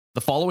The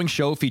following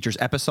show features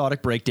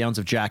episodic breakdowns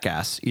of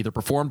Jackass, either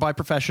performed by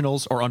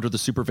professionals or under the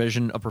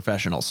supervision of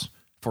professionals.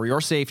 For your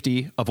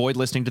safety, avoid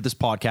listening to this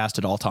podcast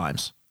at all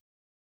times.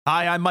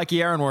 Hi, I'm Mikey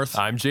Aaronworth.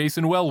 I'm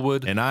Jason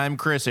Wellwood. And I'm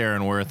Chris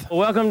Aaronworth.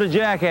 Welcome to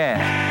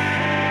Jackass.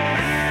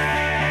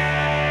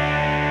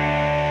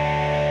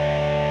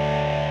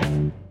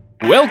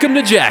 Welcome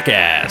to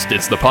Jackass.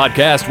 It's the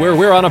podcast where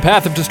we're on a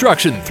path of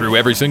destruction through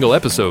every single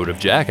episode of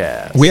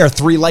Jackass. We are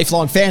three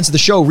lifelong fans of the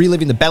show,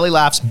 reliving the belly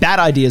laughs, bad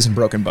ideas, and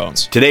broken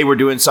bones. Today we're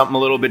doing something a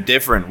little bit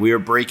different. We are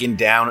breaking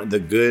down the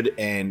good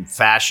and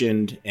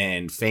fashioned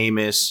and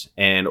famous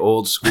and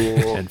old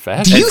school. And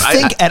fast. Do you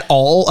think at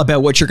all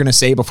about what you're going to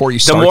say before you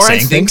The start more I saying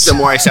think, things? the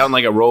more I sound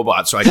like a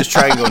robot. So I just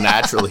try and go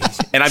naturally.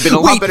 And I've been a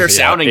lot better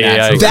sounding AI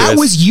naturally. That Chris.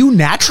 was you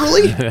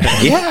naturally?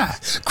 Yeah.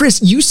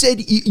 Chris, you said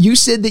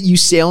that you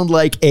sound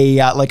like a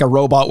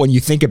robot when you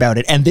think about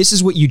it, and this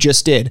is what you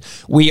just did.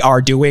 We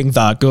are doing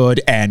the good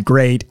and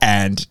great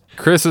and...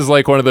 Chris is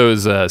like one of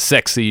those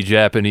sexy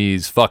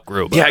Japanese fuck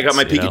robots. Yeah, I got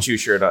my you know? Pikachu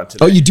shirt on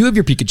today. Oh, you do have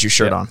your Pikachu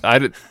shirt on.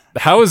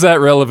 How is that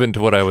relevant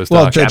to what I was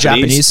Well, talking the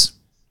Japanese.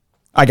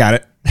 I got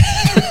it.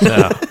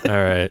 about?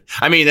 All right.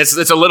 I mean, that's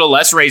a little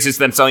less racist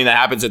than something that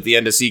happens at the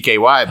end of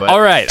CKY, but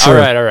All right.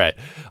 Sure. All right.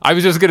 I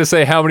was just going to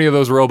say how many of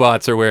those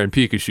robots are wearing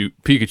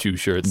Pikachu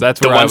shirts. That's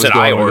The where I ones was that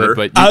I going with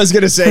order. it, but I was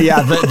going to say,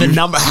 yeah, the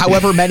number,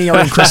 however many are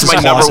in Chris's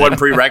that's my number closet. one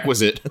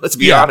prerequisite. Let's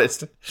be Yeah.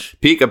 honest.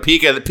 Take a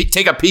peek of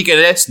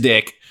this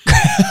dick.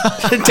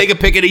 Take a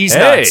pic of these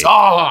Hey. nuts.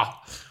 Oh.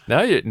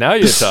 now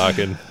you're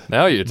talking.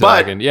 Now you're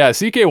But- talking. Yeah,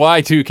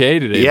 CKY 2K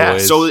today, Yeah,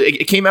 boys. so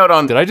it came out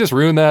on... Did I just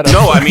ruin that?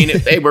 No, I mean,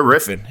 hey, we're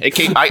riffing.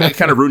 I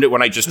kind of ruined it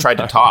when I just tried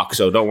to talk,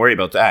 so don't worry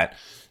about that.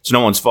 It's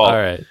no one's fault. All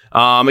right.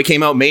 It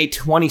came out May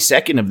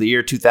 22nd of the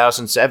year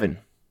 2007.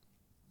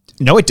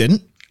 No, it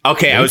didn't.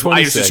 Okay, I was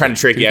just trying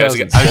to trick you. I was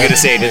going to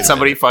say, did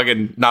somebody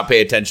fucking not pay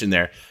attention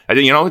there? I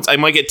didn't. I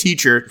might get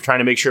teacher trying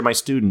to make sure my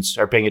students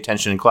are paying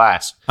attention in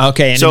class.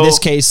 Okay, and So- in this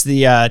case,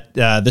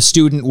 the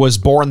student was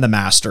born the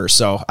master,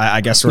 so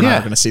I guess we're Yeah. not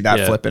going to see that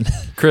Yeah. flipping.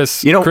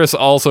 Chris, You know- Chris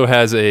also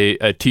has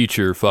a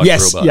teacher fuck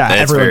Yes, robot. yeah,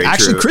 That's everyone. very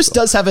Actually, true. Chris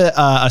does have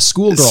a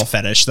schoolgirl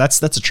fetish.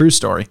 That's a true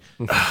story.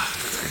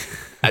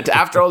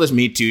 After all this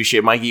Me Too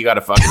shit, Mikey, you got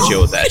to fucking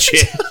chill with that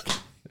shit.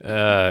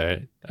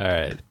 All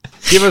right.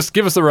 Give us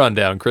the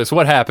rundown, Chris.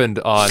 What happened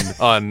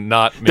on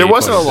not May There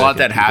wasn't a lot 22nd,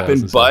 that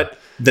happened, 2007? but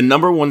the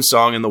number one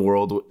song in the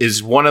world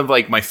is one of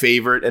like my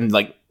favorite, and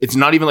like it's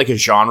not even like a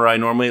genre I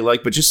normally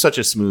like, but just such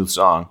a smooth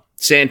song.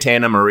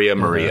 Santana Maria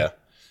Maria.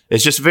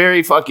 It's just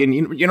very fucking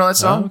you know that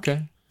song? Oh,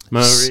 okay.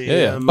 Maria,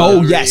 Yeah.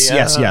 Oh, Maria.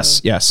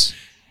 yes.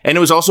 And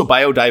it was also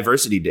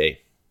Biodiversity Day.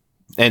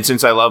 And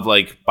since I love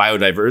like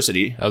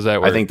biodiversity, How's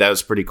that work? I think that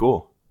was pretty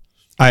cool.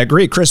 I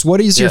agree. Chris, what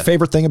is your Yeah.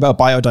 favorite thing about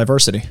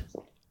biodiversity?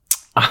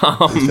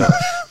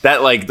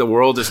 That like the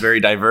world is very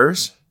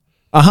diverse.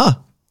 Uh-huh.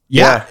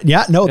 Yeah.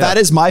 No, that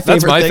is my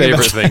That's favorite my thing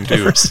favorite about thing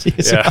too. biodiversity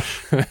as Yeah.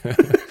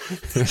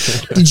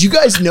 Did you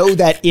guys know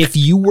that if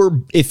you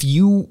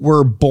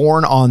were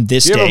born on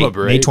this Give 'em day, a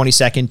break. May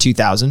 22nd,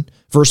 2000,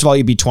 first of all,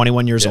 you'd be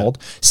 21 years old.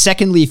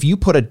 Secondly, if you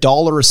put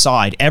 $1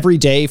 aside every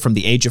day from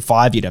the age of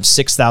 5, you'd have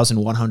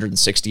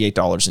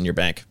 $6,168 in your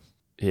bank.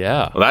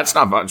 Yeah. Well, that's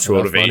not much Funny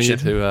motivation.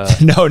 to,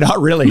 No,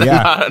 not really.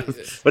 Yeah.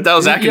 What the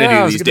hell's that going to Yeah, I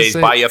do was these gonna days?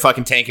 say- Buy you a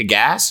fucking tank of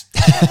gas?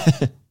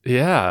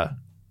 yeah.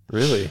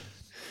 Really.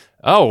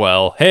 Oh,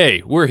 well,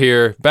 hey, we're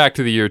here, back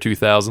to the year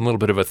 2000, a little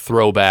bit of a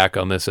throwback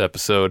on this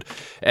episode.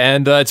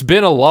 And it's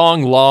been a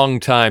long, long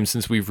time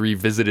since we've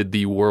revisited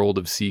the world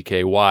of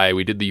CKY.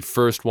 We did the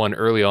first one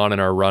early on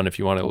in our run. If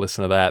you want to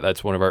listen to that,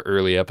 that's one of our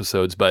early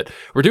episodes. But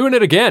we're doing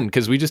it again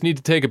because we just need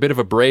to take a bit of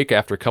a break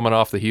after coming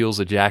off the heels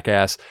of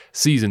Jackass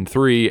Season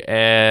 3.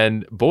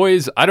 And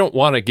boys, I don't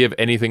want to give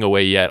anything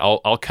away yet.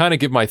 I'll kind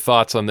of give my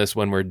thoughts on this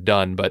when we're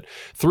done. But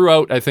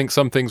throughout, I think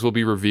some things will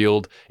be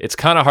revealed. It's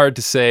kind of hard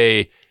to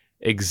say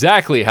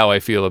exactly how I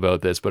feel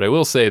about this, but I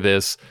will say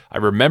this. I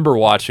remember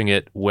watching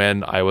it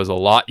when I was a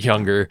lot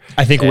younger.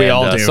 I think we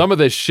all do. Some of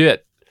this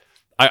shit,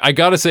 I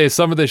gotta say,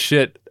 some of this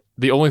shit,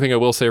 the only thing I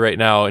will say right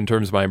now in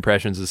terms of my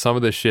impressions is some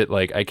of this shit,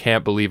 like, I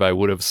can't believe I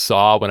would have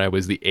saw when I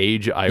was the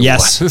age I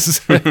was.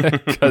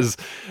 Because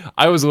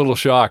I was a little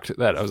shocked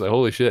that I was like,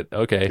 holy shit,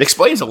 okay. It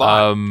explains a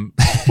lot.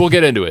 We'll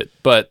get into it,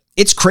 but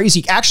It's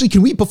crazy. Actually,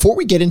 before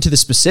we get into the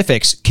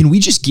specifics, can we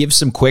just give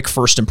some quick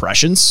first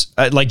impressions?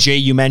 Like Jay,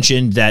 you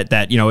mentioned that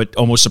it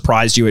almost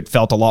surprised you. It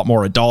felt a lot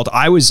more adult.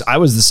 I was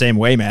the same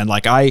way, man.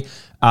 Like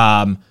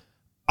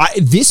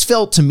this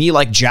felt to me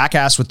like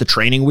Jackass with the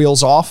training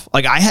wheels off.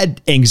 Like I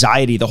had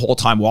anxiety the whole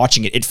time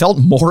watching it. It felt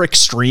more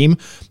extreme,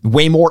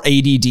 way more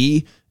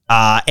ADD.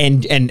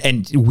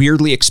 And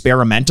weirdly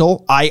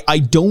experimental. I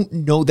don't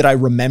know that I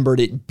remembered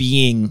it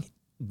being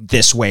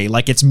this way,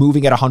 like it's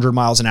moving at 100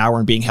 miles an hour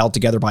and being held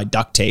together by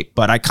duct tape.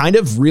 But I kind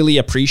of really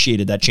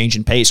appreciated that change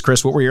in pace.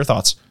 Chris, what were your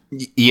thoughts?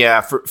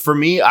 Yeah, for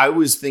me, I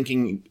was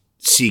thinking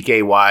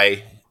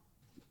CKY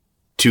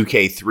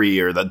 2K3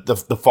 or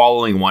the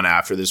following one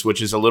after this,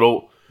 which is a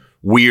little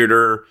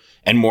weirder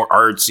and more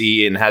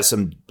artsy and has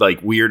some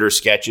like weirder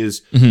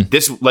sketches.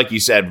 This, like you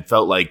said,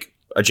 felt like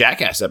a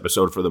Jackass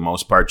episode for the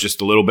most part,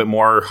 just a little bit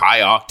more high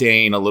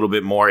octane, a little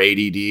bit more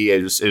ADD.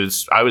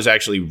 I was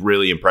actually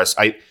really impressed.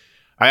 I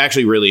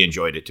actually really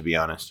enjoyed it, to be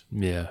honest.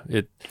 Yeah,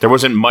 there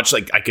wasn't much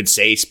like I could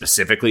say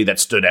specifically that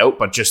stood out,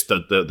 but just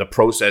the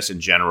process in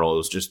general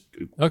was just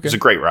it was a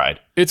great ride.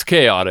 It's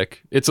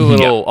chaotic. It's a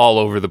little all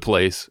over the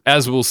place,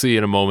 as we'll see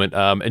in a moment.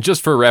 And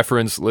just for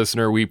reference,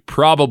 listener, we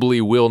probably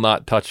will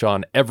not touch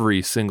on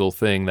every single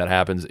thing that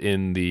happens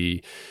in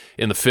the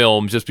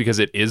film, just because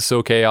it is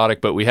so chaotic.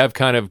 But we have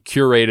kind of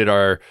curated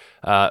our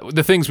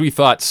the things we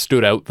thought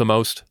stood out the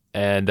most.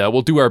 And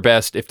we'll do our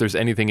best if there's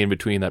anything in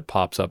between that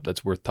pops up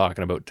that's worth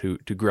talking about to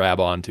grab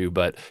onto.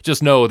 But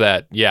just know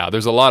that,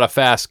 there's a lot of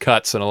fast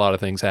cuts and a lot of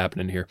things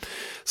happening here.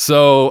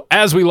 So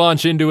as we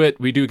launch into it,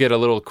 we do get a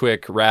little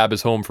quick Rab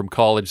is home from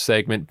college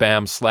segment.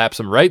 Bam slaps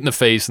him right in the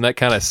face, and that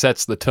kind of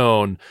sets the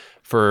tone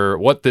for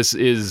what this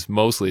is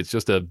mostly. It's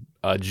just a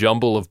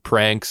jumble of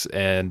pranks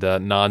and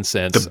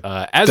nonsense.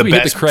 As we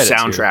hit the credits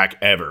soundtrack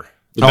here. ever.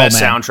 The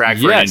best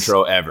soundtrack for an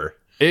intro ever.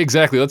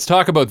 Exactly. Let's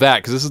talk about that,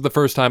 because this is the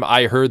first time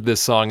I heard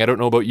this song. I don't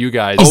know about you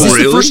guys. Is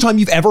this the first time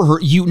you've ever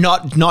heard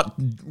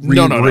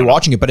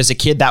rewatching it, but as a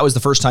kid, that was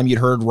the first time you'd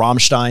heard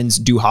Rammstein's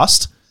Du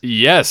Hast?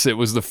 Yes, it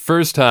was the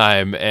first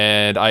time,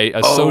 and I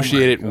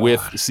associate it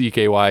with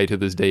CKY to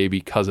this day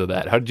because of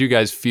that. How did you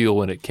guys feel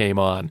when it came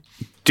on?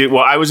 Dude,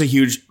 well, I was a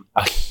huge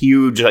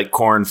like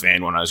Korn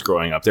fan when I was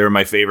growing up. They were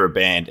my favorite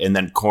band, and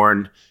then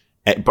Korn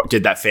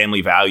did that Family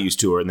Values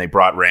tour, and they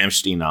brought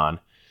Rammstein on.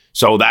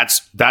 So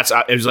that's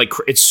it was like,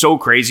 it's so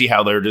crazy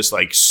how they're just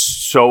like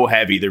so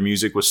heavy. Their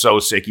music was so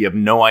sick. You have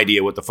no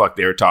idea what the fuck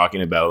they were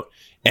talking about.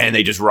 And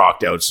they just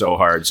rocked out so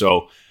hard.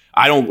 So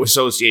I don't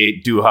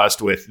associate Du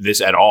Hast with this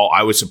at all.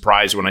 I was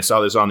surprised when I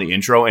saw this on the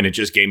intro, and it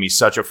just gave me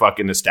such a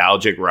fucking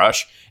nostalgic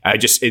rush.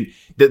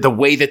 The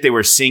way that they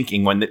were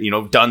syncing when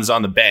Dunn's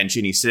on the bench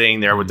and he's sitting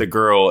there with the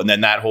girl, and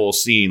then that whole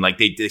scene, like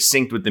they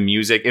synced with the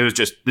music. It was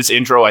just, this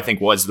intro I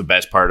think was the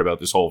best part about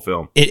this whole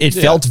film. It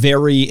felt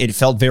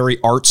very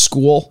art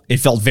school. It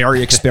felt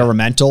very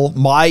experimental.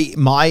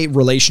 My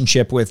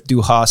relationship with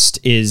Du Hast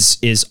is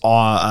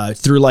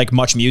through like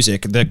Much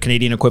Music, the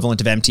Canadian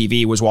equivalent of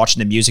MTV, was watching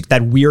the music,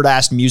 that weird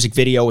ass music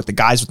video with the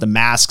guys with the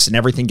masks and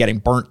everything getting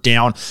burnt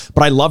down.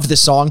 But I love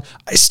this song.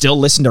 I still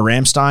listen to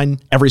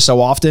Rammstein every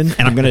so often,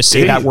 and I'm going to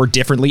say that word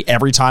differently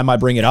every time I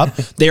bring it up.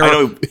 They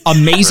are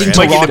amazing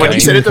to rock. When you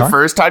said it the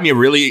first time, you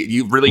really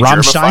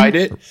Germified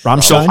it.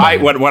 Rammstein. So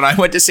when I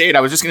went to say it, I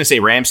was just going to say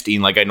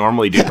Rammstein like I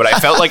normally do, but I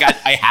felt like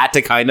I had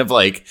to kind of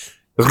like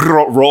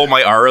roll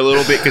my R a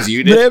little bit because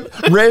you did.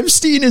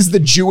 Rammstein is the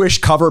Jewish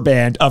cover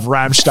band of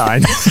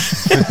Rammstein.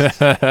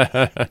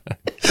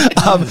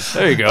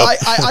 There you go.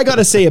 I got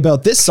to say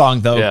about this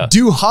song, though,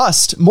 Du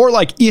Hast, more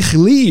like Ich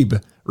lieb,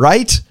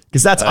 right?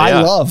 Because that's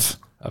I love.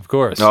 Of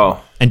course.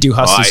 Oh. And Du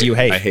Hast is you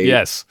hate. I hate.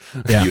 Yes.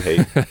 Yeah. You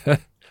hate.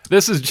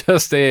 This is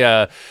just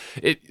I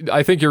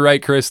think you're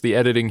right, Chris. The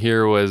editing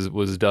here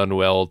was done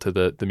well to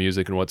the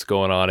music and what's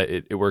going on.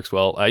 It works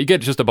well. You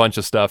get just a bunch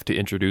of stuff to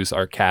introduce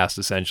our cast,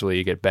 essentially.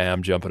 You get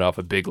Bam jumping off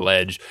a big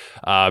ledge.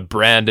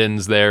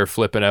 Brandon's there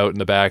flipping out in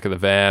the back of the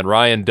van.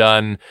 Ryan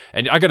Dunn.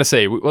 And I got to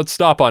say, let's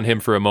stop on him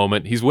for a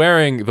moment. He's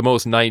wearing the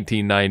most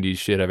 1990s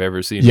shit I've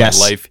ever seen in my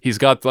life. He's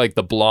got like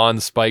the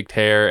blonde spiked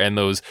hair and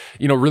those,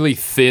 really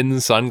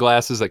thin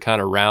sunglasses that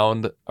kind of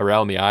round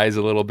around the eyes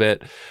a little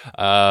bit.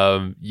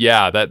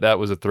 That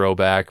was a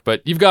throwback,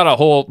 but you've got a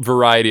whole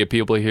variety of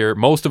people here.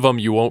 Most of them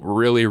you won't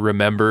really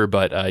remember,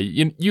 but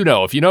if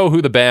you know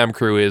who the BAM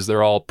crew is,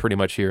 they're all pretty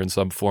much here in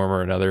some form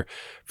or another,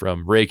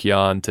 from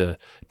Raekwon to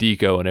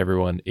Deco and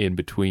everyone in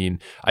between.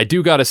 I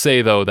do got to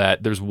say, though,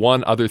 that there's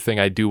one other thing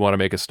I do want to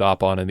make a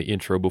stop on in the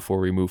intro before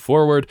we move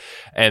forward,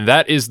 and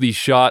that is the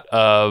shot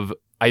of,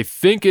 I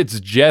think it's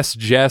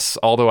Jess,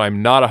 although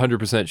I'm not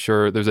 100%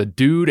 sure. There's a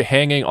dude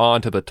hanging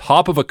on to the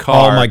top of a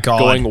car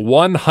going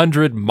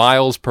 100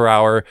 miles per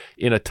hour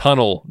in a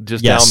tunnel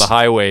just down the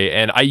highway.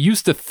 And I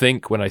used to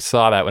think when I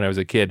saw that when I was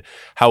a kid,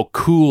 how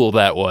cool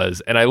that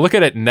was. And I look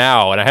at it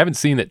now, and I haven't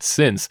seen it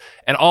since.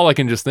 And all I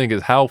can just think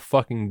is, how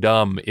fucking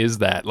dumb is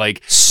that?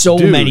 Like, so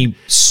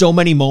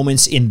many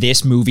moments in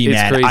this movie,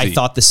 man. Crazy. I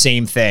thought the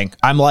same thing.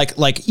 I'm like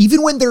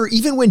even when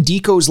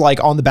Deco's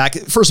like on the back,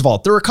 first of all,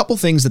 there are a couple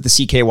things that the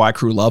CKY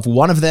crew love.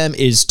 One of them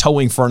is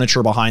towing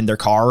furniture behind their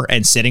car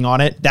and sitting on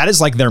it. That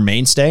is like their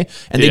mainstay,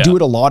 and they do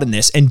it a lot in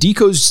this. And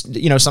Deco's,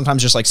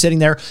 sometimes just like sitting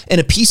there,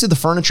 and a piece of the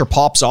furniture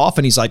pops off,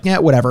 and he's like, yeah,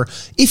 whatever.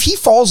 If he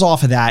falls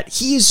off of that,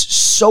 he is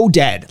so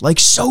dead, like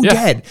so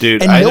dead.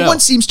 Dude, and no one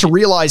seems to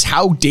realize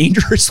how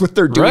dangerous what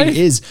they're doing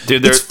is.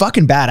 Dude, it's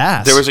fucking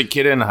badass. There was a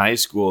kid in high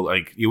school,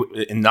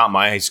 not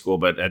my high school,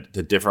 but at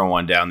the different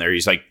one down there.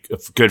 He's like a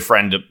good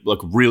friend, like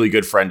really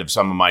good friend of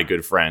some of my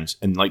good friends,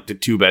 and like the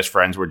two best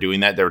friends were doing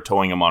that. They were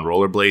towing him on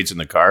rollerblades in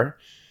the car,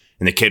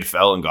 and the kid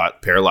fell and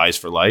got paralyzed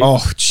for life.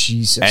 Oh,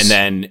 Jesus. And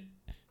then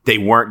they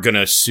weren't going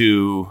to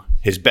sue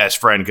his best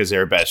friend because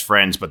they're best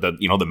friends, but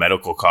the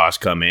medical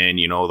costs come in,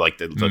 like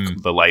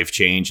the life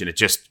change, and it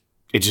just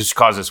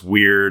caused this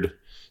weird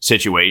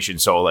situation.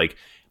 So like,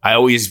 I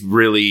always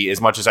really,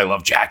 as much as I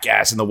love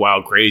Jackass and the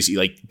Wild Crazy,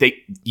 like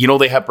they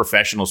have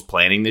professionals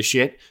planning this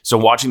shit. So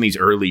watching these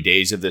early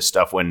days of this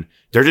stuff when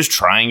they're just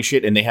trying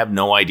shit and they have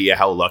no idea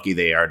how lucky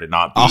they are to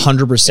not be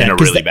 100% in a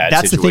really bad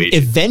that's situation. The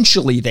thing.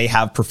 Eventually they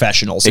have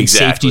professionals and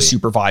Exactly. safety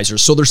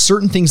supervisors. So there's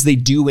certain things they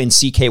do in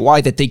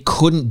CKY that they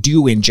couldn't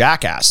do in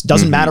Jackass.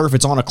 Doesn't matter if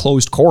it's on a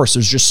closed course.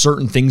 There's just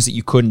certain things that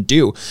you couldn't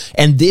do.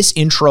 And this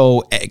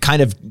intro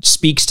kind of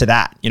speaks to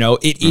that. You know,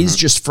 it is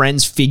just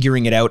friends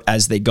figuring it out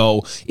as they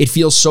go. It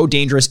feels so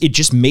dangerous. It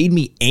just made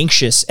me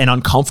anxious and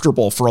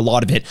uncomfortable for a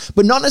lot of it,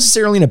 but not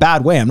necessarily in a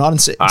bad way. I'm not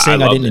saying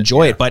I didn't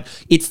enjoy it, but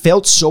it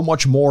felt so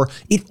much more.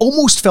 It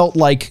almost felt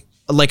like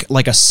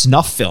a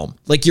snuff film.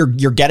 Like you're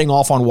getting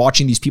off on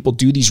watching these people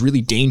do these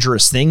really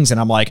dangerous things, and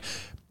I'm like,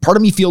 part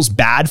of me feels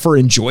bad for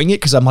enjoying it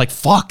because I'm like,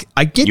 fuck.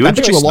 I bet you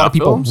a lot of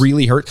people films?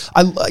 really hurt.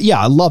 I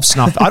love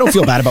snuff. I don't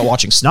feel bad about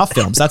watching snuff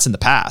films. That's in the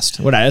past.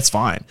 That's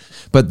fine.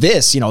 But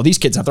this, these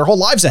kids have their whole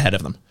lives ahead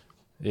of them.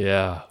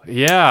 Yeah.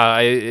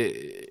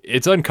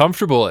 It's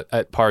uncomfortable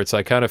at parts.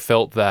 I kind of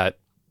felt that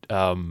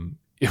when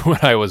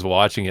I was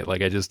watching it.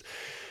 Like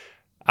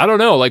I don't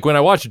know. Like when I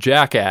watch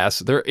Jackass,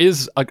 there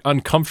is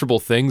uncomfortable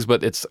things,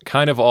 but it's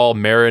kind of all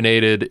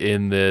marinated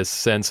in this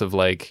sense of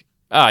like,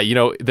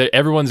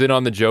 everyone's in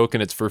on the joke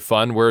and it's for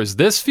fun. Whereas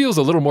this feels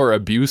a little more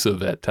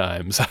abusive at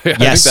times. I think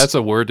that's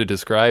a word to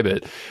describe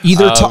it.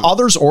 Either to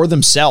others or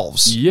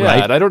themselves. Yeah.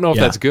 Right? And I don't know if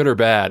that's good or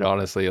bad,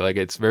 honestly. Like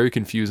it's very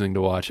confusing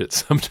to watch it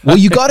sometimes. Well,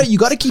 you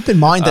gotta keep in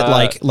mind that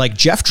like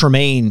Jeff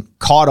Tremaine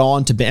caught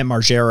on to Bam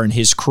Margera and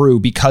his crew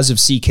because of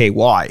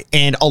CKY.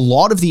 And a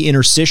lot of the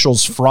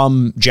interstitials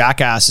from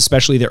Jackass,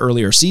 especially the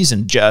earlier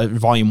season,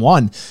 Volume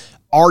 1,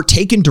 are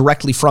taken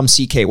directly from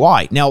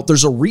CKY. Now,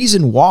 there's a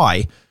reason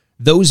why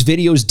those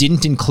videos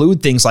didn't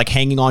include things like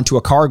hanging onto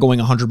a car going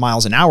 100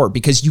 miles an hour,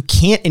 because you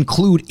can't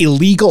include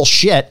illegal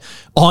shit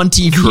on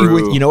TV.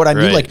 With, you know what I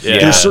mean? Right. Like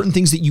there's certain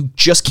things that you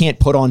just can't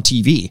put on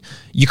TV.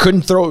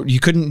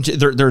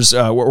 There's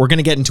we're going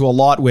to get into a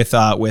lot with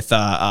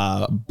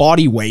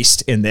body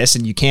waste in this,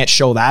 and you can't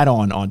show that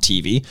on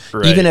TV.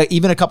 Right.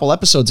 Even a couple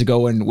episodes ago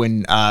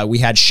when we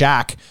had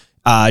Shaq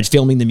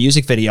filming the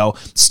music video,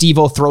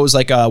 Steve-O throws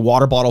like a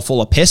water bottle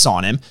full of piss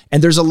on him,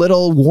 and there's a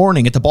little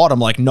warning at the bottom,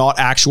 like not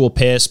actual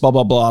piss, blah,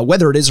 blah, blah.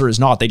 Whether it is or is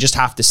not, they just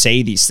have to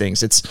say these things.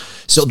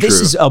 This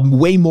is a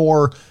way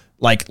more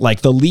like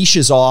the leash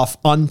is off,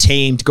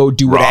 untamed, go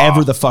do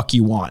whatever the fuck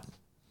you want.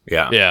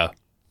 Yeah,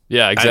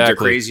 exactly. At their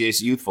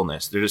craziest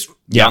youthfulness. They're just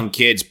young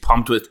kids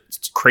pumped with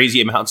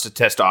crazy amounts of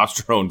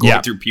testosterone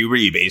going through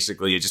puberty,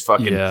 basically. It's just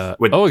fucking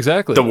with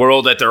exactly. the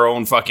world at their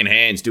own fucking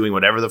hands, doing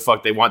whatever the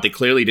fuck they want. They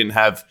clearly didn't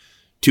have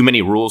too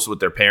many rules with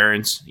their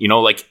parents.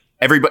 Like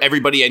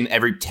everybody in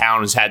every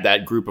town has had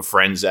that group of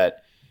friends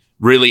that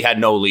really had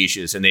no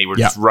leashes and they were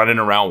just running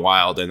around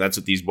wild, and that's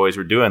what these boys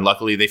were doing.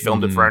 Luckily, they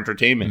filmed it for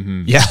entertainment.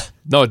 Mm-hmm. Yeah.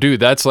 No, dude,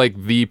 that's like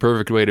the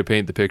perfect way to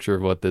paint the picture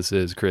of what this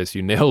is, Chris.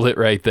 You nailed it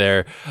right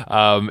there.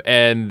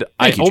 And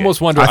I almost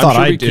wonder. I thought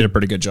I did a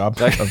pretty good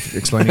job of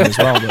explaining it as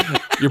well.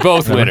 But you're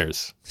both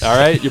winners. All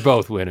right, you're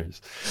both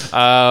winners.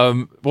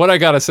 What I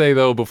gotta say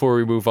though, before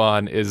we move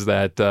on, is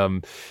that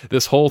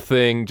this whole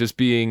thing just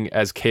being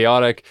as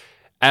chaotic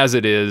as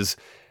it is.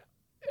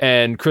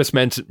 And Chris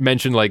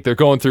mentioned like they're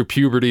going through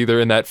puberty,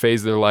 they're in that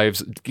phase of their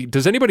lives.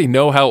 Does anybody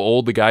know how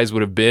old the guys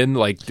would have been?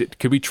 Like,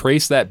 could we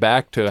trace that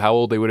back to how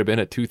old they would have been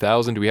at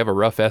 2000? Do we have a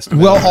rough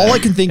estimate? Well, all I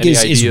can think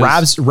is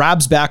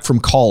Rab's back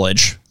from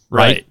college,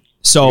 right?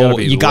 So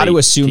you got to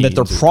assume that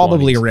they're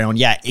probably 20s. Around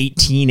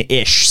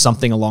 18-ish,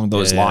 something along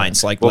those lines.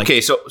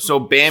 So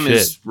Bam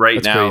is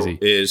crazy.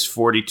 is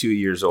 42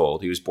 years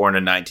old. He was born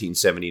in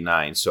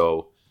 1979,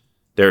 so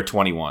they're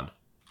 21.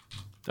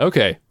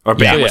 Okay. Or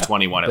Bam was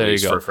 21 at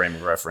least for frame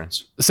of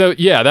reference. So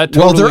that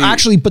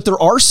totally... but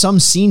there are some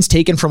scenes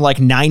taken from like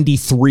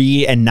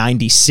 93 and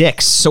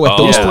 96. So at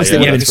those points they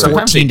would have been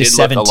 14 to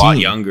 17. Look a lot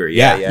younger.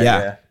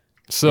 Yeah.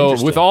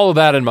 So with all of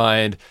that in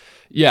mind,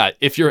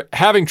 if you're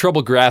having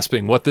trouble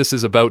grasping what this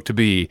is about to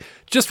be,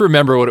 just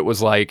remember what it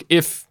was like.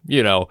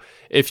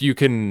 If you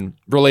can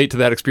relate to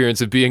that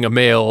experience of being a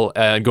male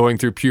and going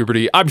through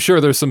puberty, I'm sure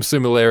there's some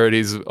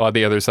similarities on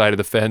the other side of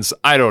the fence.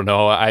 I don't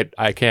know.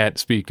 I can't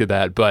speak to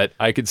that, but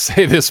I could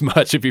say this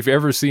much. If you've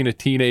ever seen a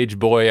teenage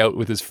boy out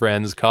with his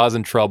friends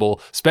causing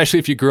trouble, especially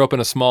if you grew up in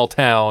a small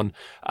town,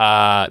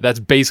 that's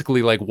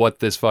basically like what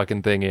this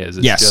fucking thing is.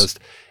 It's just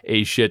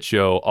a shit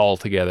show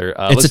altogether.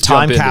 It's a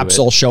time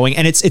capsule showing,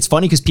 and it's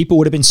funny because people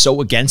would have been so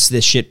against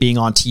this shit being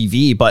on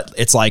TV, but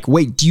it's like,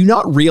 wait, do you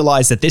not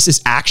realize that this is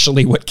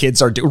actually what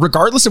kids are doing,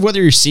 regardless of whether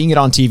you're seeing it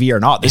on TV or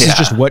not? This is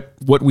just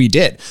what we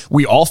did.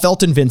 We all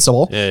felt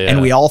invincible,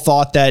 and we all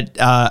thought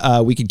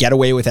that we could get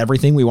away with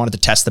everything. We wanted to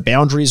test the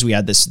boundaries. We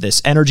had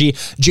this energy.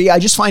 Jay, I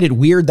just find it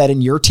weird that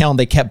in your town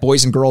they kept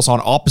boys and girls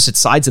on opposite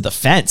sides of the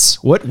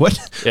fence. What?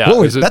 Yeah,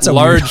 there's that's a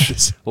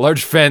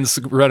large fence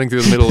running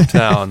through the middle of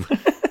town.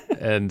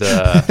 And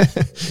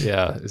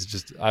yeah, it's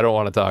just, I don't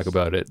want to talk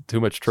about it.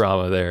 Too much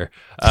trauma there.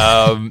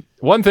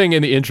 One thing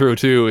in the intro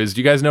too is,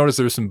 do you guys notice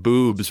there's some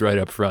boobs right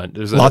up front?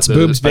 There's Lots of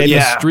boobs, baby.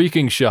 a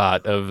streaking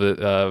shot of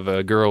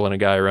a girl and a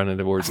guy running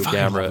towards the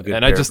camera. love a good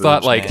And I pair just of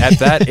thought, boobs, like, man. at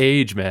that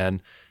age,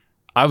 man,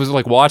 I was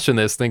like watching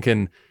this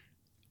thinking,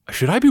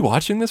 should I be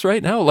watching this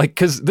right now? Like,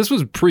 because this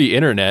was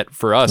pre-internet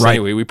for us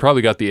anyway. We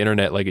probably got the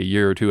internet like a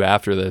year or two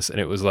after this, and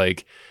it was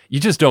like, you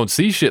just don't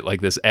see shit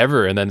like this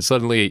ever. And then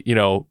suddenly, you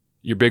know,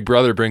 your big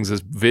brother brings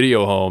this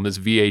video home, this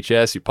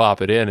VHS, you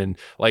pop it in, and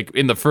like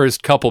in the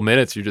first couple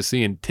minutes, you're just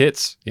seeing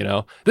tits, you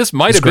know? This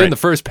might have been the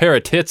first pair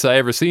of tits I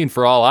ever seen,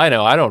 for all I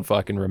know. I don't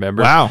fucking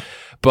remember. Wow.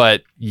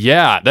 But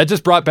yeah, that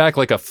just brought back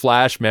like a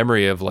flash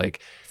memory of like,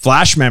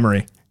 Flash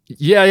memory.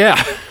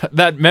 yeah,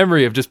 that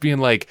memory of just being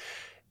like,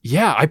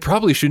 yeah, I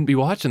probably shouldn't be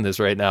watching this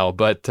right now,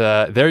 but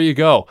there you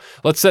go.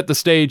 Let's set the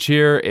stage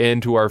here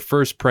into our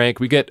first prank.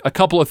 We get a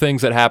couple of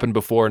things that happened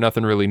before,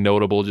 nothing really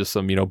notable, just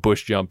some, you know,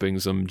 bush jumping,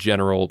 some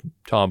general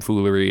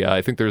tomfoolery.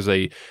 I think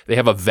they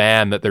have a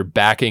van that they're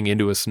backing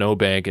into a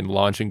snowbank and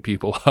launching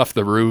people off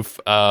the roof.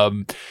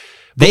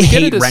 They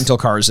hate rental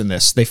cars in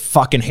this. They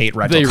fucking hate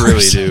rental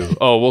cars. They really do.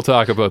 Oh, we'll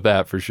talk about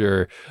that for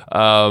sure.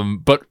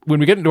 But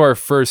when we get into our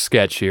first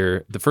sketch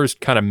here, the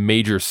first kind of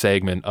major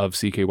segment of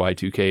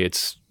CKY2K,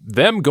 it's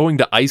them going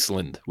to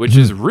Iceland, which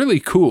is really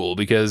cool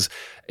because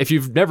if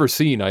you've never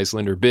seen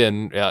Iceland or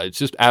been, it's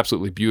just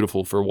absolutely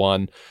beautiful for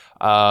one.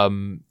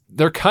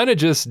 They're kind of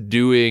just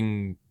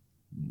doing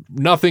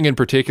nothing in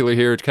particular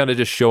here. It's kind of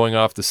just showing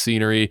off the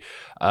scenery.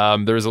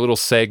 There's a little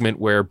segment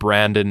where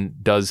Brandon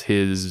does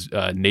his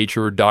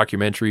nature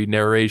documentary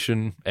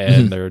narration,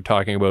 and they're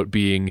talking about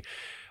being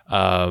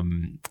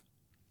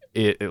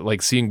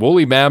like seeing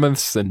woolly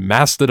mammoths and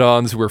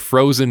mastodons who were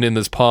frozen in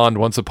this pond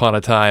once upon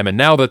a time, and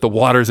now that the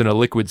water's in a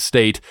liquid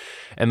state,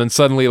 and then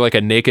suddenly like a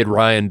naked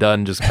Ryan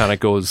Dunn just kind of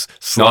goes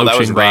slouching that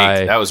was by.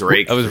 Rick. That was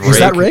Rick. Was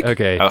that Rick?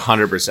 Okay.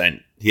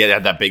 100%. He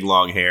had that big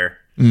long hair.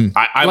 I'm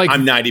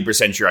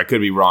 90% sure. I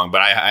could be wrong,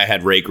 but I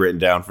had Rake written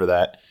down for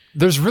that.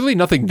 There's really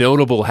nothing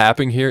notable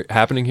happening here.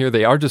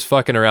 They are just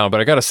fucking around.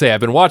 But I gotta say, I've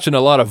been watching a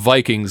lot of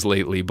Vikings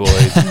lately,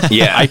 boys.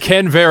 Yeah. I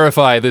can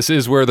verify this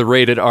is where the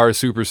rated R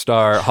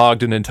superstar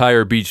hogged an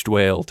entire beached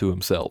whale to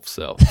himself.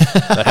 So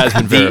that has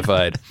been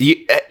verified.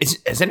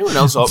 Has anyone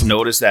else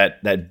noticed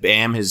that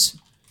Bam has?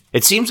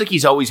 It seems like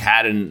he's always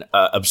had an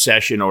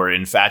obsession or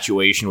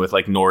infatuation with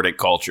like Nordic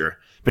culture.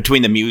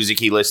 Between the music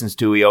he listens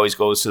to, he always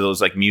goes to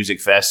those like music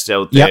fests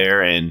out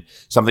there and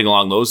something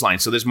along those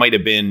lines. So this might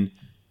have been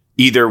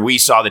either we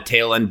saw the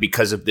tail end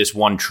because of this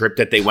one trip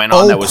that they went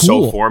on that was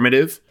so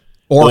formative,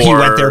 or he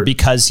went there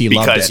because he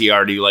loved it. Because he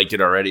already liked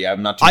it already.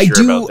 I'm not too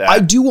sure about that. I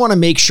do want to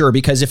make sure,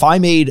 because if I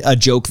made a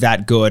joke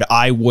that good,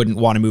 I wouldn't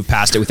want to move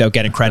past it without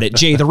getting credit.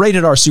 Jay, the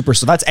rated R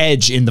superstar, that's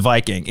Edge in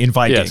Vikings.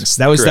 Yes,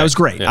 that was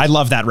great. Yes. I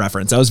love that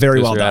reference. That was very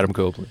Mr. well done. Adam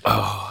Copeland.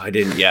 Oh, I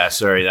didn't. Yeah,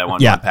 sorry, that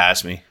one went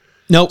past me.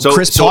 No,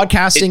 Chris,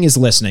 podcasting is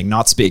listening,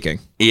 not speaking.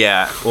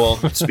 Yeah. Well,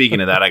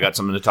 speaking of that, I got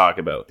something to talk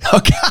about.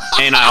 Okay.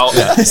 And I'll.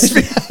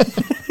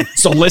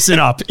 So listen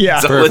up. Yeah.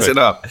 So listen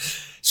up.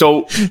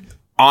 So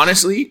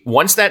honestly,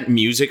 once that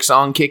music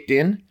song kicked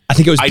in, I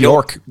think it was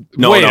Bjork.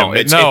 No, Wait no, a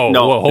minute. it's Hold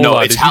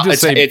on.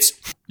 It's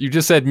You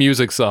just said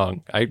music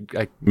song.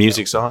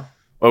 music song.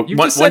 Oh, You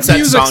once just said that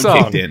music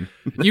song kicked in.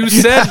 You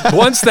said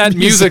once that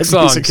music said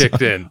song music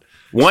kicked in.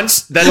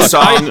 Once that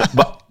song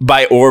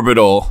by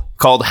Orbital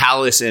called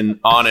Hallison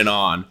On and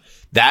On,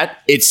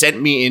 that it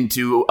sent me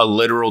into a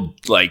literal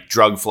like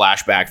drug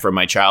flashback from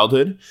my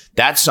childhood.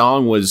 That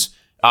song was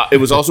it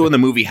was also in the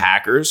movie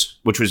Hackers,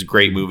 which was a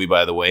great movie,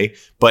 by the way.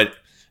 But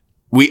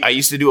I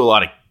used to do a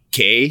lot of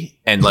K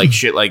and like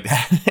shit like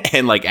that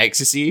and like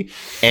ecstasy,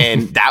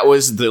 and that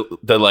was the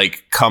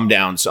like come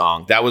down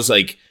song. That was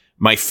like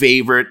my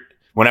favorite.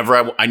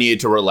 Whenever I needed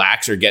to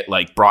relax or get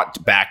like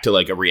brought back to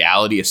like a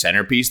reality, a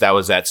centerpiece, that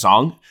was that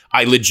song.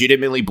 I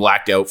legitimately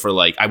blacked out for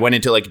like, I went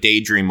into like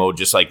daydream mode,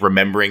 just like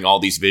remembering all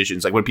these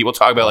visions. Like when people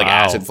talk about like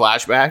acid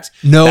flashbacks,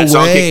 that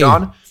song kicked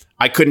on.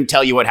 I couldn't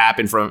tell you what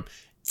happened from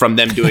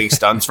them doing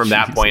stunts from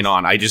that point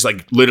on. I just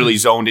like literally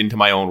zoned into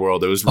my own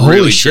world. It was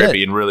really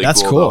trippy and really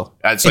That's cool. cool.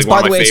 That's like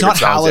one of my favorite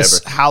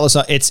songs ever.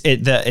 Halcyon.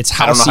 It's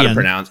Halcyon.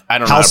 I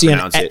don't know how to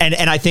pronounce it.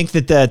 And I think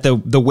that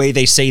the way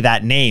they say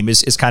that name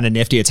is kind of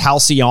nifty. It's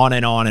Halcyon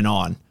and on and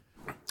on.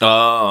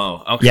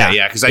 Oh, okay.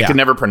 Yeah, because I could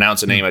never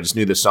pronounce a name. I just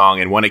knew the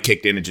song. And when it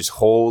kicked in, it just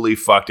holy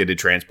fuck did it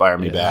transpire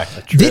me back.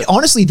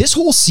 Honestly, this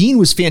whole scene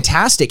was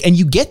fantastic. And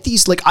you get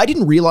these, like, I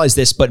didn't realize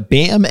this, but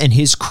Bam and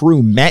his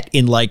crew met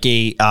in like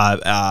a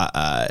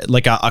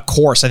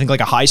course, I think like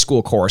a high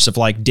school course of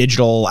like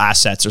digital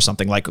assets or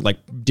something, like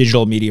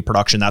digital media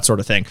production, that sort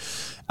of thing.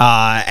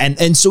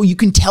 And so you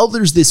can tell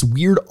there's this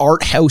weird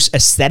art house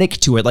aesthetic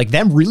to it, like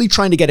them really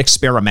trying to get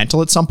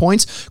experimental at some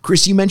points.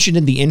 Chris, you mentioned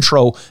in the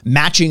intro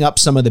matching up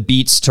some of the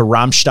beats to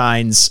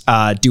Rammstein's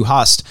Du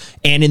Hast,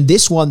 and in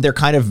this one they're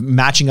kind of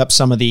matching up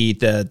some of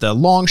the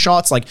long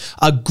shots, like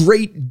a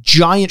great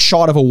giant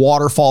shot of a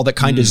waterfall that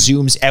kind of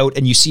zooms out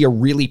and you see a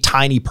really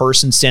tiny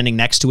person standing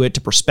next to it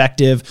to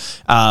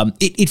perspective.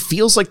 It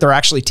feels like they're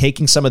actually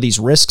taking some of these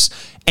risks,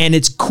 and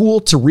it's cool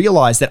to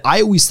realize that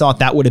I always thought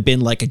that would have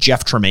been like a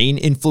Jeff Tremaine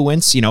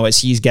influence, you know,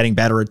 as he's getting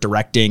better at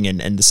directing and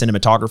the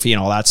cinematography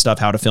and all that stuff,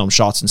 how to film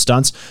shots and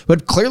stunts.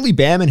 But clearly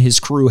Bam and his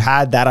crew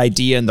had that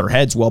idea in their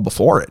heads well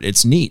before it.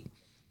 It's neat.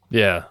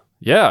 Yeah.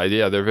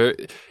 They're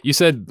very. You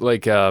said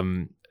like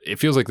it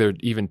feels like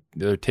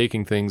they're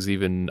taking things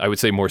even, I would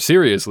say, more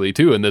seriously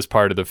too in this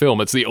part of the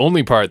film. It's the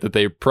only part that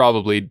they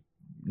probably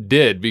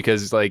did,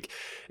 because like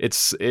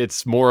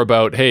it's more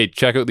about, hey,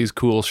 check out these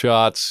cool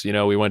shots, you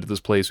know, we went to this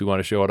place, we want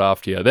to show it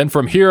off to you. Then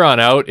from here on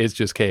out, it's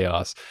just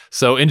chaos.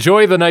 So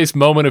enjoy the nice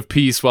moment of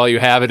peace while you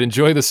have it.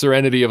 Enjoy the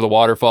serenity of the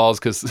waterfalls,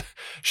 because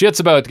shit's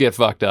about to get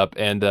fucked up.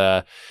 And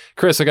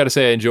Chris, I got to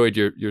say, I enjoyed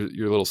your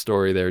little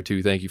story there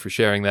too. Thank you for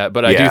sharing that.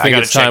 But I do think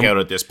it's time. I got to check out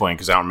at this point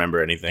because I don't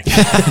remember anything.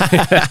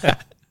 I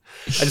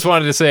just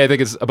wanted to say, I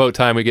think it's about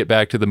time we get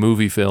back to the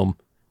movie film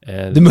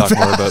and talk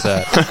more about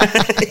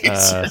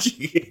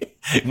that.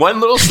 One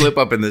little slip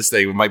up in this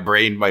thing with my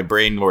brain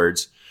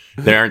words.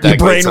 They aren't that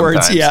brain good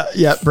words. sometimes.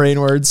 Yeah,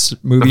 brain words.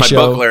 Movie my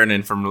show. book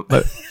learning from.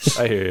 I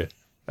hear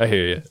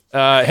you.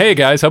 Hey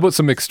guys, how about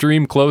some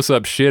extreme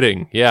close-up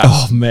shitting? Yeah.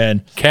 Oh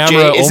man,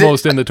 camera Jay,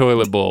 almost in the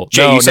toilet bowl.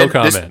 Jay, no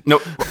comment.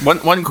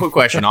 One quick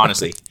question,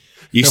 honestly.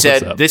 You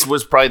said this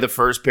was probably the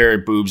first pair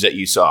of boobs that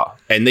you saw,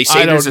 and they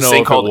say there's this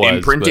thing called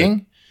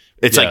imprinting.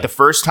 It's like the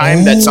first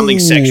time that something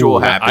sexual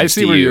happens. I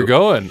see where you're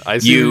going. I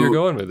see where you're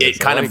going with this. It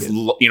kind of,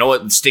 you know,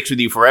 it sticks with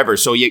you forever.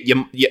 So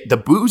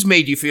the boobs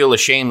made you feel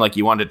ashamed, like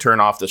you wanted to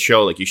turn off the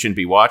show, like you shouldn't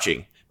be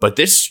watching. But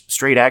this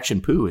straight action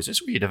poo, is this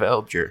where you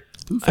developed your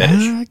poo fetish?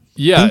 I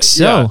think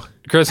so. Yeah.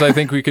 Chris, I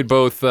think we could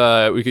both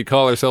we could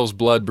call ourselves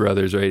blood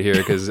brothers right here,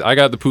 because I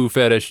got the poo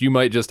fetish. You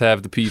might just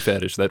have the pee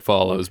fetish that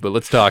follows. But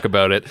let's talk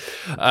about it.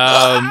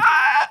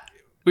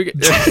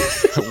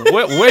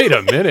 Wait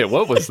a minute.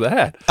 What was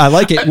that? I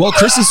like it. Well,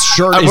 Chris's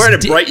shirt I'm wearing a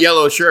bright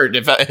yellow shirt,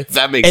 if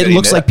that makes it any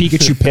looks sense. like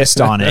Pikachu pissed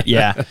on it.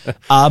 Yeah.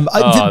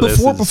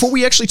 Before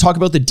we actually talk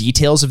about the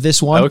details of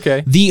this one,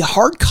 okay, the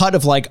hard cut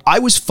of like, I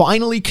was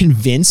finally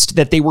convinced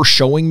that they were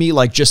showing me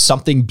like just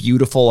something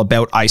beautiful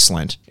about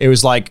Iceland. It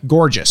was like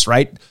gorgeous,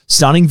 right?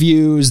 Stunning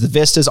views, the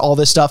vistas, all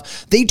this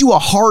stuff. They do a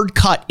hard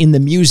cut in the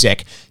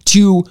music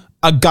to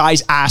a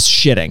guy's ass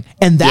shitting.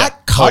 And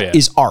that cut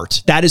is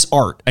art. That is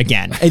art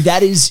again. And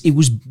it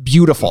was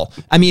beautiful.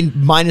 I mean,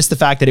 minus the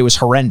fact that it was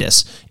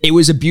horrendous. It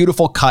was a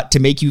beautiful cut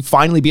to make you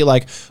finally be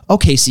like,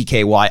 okay,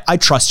 CKY, I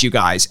trust you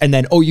guys. And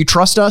then, oh, you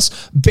trust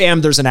us? Bam,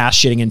 there's an ass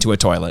shitting into a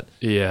toilet.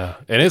 Yeah.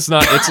 And it's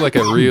like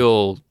a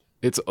real,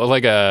 it's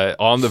like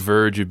on the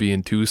verge of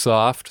being too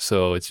soft.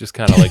 So it's just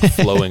kind of like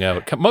flowing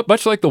out,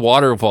 much like the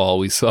waterfall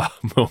we saw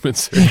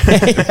moments ago.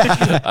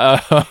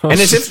 And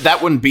as if that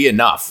wouldn't be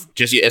enough,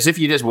 just as if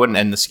you just wouldn't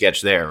end the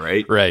sketch there,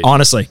 right? Right.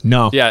 Honestly,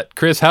 no. Yeah.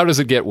 Chris, how does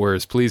it get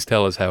worse? Please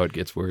tell us how it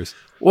gets worse.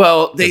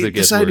 Well, they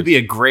decided to be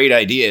a great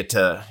idea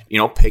to,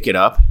 pick it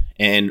up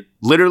and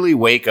literally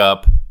wake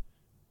up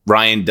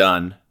Ryan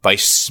Dunn by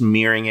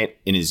smearing it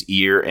in his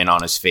ear and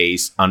on his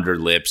face, under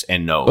lips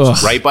and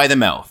nose, right by the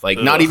mouth. Like,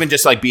 not even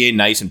just like being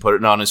nice and put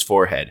it on his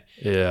forehead.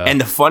 Yeah. And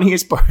the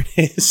funniest part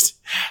is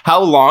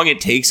how long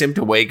it takes him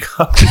to wake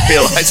up and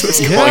realize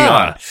what's going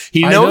on.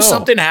 He knows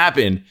something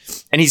happened,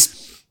 and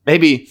he's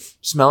maybe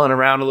smelling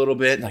around a little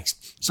bit. Like,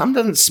 something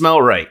doesn't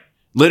smell right,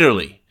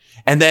 literally.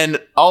 And then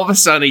all of a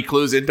sudden he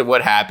clues into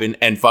what happened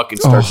and fucking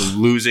starts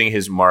losing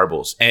his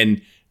marbles.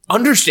 And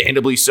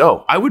understandably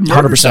so. I would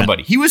murder 100%.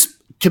 somebody. He was,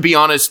 to be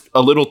honest,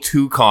 a little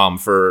too calm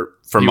I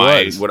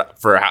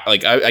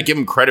give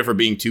him credit for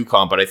being too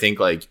calm, but I think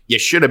like you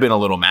should have been a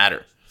little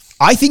madder.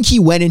 I think he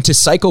went into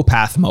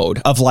psychopath mode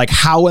of like,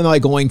 how am I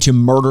going to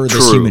murder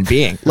this human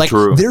being? Like,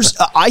 there's,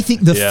 I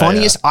think the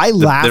funniest, I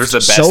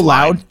laughed so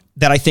loud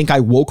that I think I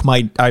woke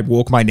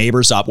my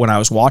neighbors up when I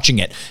was watching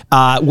it.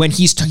 When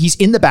he's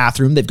in the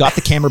bathroom, they've got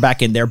the camera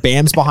back in there.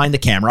 Bam's behind the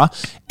camera,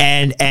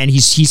 and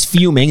he's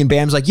fuming, and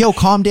Bam's like, "Yo,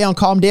 calm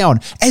down,"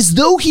 as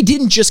though he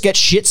didn't just get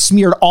shit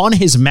smeared on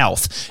his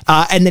mouth.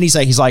 And then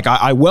he's like,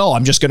 I will.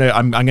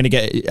 I'm gonna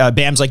get.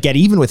 Bam's like, get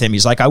even with him.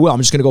 He's like, I will. I'm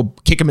just gonna go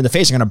kick him in the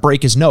face. I'm gonna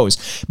break his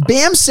nose.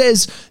 Bam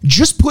says,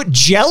 just put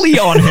jelly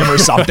on him or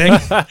something.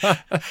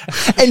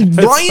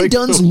 And Ryan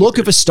Dunn's look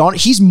of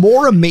astonishment. He's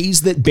more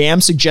amazed that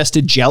Bam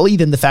suggested jelly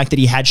than the fact that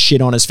he had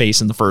shit on his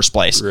face in the first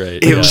place.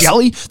 Right.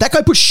 Jelly? That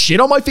guy put shit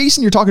on my face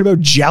and you're talking about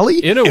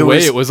jelly? In a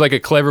way, it was like a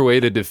clever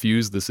way to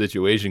diffuse the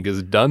situation,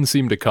 because Dunn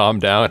seemed to calm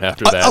down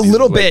after that. A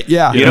little bit,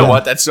 yeah. You know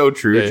what? That's so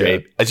true, Jay. Yeah.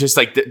 It's just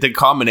like the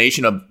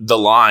combination of the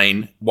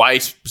line, why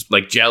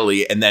like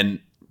jelly, and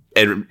then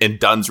and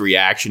Dunn's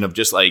reaction of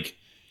just like,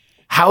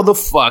 how the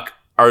fuck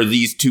are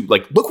these two,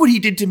 like, look what he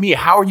did to me.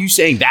 How are you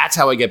saying that's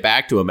how I get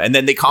back to him? And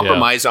then they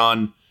compromise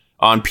on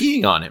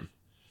peeing on him.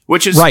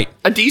 which is Right.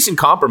 a decent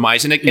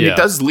compromise, and it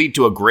does lead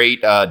to a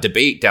great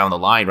debate down the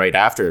line right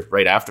after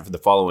for the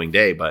following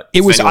day. But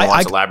It was- anyone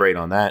wants I- to elaborate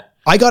on that.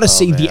 I gotta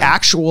say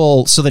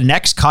so the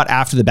next cut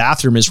after the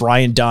bathroom is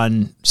Ryan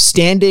Dunn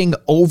standing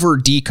over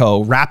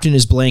Deco, wrapped in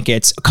his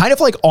blankets, kind of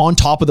like on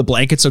top of the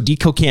blanket so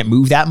Deco can't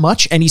move that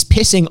much, and he's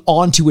pissing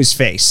onto his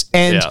face.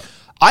 And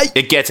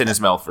It gets in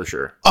his mouth for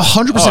sure.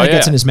 100% it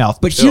gets in his mouth.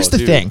 But here's the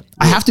thing.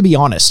 I have to be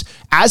honest.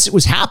 As it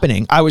was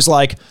happening, I was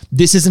like,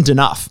 this isn't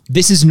enough.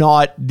 This is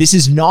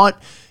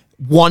not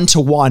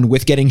one-to-one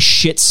with getting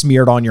shit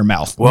smeared on your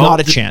mouth. Not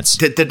a chance.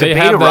 The They debate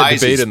have that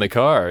arises. debate in the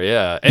car,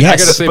 yeah. And I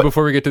gotta say,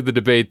 before we get to the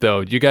debate, though,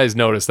 you guys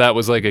notice that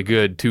was like a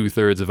good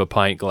 2/3 of a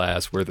pint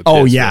glass worth of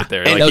piss right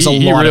there. And Like, that was a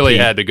he lot of really pee.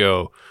 had to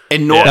go.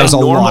 And That was a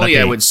lot of normally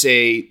I pee. would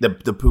say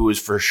the poo is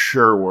for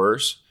sure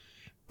worse.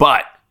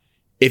 But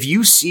if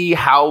you see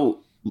how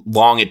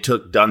long it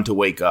took Dunn to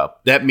wake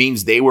up, that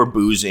means they were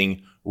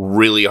boozing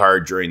really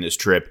hard during this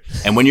trip.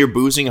 And when you're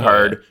boozing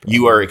hard,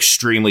 you are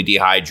extremely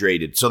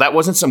dehydrated. So that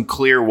wasn't some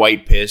clear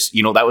white piss.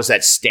 You know, that was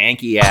that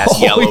stanky ass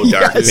yellow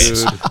dark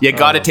piss. You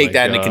got to take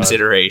that into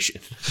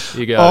consideration.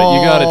 You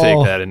got to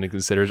take that into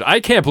consideration. I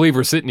can't believe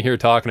we're sitting here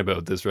talking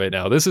about this right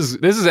now. This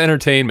is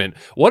entertainment.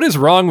 What is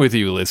wrong with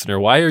you, listener?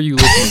 Why are you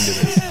listening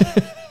to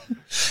this?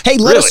 Hey,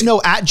 let us know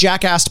at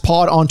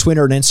JackassPod on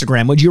Twitter and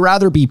Instagram. Would you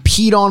rather be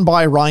peed on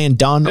by Ryan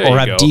Dunn There or you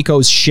have go.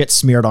 Deco's shit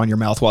smeared on your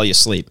mouth while you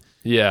sleep?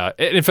 Yeah.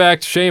 In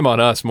fact, shame on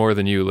us more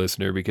than you,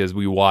 listener, because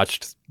we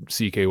watched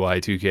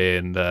CKY2K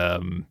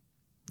and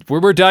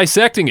we're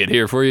dissecting it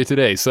here for you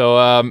today. So,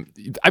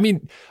 I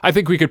mean, I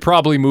think we could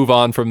probably move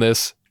on from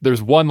this.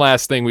 There's one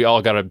last thing we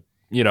all got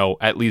to,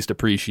 at least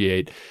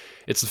appreciate.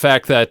 It's the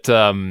fact that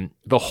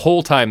the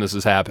whole time this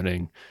is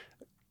happening,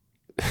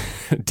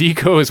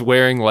 Deco is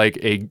wearing like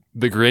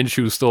the Grinch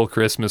Who Stole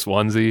Christmas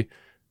onesie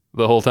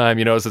the whole time.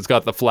 You notice it's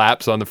got the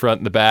flaps on the front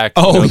and the back.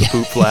 The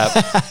poop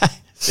flap.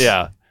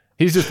 Yeah.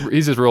 He's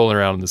just rolling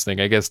around in this thing.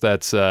 I guess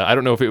that's I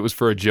don't know if it was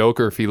for a joke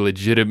or if he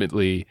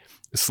legitimately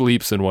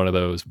sleeps in one of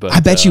those. But I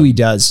bet you he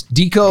does.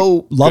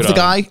 Deco, love the on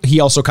guy. He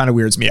also kind of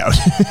weirds me out.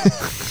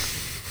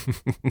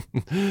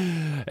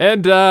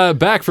 And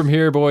back from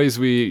here, boys,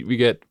 we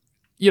get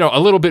a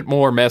little bit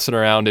more messing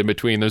around in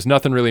between. There's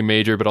nothing really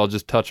major, but I'll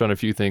just touch on a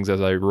few things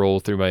as I roll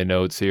through my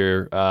notes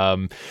here.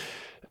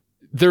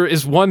 There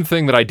is one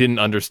thing that I didn't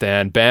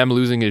understand. Bam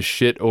losing his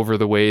shit over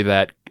the way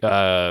that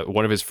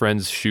one of his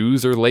friend's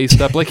shoes are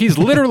laced up. Like, he's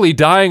literally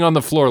dying on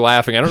the floor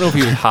laughing. I don't know if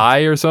he was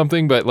high or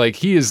something, but like,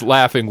 he is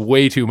laughing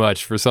way too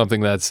much for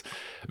something that's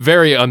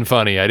very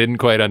unfunny. I didn't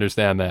quite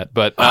understand that.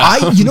 But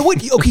you know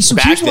what? Okay, so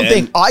here's one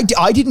thing.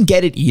 I didn't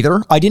get it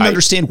either. I didn't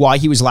understand why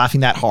he was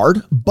laughing that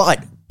hard,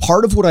 but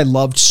part of what I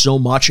loved so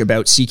much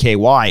about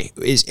CKY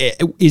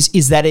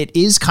is that it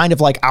is kind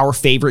of like our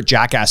favorite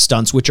Jackass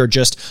stunts, which are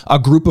just a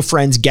group of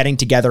friends getting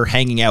together,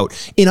 hanging out.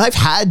 And I've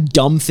had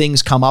dumb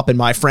things come up in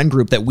my friend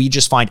group that we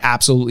just find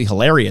absolutely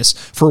hilarious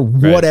for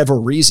whatever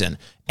reason.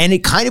 And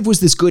it kind of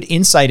was this good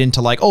insight into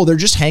like, oh, they're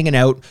just hanging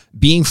out,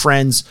 being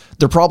friends.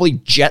 They're probably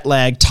jet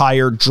lagged,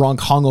 tired,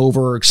 drunk,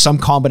 hungover, some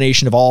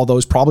combination of all of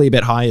those, probably a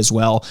bit high as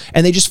well.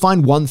 And they just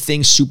find one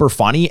thing super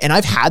funny. And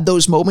I've had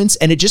those moments,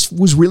 and it just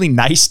was really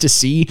nice to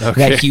see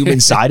that human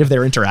side of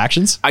their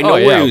interactions. I know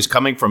where he was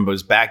coming from,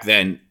 but back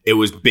then it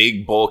was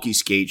big, bulky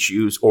skate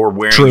shoes or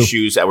wearing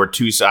shoes that were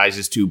 2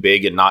 sizes too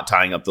big and not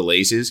tying up the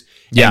laces.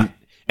 Yeah.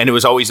 And it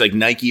was always like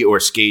Nike or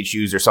skate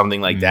shoes or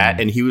something like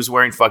that. And he was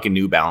wearing fucking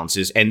New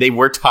Balances, and they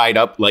were tied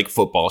up like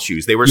football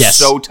shoes. They were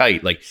so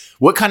tight. Like,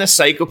 what kind of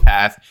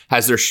psychopath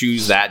has their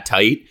shoes that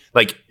tight?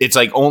 Like, it's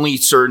like only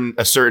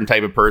a certain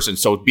type of person.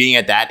 So being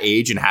at that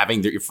age and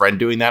having your friend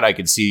doing that, I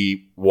could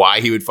see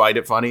why he would find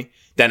it funny.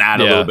 Then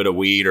add a little bit of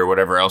weed or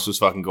whatever else was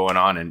fucking going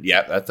on. And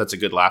that's a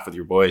good laugh with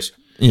your boys.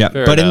 Yeah,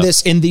 Fair but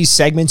enough. in these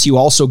segments, you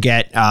also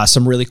get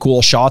some really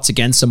cool shots.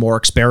 Again, some more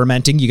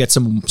experimenting. You get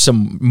some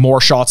more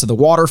shots of the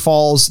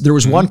waterfalls. There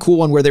was one cool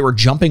one where they were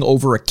jumping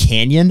over a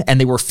canyon and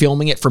they were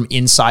filming it from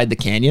inside the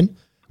canyon,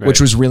 which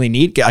was really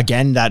neat.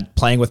 Again, that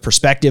playing with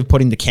perspective,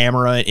 putting the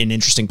camera in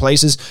interesting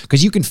places,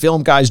 because you can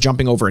film guys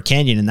jumping over a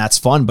canyon and that's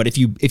fun. But if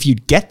you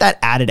get that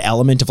added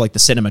element of like the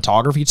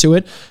cinematography to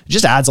it, it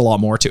just adds a lot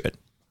more to it.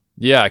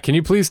 Yeah, can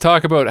you please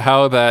talk about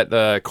how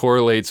that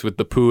correlates with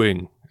the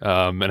pooing?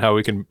 And how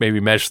we can maybe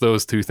mesh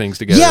those two things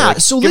together. Yeah, like,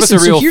 so give listen,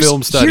 us a real here's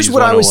film studies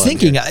what I was 101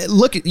 thinking. here.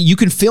 Look, you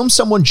can film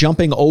someone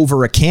jumping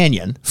over a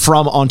canyon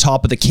from on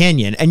top of the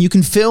canyon, and you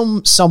can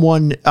film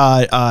someone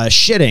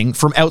shitting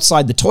from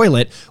outside the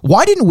toilet.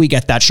 Why didn't we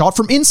get that shot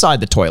from inside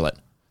the toilet?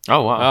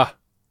 Oh, wow.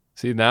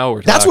 See, now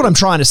we're That's talking. what I'm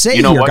trying to say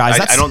You know here, what? guys.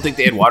 I don't think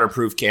they had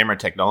waterproof camera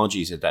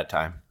technologies at that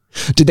time.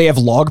 Did they have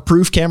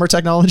log-proof camera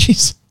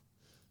technologies?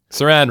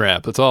 Saran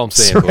wrap. That's all I'm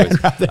saying, boys.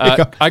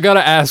 I got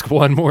to ask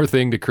one more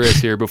thing to Chris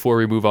here before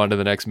we move on to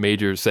the next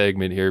major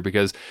segment here,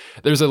 because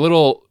there's a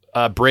little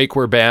break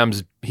where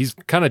he's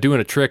kind of doing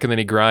a trick and then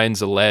he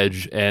grinds a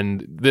ledge,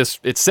 and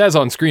it says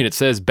on screen, it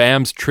says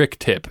Bam's trick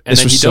tip. And This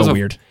then was he so does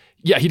weird.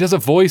 Yeah, he does a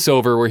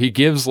voiceover where he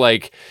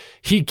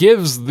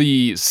gives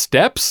the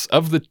steps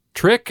of the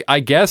trick, I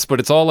guess, but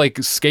it's all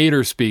like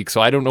skater speak, so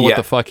I don't know what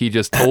the fuck he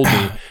just told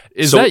me.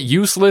 Is So- that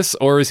useless,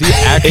 or is he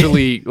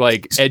actually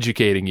like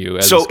educating you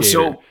as a skater?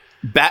 So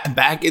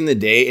back in the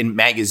day, in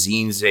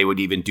magazines, they would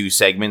even do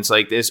segments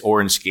like this,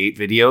 or in skate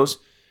videos.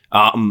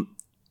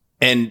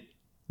 And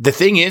the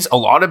thing is, a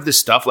lot of this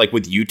stuff, like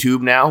with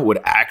YouTube now, would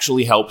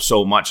actually help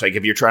so much. Like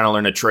if you're trying to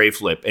learn a tray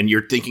flip and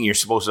you're thinking you're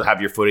supposed to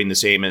have your footing the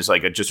same as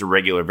like just a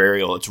regular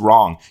varial, it's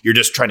wrong. You're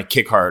just trying to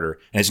kick harder,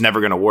 and it's never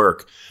going to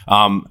work.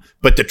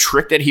 But the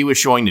trick that he was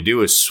showing to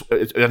do is,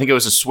 I think it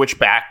was a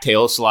switchback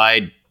tail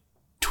slide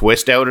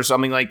twist out or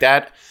something like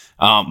that.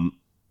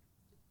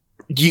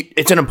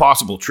 It's an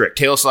impossible trick.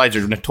 Tail slides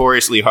are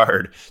notoriously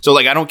hard. So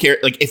like, I don't care.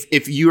 Like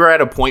if you're at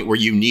a point where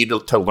you need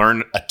to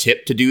learn a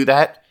tip to do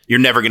that, you're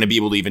never going to be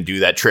able to even do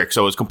that trick.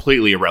 So it's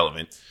completely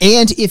irrelevant.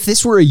 And if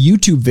this were a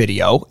YouTube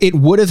video, it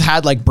would have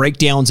had like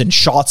breakdowns and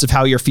shots of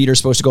how your feet are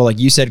supposed to go. Like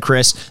you said,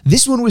 Chris,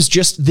 this one was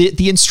just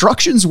the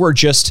instructions were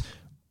just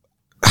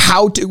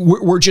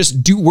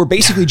we're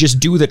basically just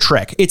do the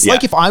trick. It's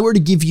like if I were to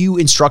give you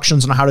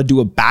instructions on how to do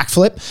a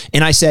backflip,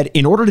 and I said,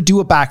 in order to do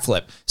a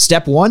backflip,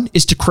 step 1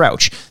 is to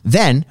crouch.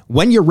 Then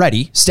when you're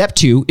ready, step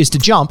 2 is to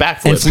jump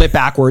Backflip. and flip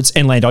backwards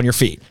and land on your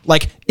feet.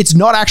 Like, it's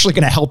not actually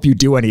going to help you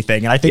do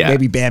anything. And I think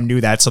maybe Bam knew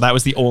that. So that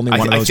was the only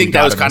one of those. I think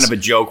that was kind of a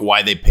joke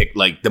why they picked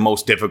like the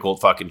most difficult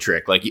fucking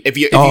trick. Like if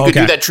you could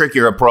do that trick,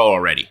 you're a pro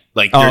already.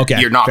 Like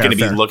you're not going to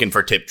be looking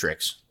for tip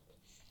tricks.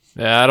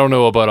 Yeah, I don't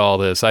know about all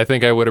this. I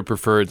think I would have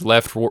preferred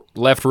left,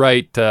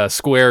 right,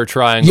 square,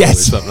 triangle, or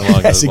something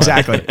along those lines.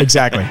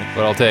 Exactly.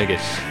 But I'll take it.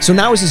 So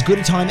now is as good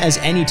a time as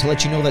any to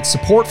let you know that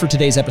support for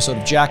today's episode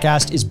of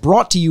Jackass is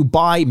brought to you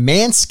by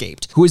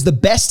Manscaped, who is the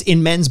best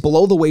in men's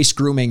below-the-waist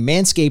grooming.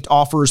 Manscaped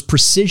offers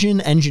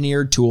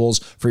precision-engineered tools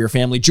for your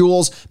family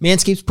jewels.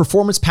 Manscaped's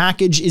Performance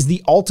Package is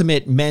the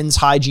ultimate men's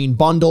hygiene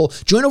bundle.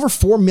 Join over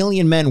 4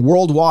 million men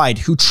worldwide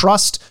who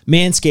trust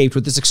Manscaped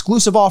with this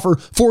exclusive offer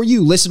for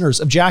you,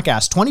 listeners of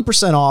Jackass. 20%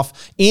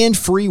 off and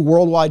free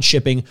worldwide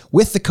shipping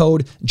with the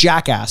code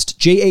JACKAST,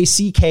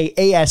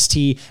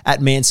 JACKAST at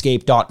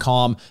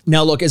manscaped.com.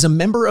 Now, look, as a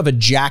member of a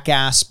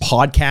Jackass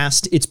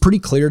podcast, it's pretty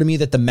clear to me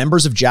that the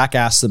members of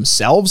Jackass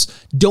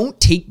themselves don't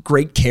take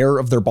great care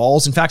of their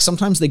balls. In fact,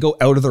 sometimes they go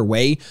out of their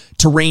way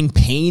to rain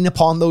pain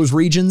upon those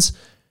regions.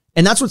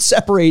 And that's what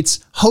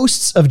separates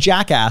hosts of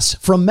Jackass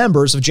from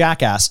members of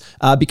Jackass,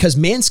 because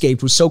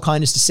Manscaped was so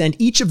kind as to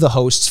send each of the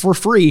hosts for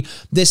free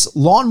this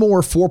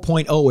Lawnmower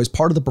 4.0 as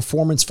part of the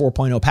Performance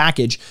 4.0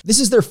 package. This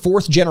is their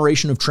 4th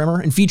generation of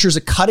trimmer and features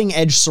a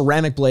cutting-edge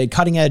ceramic blade,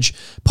 cutting edge,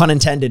 pun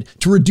intended,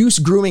 to reduce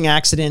grooming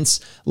accidents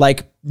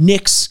like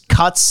nicks,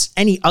 cuts,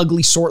 any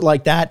ugly sort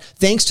like that.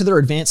 Thanks to their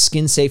advanced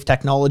skin-safe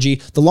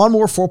technology, the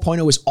Lawnmower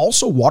 4.0 is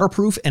also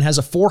waterproof and has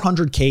a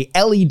 400K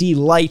LED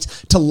light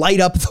to light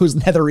up those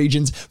nether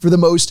regions for the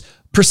most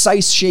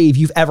precise shave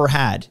you've ever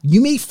had. You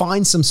may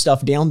find some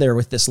stuff down there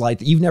with this light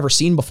that you've never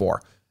seen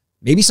before.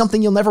 Maybe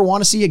something you'll never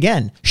want to see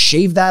again.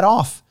 Shave that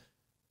off.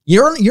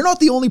 You're not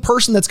the only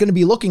person that's going to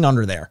be looking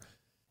under there.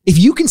 If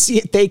you can see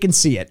it, they can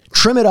see it.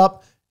 Trim it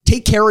up.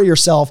 Take care of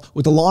yourself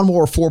with the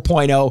Lawnmower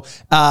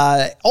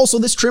 4.0. Also,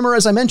 this trimmer,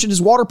 as I mentioned,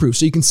 is waterproof,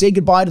 so you can say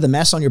goodbye to the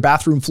mess on your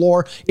bathroom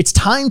floor. It's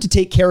time to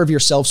take care of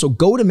yourself, so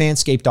go to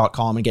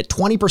manscaped.com and get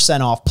 20%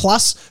 off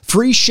plus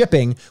free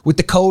shipping with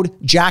the code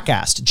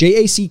JACKAST,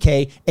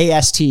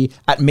 JACKAST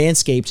at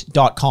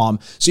manscaped.com.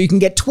 So you can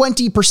get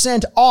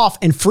 20% off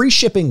and free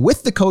shipping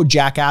with the code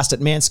JACKAST at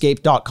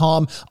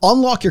manscaped.com.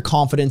 Unlock your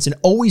confidence and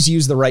always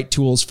use the right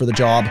tools for the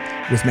job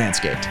with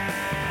Manscaped.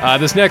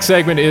 This next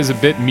segment is a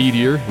bit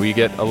meatier. We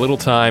get a little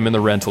time in the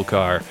rental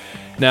car.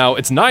 Now,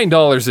 it's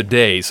 $9 a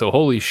day, so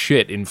holy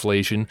shit,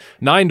 inflation.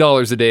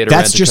 $9 a day to rent a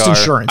car. That's just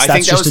insurance. I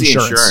think that was the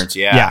insurance.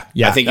 Yeah.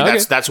 I think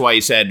that's why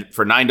he said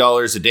for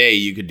 $9 a day,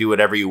 you could do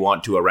whatever you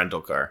want to a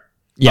rental car.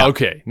 Yeah.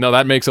 Okay. No,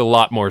 that makes a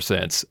lot more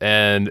sense.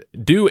 And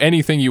do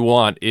anything you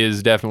want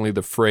is definitely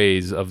the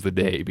phrase of the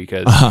day,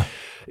 because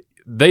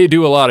they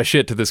do a lot of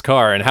shit to this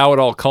car, and how it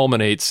all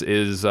culminates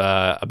is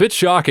a bit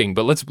shocking,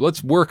 but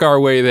let's work our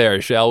way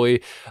there, shall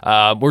we?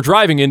 We're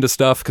driving into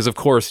stuff because, of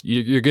course,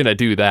 you're going to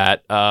do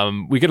that.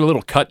 We get a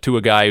little cut to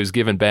a guy who's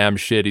giving Bam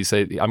shit. He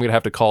said, I'm going to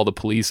have to call the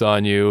police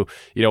on you.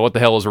 You know, what the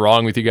hell is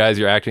wrong with you guys?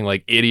 You're acting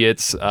like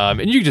idiots.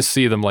 And you just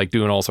see them like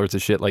doing all sorts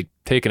of shit, like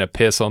taking a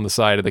piss on the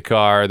side of the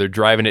car. They're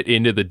driving it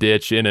into the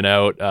ditch, in and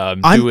out,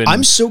 doing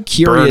I'm so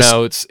curious.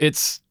 Burnouts.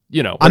 It's,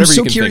 you know, I'm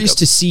so curious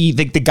to see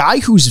the guy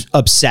who's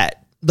upset.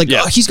 Like,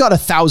 he's got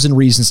 1,000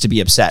 reasons to be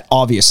upset,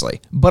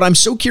 obviously. But I'm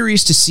so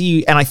curious to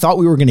see, and I thought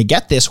we were going to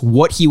get this,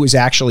 what he was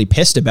actually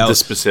pissed about. The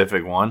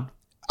specific one?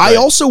 I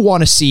also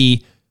want to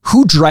see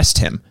who dressed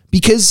him.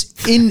 Because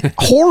in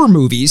horror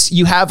movies,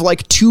 you have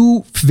like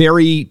 2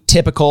 very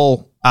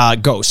typical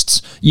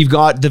ghosts. You've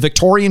got the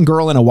Victorian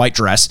girl in a white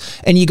dress,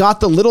 and you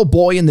got the little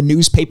boy in the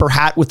newspaper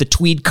hat with the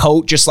tweed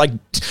coat,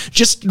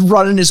 just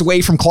running his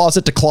way from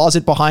closet to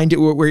closet behind it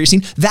where you're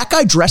seen. That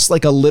guy dressed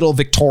like a little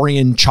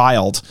Victorian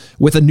child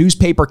with a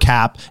newspaper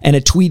cap and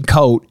a tweed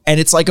coat. And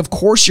it's like, of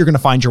course you're going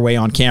to find your way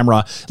on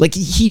camera. Like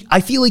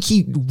I feel like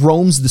he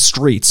roams the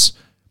streets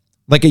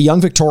Like a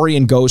young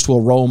Victorian ghost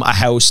will roam a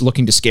house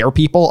looking to scare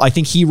people. I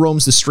think he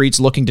roams the streets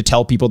looking to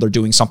tell people they're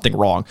doing something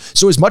wrong.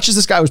 So as much as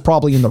this guy was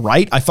probably in the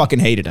right, I fucking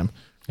hated him.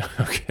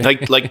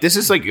 Okay. Like this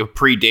is like a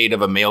predate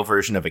of a male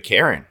version of a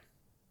Karen.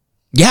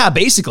 Yeah,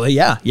 basically.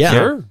 Yeah.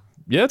 Sure.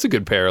 Yeah, it's a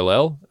good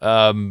parallel.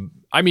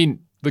 I mean,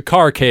 the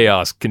car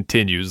chaos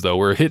continues, though.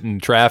 We're hitting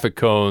traffic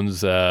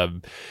cones.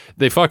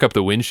 They fuck up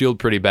the windshield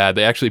pretty bad.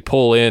 They actually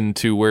pull in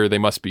to where they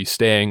must be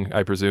staying,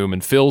 I presume,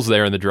 and Phil's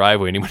there in the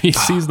driveway. And when he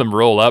sees them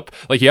roll up,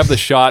 like you have the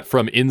shot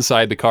from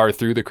inside the car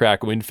through the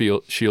cracked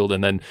windshield,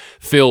 and then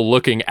Phil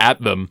looking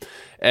at them.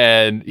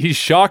 And he's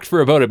shocked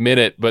for about a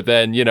minute, but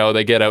then,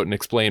 they get out and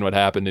explain what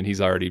happened, and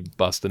he's already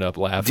busting up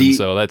laughing.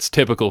 So that's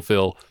typical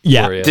Phil.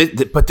 Yeah. For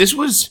you. But this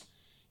was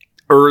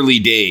early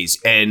days,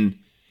 and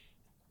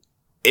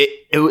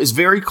it was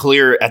very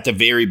clear at the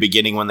very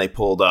beginning when they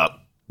pulled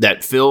up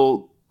that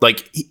Phil,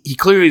 like, he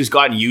clearly has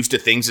gotten used to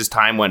things as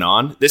time went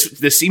on.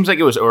 This seems like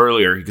it was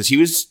earlier because he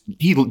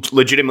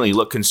legitimately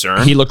looked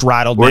concerned. He looked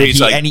rattled. Where man.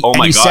 he's like, oh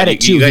my God, said it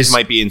too. you guys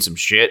might be in some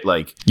shit.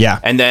 Like, yeah.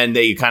 And then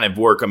they kind of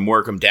work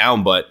him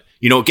down, but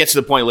it gets to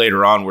the point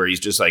later on where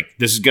he's just like,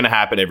 this is going to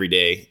happen every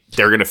day.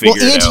 They're going to figure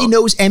it out. And he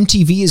knows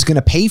MTV is going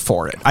to pay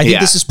for it. I think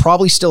this is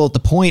probably still at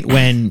the point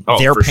when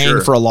they're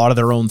paying for a lot of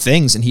their own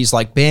things. And he's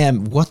like,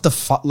 Bam, what the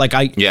fuck? Like,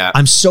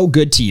 I'm so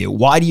good to you.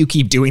 Why do you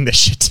keep doing this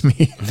shit to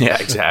me? Yeah,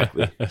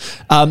 exactly.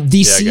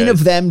 The scene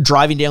of them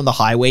driving down the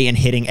highway and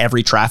hitting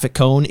every traffic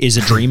cone is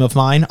a dream of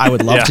mine. I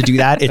would love to do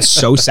that. It's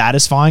so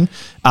satisfying.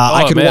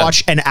 I could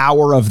watch an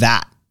hour of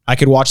that. I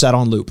could watch that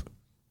on loop.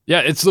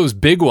 Yeah, it's those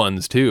big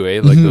ones too, eh?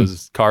 Like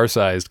those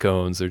car-sized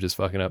cones. They're just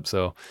fucking up.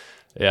 So,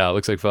 yeah, it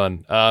looks like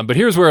fun. But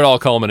here's where it all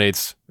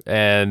culminates.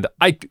 And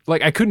I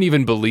couldn't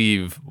even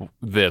believe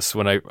this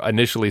when I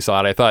initially saw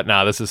it. I thought,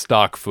 nah, this is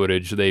stock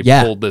footage. They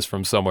pulled this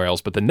from somewhere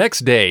else. But the next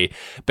day,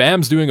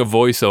 Bam's doing a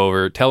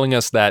voiceover telling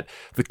us that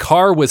the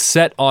car was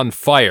set on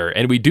fire.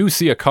 And we do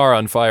see a car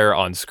on fire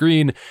on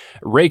screen.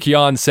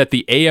 Raikkonen set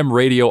the AM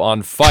radio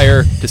on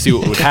fire to see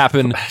what would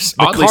happen.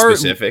 Oddly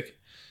specific.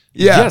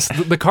 Yeah. Yes,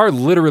 the car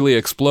literally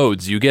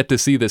explodes. You get to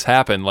see this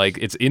happen. Like,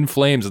 it's in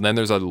flames, and then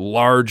there's a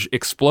large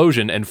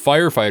explosion, and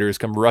firefighters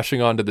come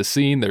rushing onto the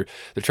scene. They're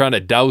trying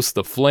to douse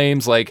the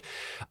flames. Like,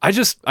 I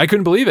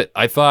couldn't believe it.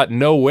 I thought,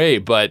 no way,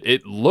 but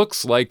it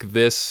looks like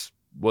this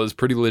was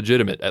pretty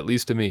legitimate, at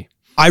least to me.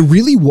 I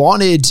really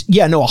wanted,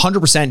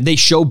 100%. They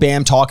show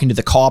Bam talking to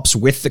the cops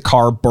with the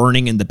car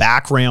burning in the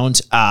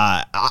background.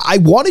 I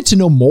wanted to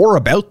know more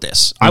about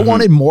this. I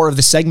wanted more of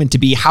the segment to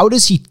be, how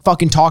does he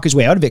fucking talk his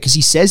way out of it? Because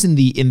he says in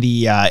the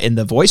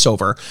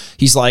voiceover,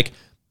 he's like,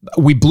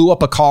 we blew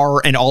up a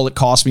car and all it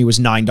cost me was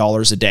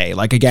 $9 a day.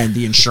 Like, again,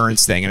 the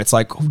insurance thing. And it's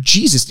like, oh,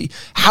 Jesus,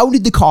 how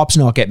did the cops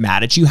not get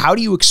mad at you? How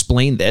do you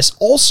explain this?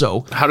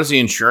 Also, how does the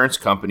insurance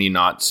company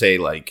not say,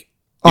 like,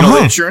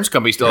 the insurance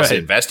company still has to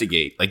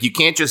investigate. Like, you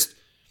can't just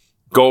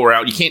go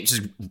around. You can't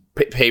just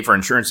pay for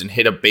insurance and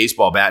hit a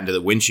baseball bat into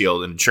the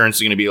windshield. And insurance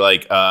is going to be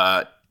like,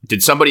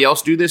 did somebody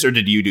else do this or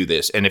did you do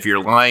this? And if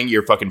you're lying,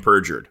 you're fucking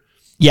perjured.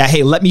 Yeah,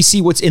 hey, let me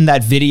see what's in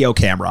that video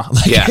camera.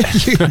 Like,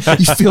 you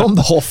filmed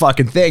the whole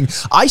fucking thing.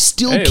 I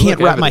still can't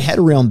wrap my head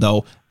around,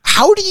 though.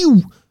 How do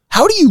you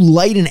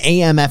light an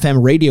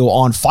AM/FM radio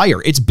on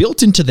fire? It's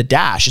built into the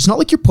dash. It's not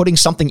like you're putting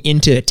something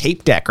into a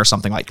tape deck or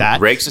something like that.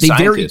 Greg's a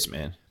scientist,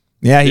 man.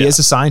 Yeah, he is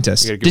a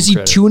scientist. Does he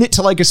tune it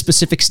to like a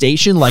specific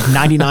station, like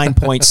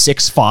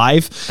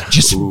 99.65?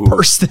 Just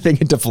burst the thing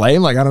into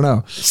flame? Like, I don't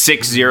know.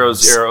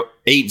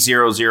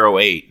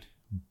 6008008.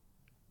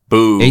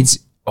 Boom. Boob.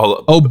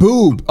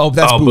 Oh,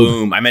 that's boob.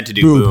 Boom. I meant to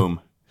do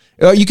boom.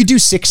 You could do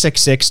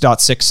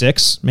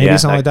 666.66, maybe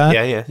something like that.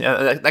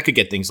 Yeah. That could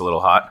get things a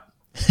little hot.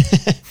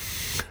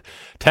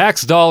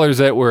 Tax dollars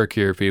at work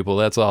here, people.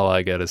 That's all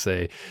I got to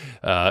say.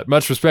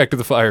 Much respect to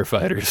the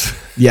firefighters.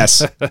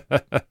 Yes.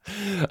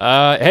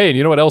 Hey, and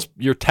you know what else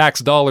your tax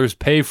dollars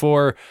pay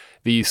for?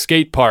 The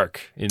skate park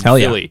in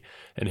Philly. Yeah.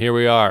 And here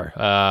we are.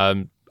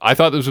 I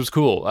thought this was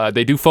cool.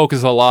 They do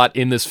focus a lot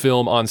in this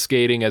film on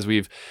skating, as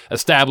we've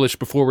established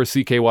before with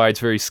CKY. It's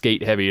very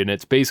skate heavy, and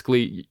it's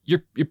basically,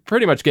 you're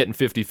pretty much getting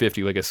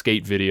 50-50, like a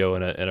skate video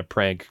and a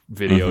prank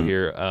video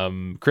here.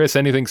 Chris,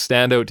 anything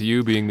stand out to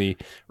you being the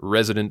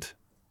resident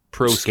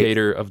pro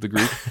skater of the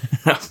group?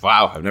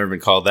 Wow, I've never been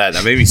called that.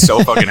 That made me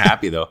so fucking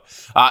happy, though.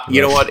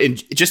 You know what?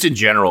 Just in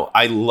general,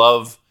 I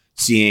love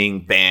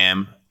seeing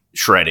Bam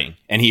shredding,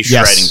 and he's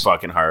shredding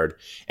fucking hard.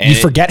 And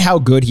you forget how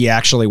good he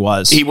actually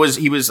was. He was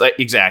like,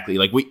 exactly.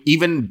 Like,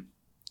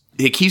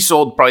 he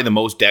sold probably the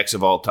most decks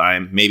of all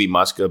time, maybe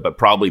Muska, but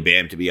probably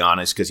Bam, to be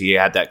honest, because he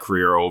had that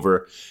career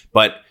over.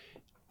 But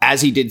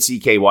as he did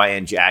CKY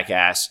and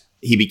Jackass,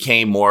 he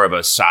became more of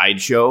a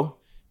sideshow.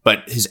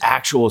 But his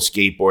actual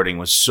skateboarding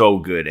was so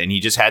good, and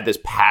he just had this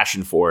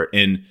passion for it.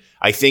 And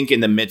I think in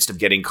the midst of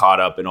getting caught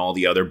up in all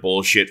the other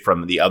bullshit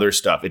from the other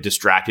stuff, it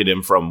distracted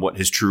him from what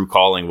his true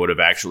calling would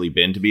have actually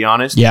been, to be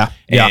honest. Yeah.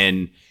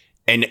 And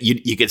And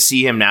you could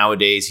see him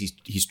nowadays.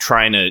 He's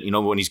trying to,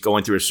 when he's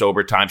going through his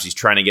sober times, he's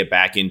trying to get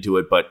back into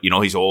it. But,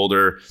 he's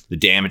older. The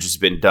damage has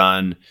been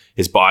done.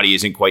 His body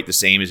isn't quite the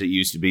same as it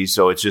used to be.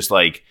 So it's just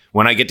like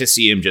when I get to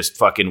see him just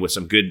fucking with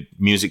some good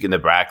music in the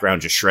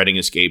background, just shredding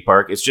a skate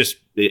park, it's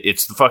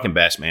the fucking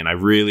best, man. I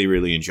really,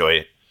 really enjoy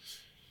it.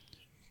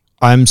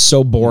 I'm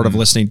so bored of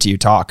listening to you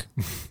talk.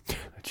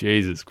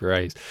 Jesus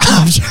Christ.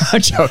 I'm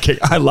joking.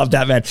 I love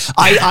that, man.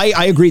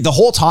 I agree. The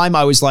whole time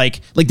I was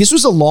like this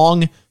was a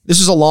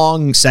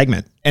long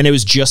segment and it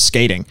was just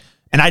skating.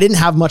 And I didn't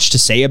have much to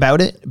say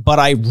about it, but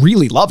I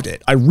really loved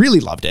it.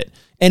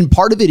 And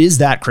part of it is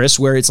that, Chris,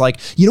 where it's like,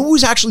 what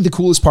was actually the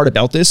coolest part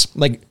about this?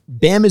 Like,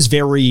 Bam is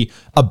very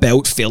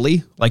about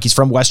Philly. Like, he's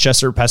from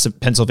Westchester,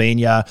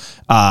 Pennsylvania.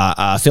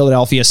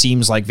 Philadelphia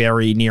seems like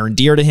very near and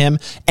dear to him.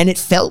 And it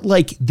felt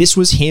like this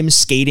was him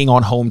skating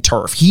on home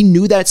turf. He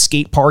knew that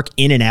skate park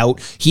in and out.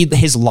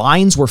 His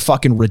lines were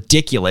fucking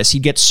ridiculous.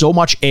 He'd get so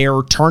much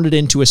air, turned it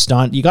into a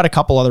stunt. You got a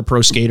couple other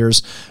pro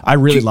skaters. I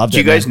really loved it.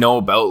 Do you guys know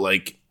about,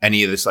 like,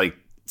 any of this, like,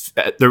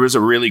 there was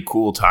a really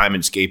cool time in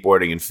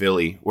skateboarding in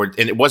Philly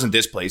and it wasn't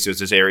this place. It was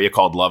this area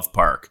called Love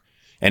Park.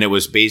 And it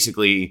was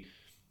basically,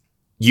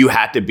 you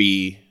had to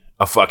be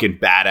a fucking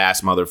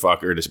badass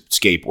motherfucker to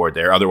skateboard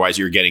there. Otherwise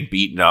you're getting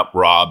beaten up,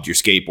 robbed, your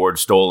skateboard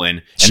stolen.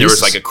 And Jesus. There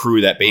was like a crew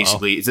that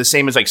basically, it's the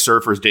same as like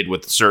surfers did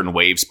with certain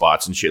wave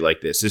spots and shit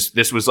like this.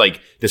 This was like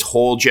this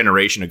whole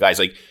generation of guys.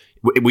 Like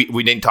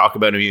we didn't talk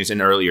about him. He was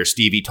in earlier.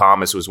 Stevie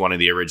Thomas was one of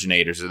the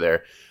originators of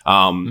there.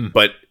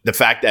 But the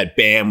fact that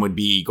Bam would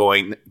be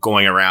going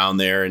around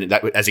there and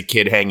that as a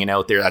kid hanging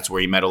out there, that's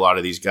where he met a lot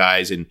of these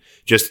guys. And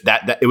just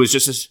that it was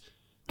just this,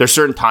 there's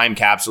certain time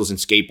capsules in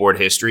skateboard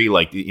history,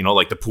 like,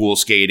 like the pool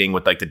skating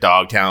with like the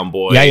Dogtown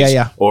Boys.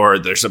 Yeah. Or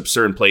there's a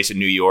certain place in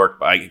New York.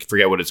 I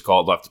forget what it's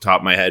called off the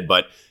top of my head,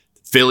 but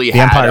Philly the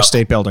Empire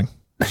State Building.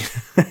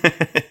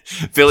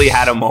 Philly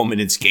had a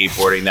moment in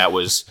skateboarding that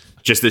was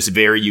just this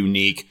very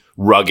unique,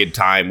 rugged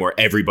time where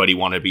everybody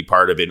wanted to be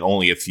part of it and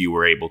only a few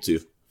were able to.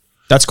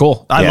 That's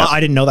cool. I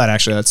didn't know that,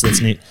 actually.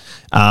 That's neat.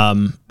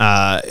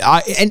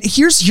 And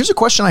here's a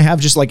question I have.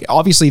 Just like,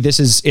 obviously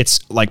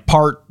it's like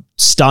part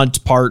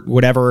stunt, part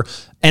whatever,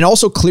 and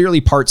also clearly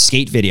part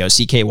skate video.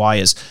 CKY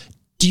is.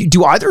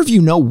 Do either of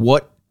you know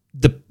what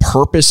the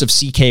purpose of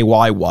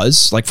CKY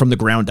was, like, from the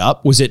ground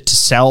up? Was it to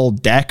sell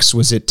decks?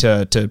 Was it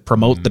to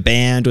promote the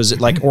band? Was it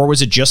like, or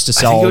was it just to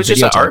sell? I think it was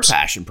just an art videotapes?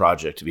 passion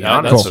project, to be Yeah,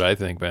 honest. that's what I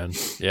think, man.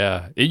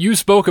 Yeah. You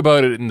spoke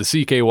about it in the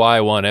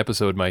CKY one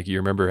episode, Mikey. You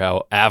remember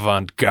how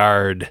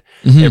avant-garde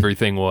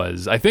everything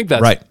was. I think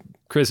that's right.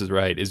 Chris is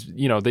right.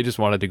 They just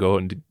wanted to go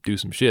and do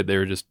some shit. They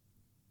were just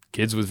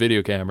kids with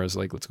video cameras.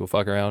 Like, let's go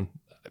fuck around.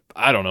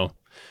 I don't know.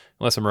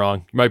 Unless I'm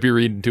wrong. You might be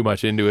reading too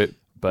much into it.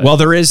 But. Well,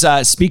 there is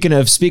speaking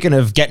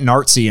of getting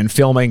artsy and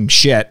filming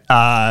shit.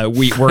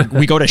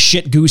 We go to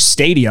Shit Goose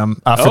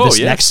Stadium for this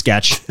next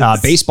sketch,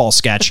 baseball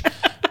sketch.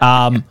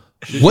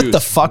 What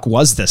the fuck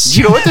was this?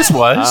 You know what this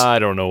was? I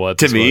don't know what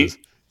this was.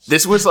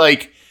 This was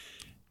like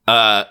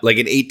an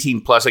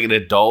 18 plus, like an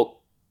adult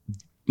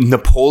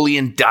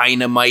Napoleon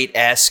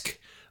Dynamite-esque,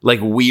 like,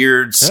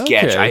 weird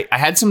sketch. Okay. I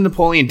had some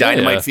Napoleon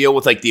Dynamite feel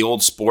with like the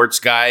old sports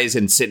guys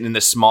and sitting in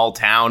the small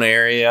town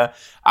area.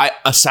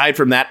 Aside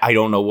from that, I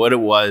don't know what it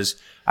was.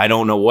 I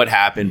don't know what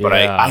happened, but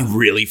I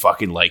really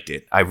fucking liked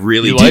it. I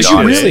really did.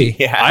 You really?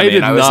 Yeah, I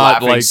did I was not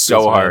laughing like so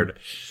this, hard.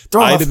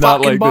 I did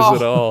not like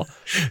this at all.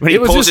 When he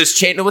pulls his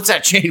chain, what's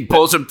that chain? He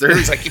pulls him through.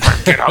 He's like, "You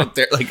better get out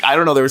there!" Like, I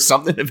don't know. There was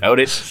something about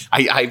it.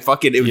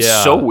 It was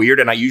so weird,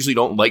 and I usually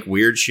don't like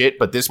weird shit,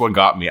 but this one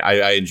got me.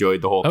 I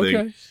enjoyed the whole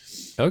thing.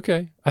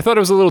 Okay. I thought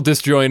it was a little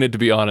disjointed, to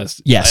be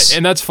honest. Yes.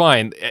 And that's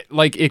fine.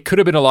 Like, it could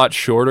have been a lot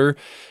shorter,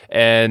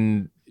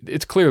 and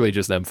it's clearly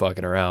just them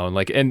fucking around.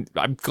 Like, and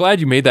I'm glad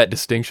you made that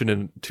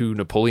distinction to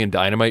Napoleon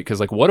Dynamite, because,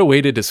 like, what a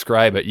way to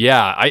describe it.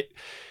 Yeah,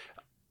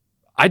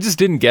 I just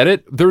didn't get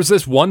it. There was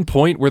this one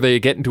point where they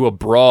get into a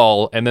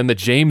brawl and then the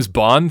James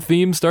Bond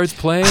theme starts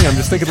playing. I'm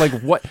just thinking, like,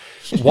 what?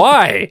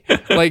 Why?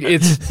 Like,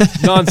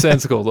 it's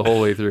nonsensical the whole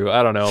way through.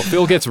 I don't know.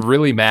 Phil gets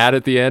really mad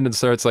at the end and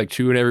starts, like,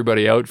 chewing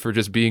everybody out for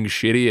just being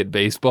shitty at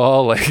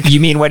baseball. Like, you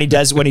mean when he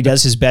does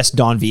his best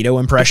Don Vito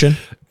impression?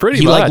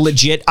 Pretty much. Like,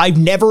 legit. I've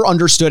never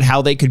understood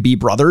how they could be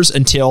brothers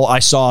until I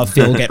saw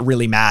Phil get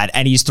really mad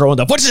and he's throwing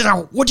the what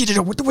did you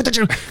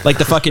do? Like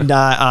the fucking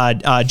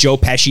Joe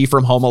Pesci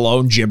from Home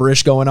Alone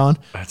gibberish going on.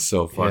 That's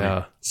so funny.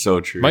 Yeah.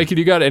 So true. Mikey,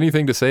 do you got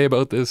anything to say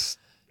about this?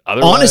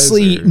 Otherwise,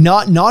 honestly,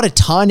 not a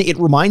ton. It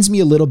reminds me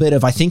a little bit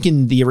of, I think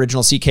in the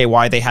original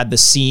CKY, they had the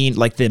scene,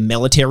 like the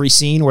military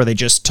scene, where they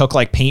just took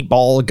like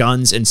paintball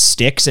guns and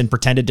sticks and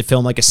pretended to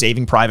film like a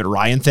Saving Private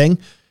Ryan thing.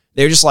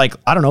 They're just like,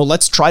 I don't know,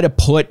 let's try to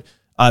put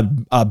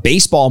a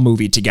baseball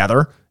movie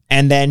together.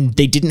 And then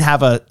they didn't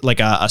have a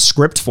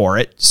script for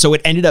it. So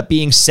it ended up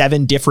being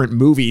 7 different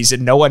movies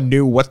and no one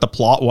knew what the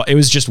plot was. It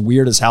was just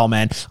weird as hell,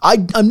 man.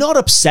 I'm not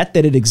upset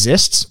that it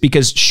exists,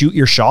 because shoot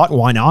your shot.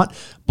 Why not?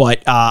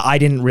 But I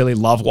didn't really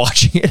love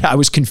watching it. I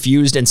was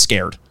confused and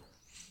scared.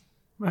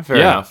 Fair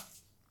enough.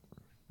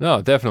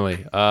 No, definitely.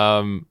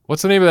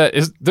 What's the name of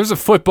that? There's a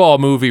football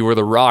movie where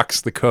The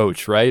Rock's the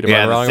coach, right? Am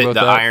I wrong about the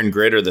that? Iron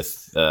Grid or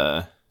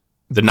the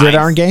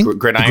Gridiron Gang?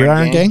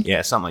 Gridiron Gang?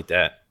 Yeah, something like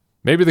that.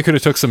 Maybe they could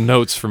have took some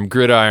notes from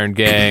Gridiron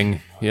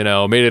Gang, made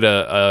it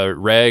a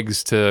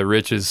rags to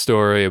riches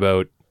story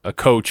about a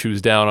coach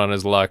who's down on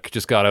his luck,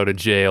 just got out of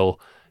jail,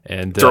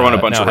 and throwing a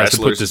bunch now of has to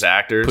wrestlers as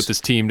actors. Put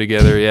this team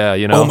together,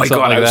 Oh my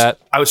god! like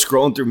I was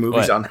scrolling through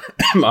movies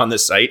What? on the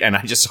site, and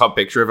I just saw a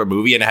picture of a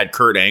movie, and it had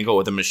Kurt Angle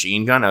with a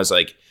machine gun. I was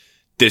like,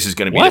 "This is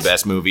going to be What? the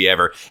best movie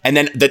ever." And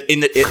then in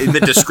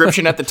the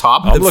description at the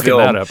top of I'm the looking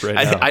film, that up right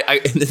now.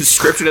 in the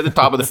description at the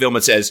top of the film,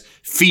 it says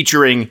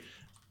featuring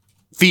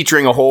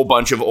a whole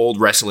bunch of old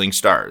wrestling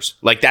stars.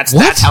 Like that's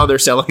how they're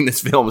selling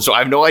this film. So I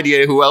have no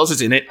idea who else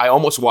is in it. I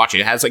almost watch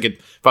it. It has like a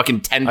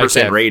fucking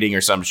 10% rating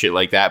or some shit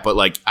like that. But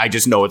like, I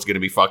just know it's going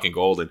to be fucking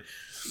golden.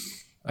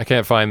 I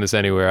can't find this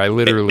anywhere. I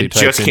literally It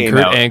typed just in came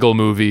Kurt out. Angle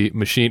movie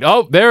machine.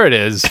 Oh, there it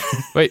is.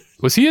 Wait,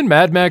 was he in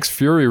Mad Max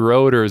Fury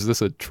Road or is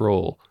this a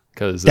troll?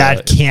 Because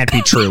That can't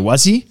be true.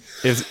 Was he?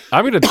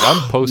 I'm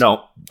posting.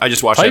 No, I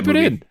just watched Type that it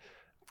movie. in.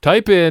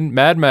 Type in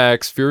Mad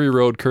Max Fury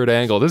Road Kurt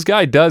Angle. This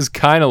guy does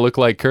kind of look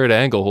like Kurt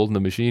Angle holding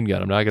the machine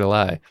gun. I'm not gonna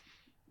lie.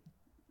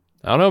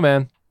 I don't know,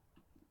 man.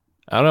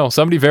 I don't know.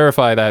 Somebody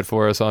verify that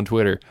for us on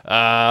Twitter.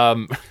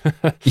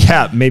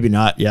 Yeah, maybe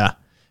not. Yeah.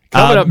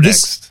 Coming up this-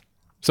 next.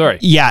 Sorry.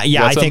 Yeah.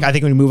 Got I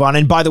think we move on.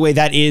 And by the way,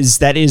 that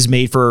is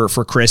made for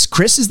Chris.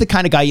 Chris is the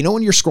kind of guy,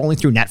 when you're scrolling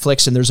through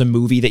Netflix and there's a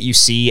movie that you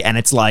see and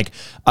it's like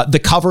the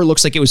cover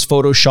looks like it was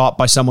photoshopped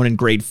by someone in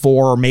grade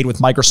 4 or made with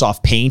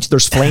Microsoft Paint.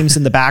 There's flames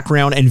in the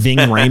background and Ving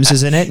Rhames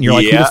is in it. And you're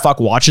like, who Yeah. the fuck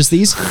watches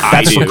these? I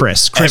That's do. for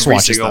Chris. Chris Every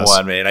watches single those.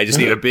 one, man. I just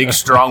need a big,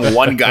 strong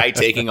one guy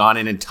taking on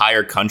an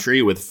entire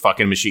country with a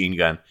fucking machine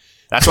gun.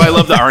 That's why I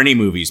love the Arnie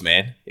movies,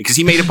 man. Because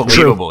he made it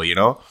believable,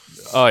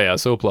 Oh yeah,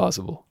 so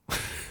plausible.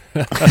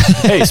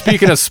 Hey,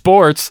 speaking of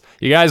sports,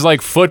 you guys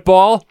like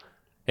football?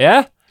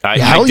 Yeah? I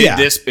Hell did yeah.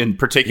 this in You know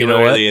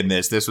particularly in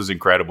this. This was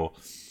incredible.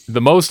 The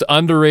most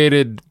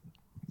underrated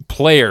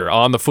player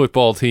on the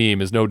football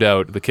team is no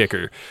doubt the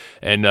kicker.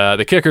 And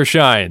the kicker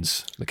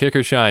shines. The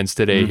kicker shines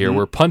today here.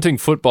 We're punting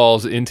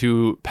footballs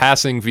into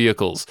passing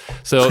vehicles.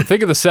 So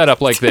think of the setup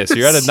like this.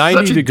 You're at a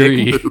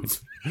 90-degree...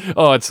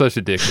 Oh, it's such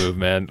a dick move,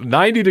 man.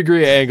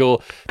 90-degree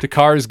angle to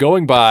cars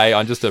going by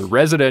on just a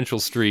residential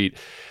street.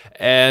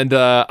 And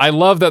I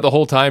love that the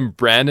whole time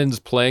Brandon's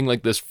playing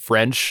like this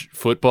French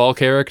football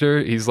character.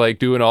 He's like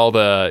doing all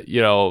the,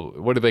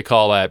 what do they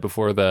call that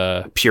before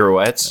the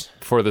Pirouettes.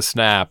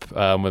 snap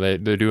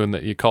when they're doing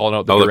you're calling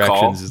out the The directions.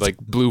 call? It's like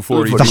blue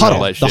 40.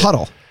 The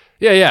huddle.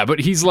 Yeah, but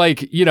he's like,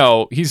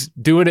 he's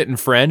doing it in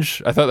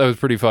French. I thought that was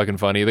pretty fucking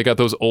funny. They got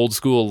those old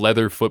school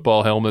leather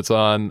football helmets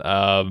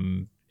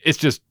on. It's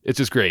just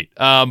great.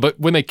 But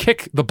when they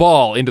kick the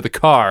ball into the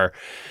car,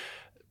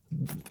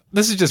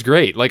 this is just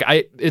great. Like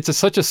it's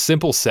such a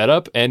simple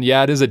setup, and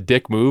yeah, it is a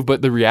dick move,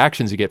 but the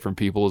reactions you get from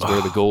people is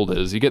where the gold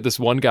is. You get this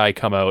one guy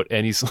come out,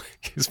 and he's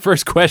like, his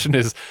first question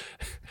is,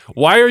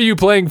 "Why are you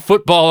playing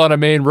football on a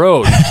main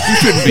road? You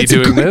shouldn't be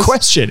doing this."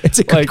 Question. It's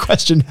a good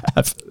question to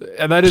have.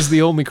 And that is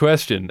the only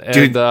question.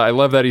 And I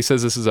love that he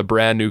says this is a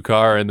brand new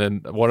car, and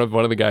then one of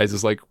the guys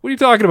is like, "What are you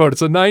talking about?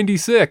 It's a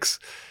 '96."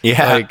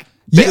 Yeah. Like,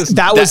 Yeah,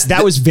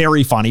 that was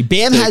very funny.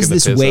 Bam has the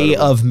this piss way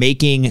out of of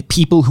making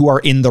people who are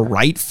in the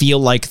right feel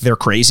like they're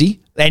crazy.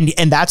 And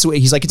that's what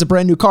he's like, it's a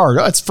brand new car.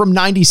 Oh, it's from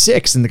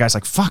 96. And the guy's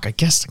like, fuck, I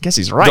guess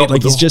he's right.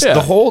 Like he's just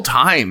the whole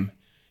time.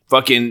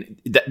 Fucking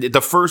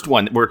the first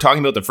one, we're talking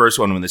about the first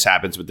one when this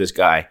happens with this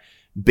guy.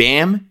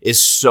 Bam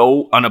is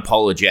so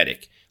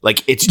unapologetic.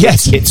 Like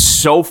it's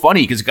so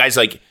funny because the guy's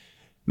like,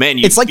 man,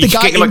 it's like the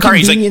guy in my car.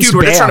 He's like, dude,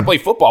 we're just Bam. trying to play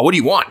football. What do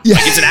you want? Yeah.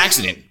 Like it's an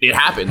accident. It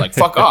happened. Like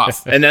fuck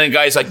off. And then the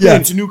guy's like, Yeah.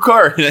 man, it's a new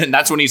car. And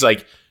that's when he's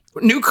like,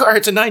 new car.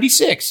 It's a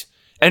 96.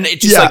 And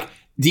it's just Yeah. like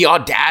the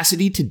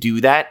audacity to do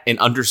that and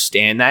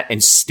understand that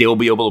and still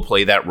be able to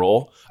play that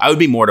role. I would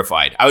be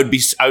mortified.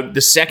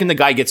 The second the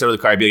guy gets out of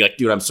the car, I'd be like,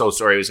 dude, I'm so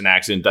sorry. It was an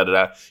accident. Da da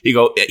da.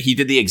 He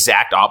did the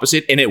exact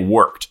opposite and it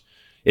worked.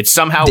 It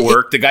somehow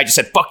worked. The guy just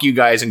said, fuck you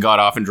guys and got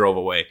off and drove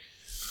away.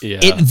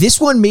 yeah. This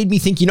one made me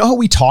think, how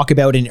we talk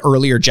about in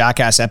earlier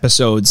Jackass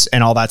episodes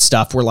and all that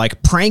stuff where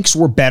like pranks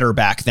were better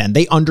back then.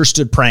 They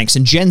understood pranks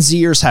and Gen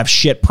Zers have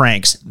shit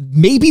pranks.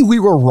 Maybe we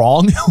were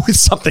wrong with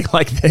something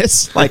like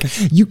this. Like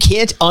you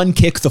can't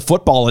unkick the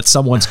football at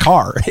someone's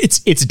car. It's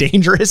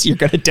dangerous. You're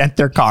going to dent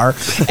their car.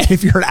 And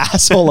if you're an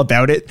asshole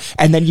about it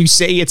and then you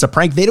say it's a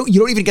prank, you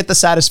don't even get the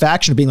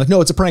satisfaction of being like,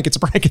 no, it's a prank. It's a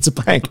prank. It's a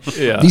prank.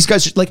 Yeah. These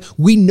guys, like,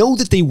 we know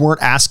that they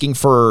weren't asking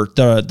for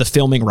the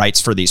filming rights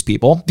for these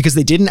people because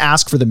they didn't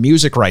ask for the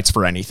music rights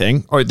for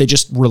anything, or they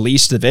just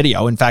released the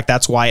video. In fact,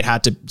 that's why it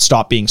had to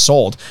stop being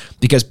sold,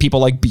 because people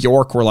like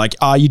Bjork were like,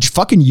 you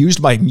fucking used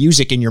my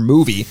music in your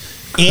movie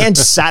and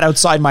sat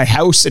outside my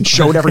house and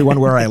showed everyone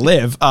where I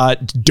live.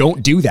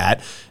 Don't do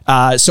that.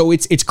 So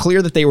it's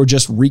clear that they were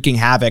just wreaking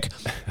havoc.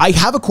 I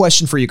have a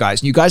question for you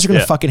guys. You guys are going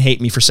to fucking hate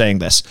me for saying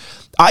this.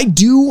 I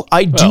do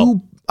think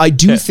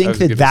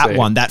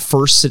that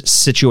first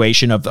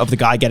situation of the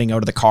guy getting out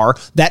of the car,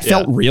 that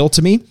felt real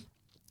to me.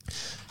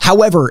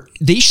 However,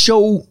 they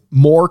show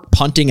more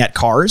punting at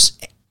cars,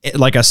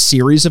 like a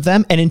series of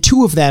them. And in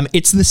 2 of them,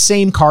 it's the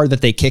same car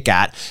that they kick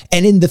at.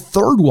 And in the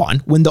 3rd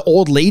one, when the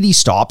old lady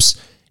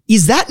stops,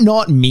 is that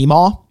not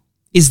Mima?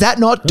 Is that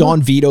not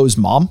Don Vito's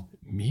mom?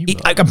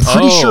 I'm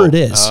pretty sure it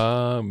is.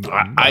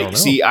 I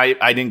see.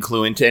 I didn't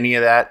clue into any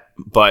of that,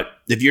 but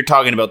if you're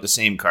talking about the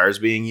same cars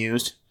being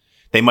used,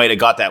 they might have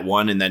got that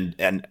one,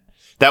 and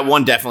that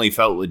one definitely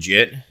felt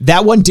legit.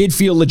 That one did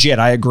feel legit.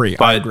 I agree.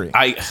 But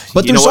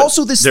but there's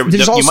also this.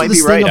 There's also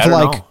this thing of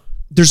like.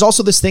 There's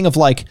also this thing of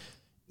like,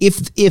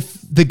 if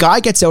the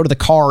guy gets out of the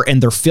car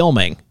and they're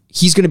filming,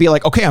 he's going to be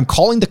like, okay, I'm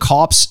calling the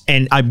cops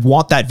and I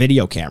want that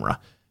video camera.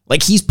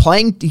 Like he's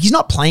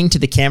not playing to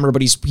the camera,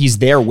 but he's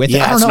there with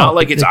it. I don't it's know. not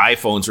like it's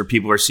iPhones where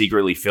people are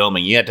secretly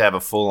filming. You have to have a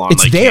full on.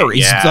 It's like, there.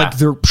 Yeah, it's like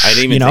they're. I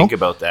didn't even think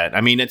about that.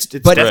 I mean, it's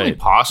definitely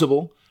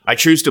possible. I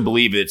choose to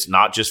believe it's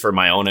not just for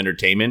my own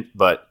entertainment,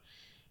 but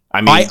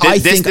I mean,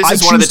 this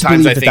is one of the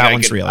times I think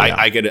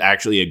I could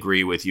actually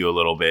agree with you a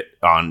little bit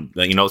on.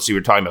 So you were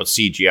talking about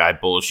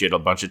CGI bullshit a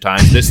bunch of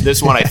times.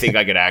 This one I think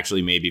I could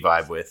actually maybe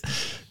vibe with.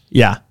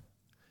 Yeah.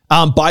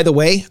 By the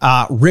way,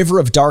 River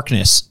of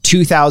Darkness,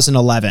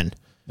 2011.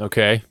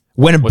 Okay.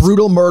 When a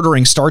brutal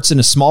murdering starts in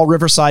a small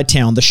riverside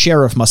town, the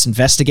sheriff must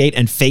investigate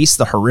and face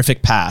the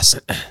horrific past.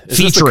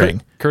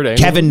 Featuring Kurt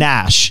Angle? Kevin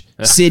Nash,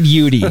 Sid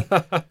Udy,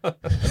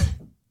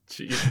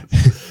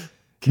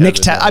 Nick.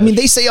 I mean,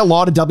 they say a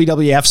lot of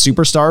WWF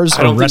superstars.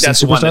 I don't think that's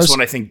the one. This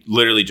one I think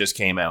literally just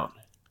came out.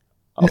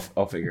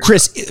 I'll figure.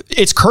 Chris,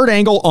 it's Kurt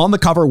Angle on the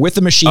cover with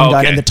the machine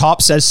gun, and the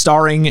top says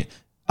starring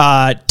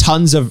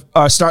icons of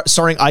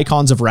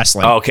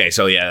wrestling. Oh, okay,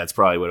 so yeah, that's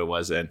probably what it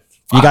was then.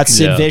 You got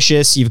Sid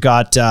Vicious, you've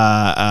got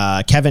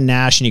Kevin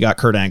Nash, and you got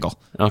Kurt Angle.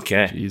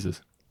 Okay. Jesus.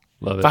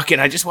 Love it.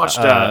 Fucking, I just watched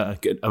a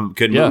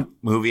good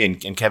movie,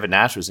 and Kevin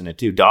Nash was in it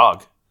too.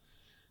 Dog.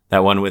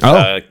 That one with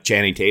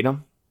Channing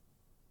Tatum.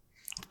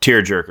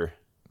 Tearjerker.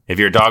 If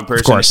you're a dog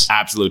person,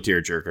 absolute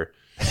tearjerker.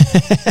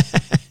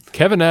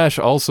 Kevin Nash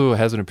also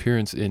has an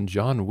appearance in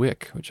John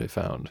Wick, which I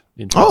found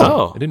interesting.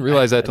 I didn't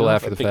realize that till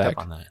after the fact.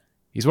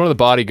 He's one of the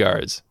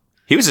bodyguards.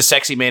 He was a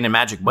sexy man in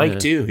Magic Mike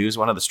too. He was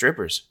one of the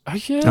strippers. Oh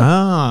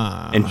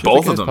yeah, and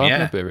both of them,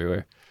 up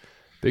everywhere.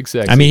 Big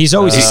sexy. I mean, he's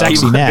always a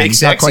sexy man. Big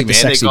he's not quite man. the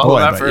sexy they boy,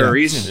 that for a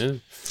reason. Yeah.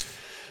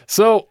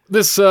 So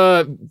this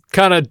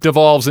kind of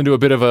devolves into a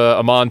bit of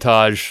a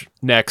montage.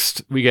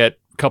 Next, we get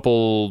a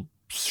couple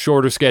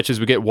shorter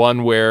sketches. We get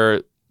one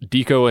where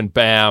Deco and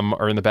Bam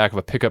are in the back of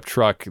a pickup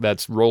truck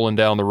that's rolling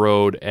down the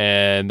road,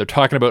 and they're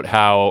talking about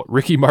how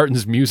Ricky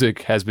Martin's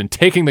music has been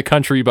taking the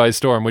country by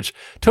storm, which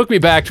took me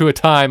back to a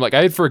time, like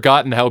I had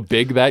forgotten how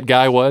big that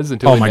guy was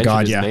until I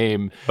mentioned his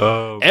name.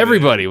 Oh,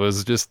 everybody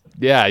was just,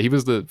 he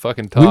was the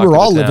fucking talk. We were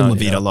all living La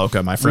Vida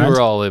Loca, my friend. We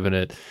were all living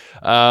it.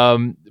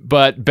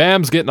 But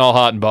Bam's getting all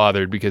hot and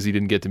bothered because he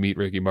didn't get to meet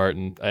Ricky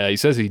Martin. He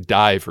says he'd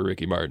die for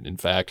Ricky Martin, in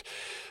fact.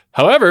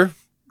 However,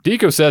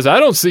 Deco says, I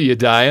don't see you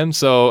dying,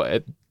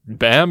 so...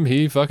 Bam,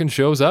 he fucking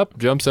shows up,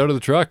 jumps out of the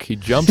truck. He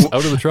jumps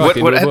out of the truck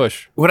into the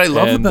bush. What I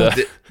love about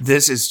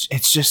this is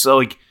it's just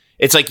like,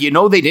 it's like,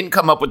 they didn't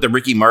come up with the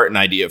Ricky Martin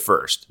idea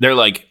first. They're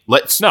like,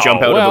 let's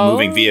jump out of a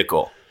moving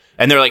vehicle.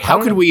 And they're like,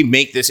 how could we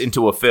make this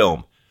into a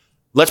film?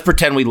 Let's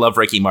pretend we love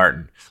Ricky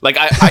Martin. Like,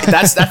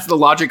 that's the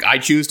logic I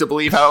choose to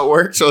believe how it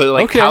works. So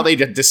like how they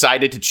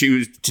decided to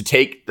choose to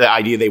take the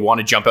idea they want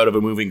to jump out of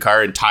a moving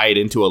car and tie it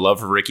into a love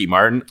for Ricky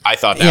Martin. I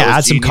thought that was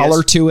add genius. some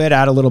color to it,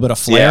 add a little bit of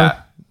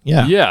flair.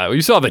 Yeah. Well,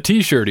 you saw the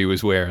T-shirt he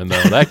was wearing,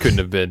 though. That couldn't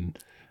have been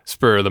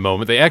spur of the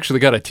moment. They actually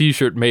got a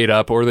T-shirt made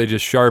up, or they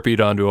just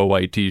Sharpied onto a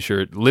white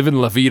T-shirt. Living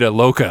La Vida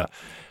Loca,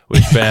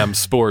 which Bam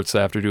sports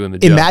after doing the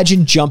jump.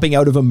 Imagine jumping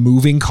out of a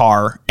moving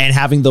car and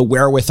having the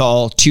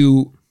wherewithal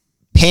to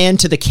pan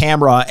to the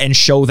camera and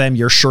show them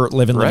your shirt,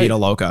 Living La Vida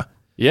Loca.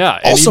 Yeah.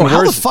 Also,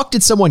 how the fuck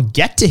did someone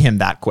get to him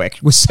that quick?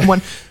 Was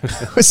someone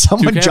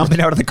jumping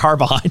out of the car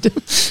behind him?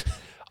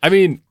 I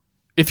mean...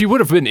 If he would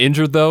have been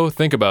injured, though,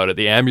 think about it.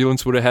 The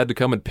ambulance would have had to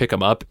come and pick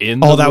him up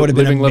in the that would have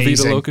been Living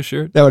amazing. La Vida Loca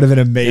shirt. That would have been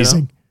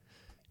amazing.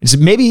 So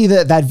maybe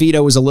that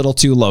Vito was a little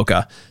too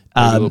Loca.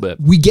 A little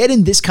bit. We get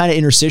in this kind of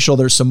interstitial.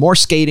 There's some more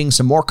skating,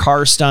 some more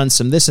car stunts,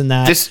 some this and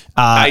that.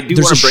 I do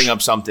want to bring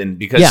up something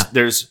because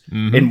there's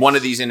in one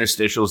of these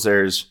interstitials,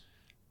 there's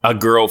a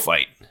girl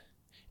fight.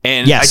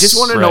 And I just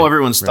want to know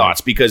everyone's thoughts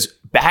because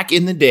back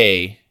in the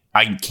day,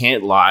 I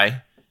can't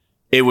lie,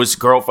 it was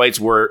girl fights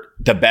were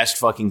the best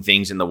fucking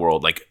things in the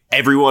world. Like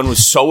everyone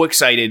was so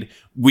excited.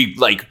 We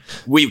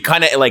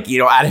kind of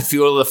added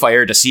fuel to the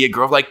fire to see a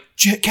girl like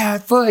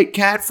cat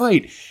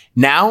fight.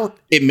 Now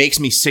it makes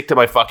me sick to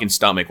my fucking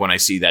stomach when I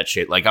see that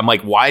shit. Like I'm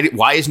like, why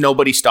is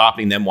nobody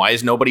stopping them? Why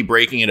is nobody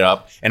breaking it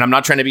up? And I'm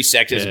not trying to be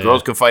sexist. Yeah.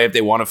 Girls can fight if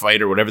they want to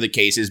fight or whatever the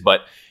case is,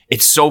 but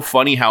it's so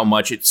funny how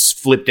much it's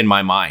flipped in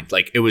my mind.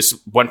 Like it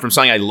went from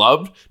something I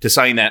loved to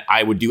something that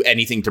I would do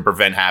anything to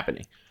prevent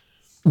happening.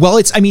 Well,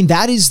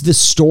 that is the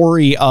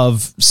story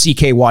of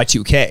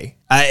CKY2K.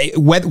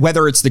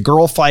 Whether it's the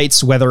girl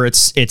fights, whether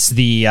it's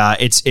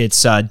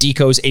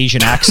Deco's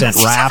Asian accent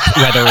rap,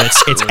 whether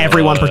it's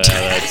everyone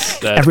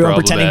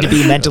pretending to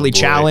be mentally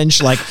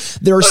challenged. Like,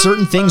 there are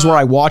certain things where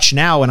I watch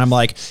now and I'm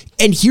like,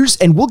 and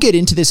we'll get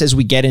into this as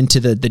we get into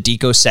the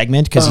Deco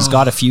segment, because he's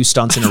got a few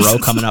stunts in a row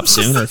coming up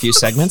soon, or a few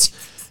segments.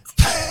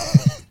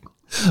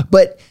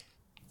 But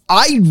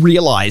I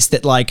realized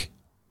that, like,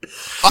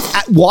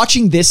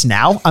 watching this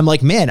now, I'm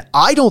like, man,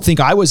 I don't think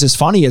I was as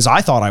funny as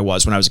I thought I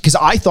was when I was, because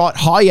I thought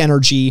high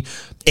energy,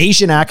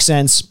 Asian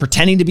accents,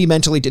 pretending to be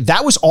mentally,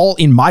 that was all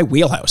in my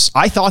wheelhouse.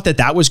 I thought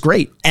that was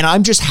great. And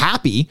I'm just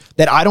happy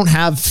that I don't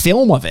have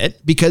film of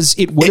it, because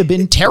it would have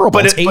been terrible.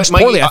 But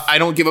Mikey, I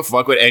don't give a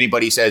fuck what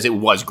anybody says. It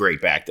was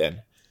great back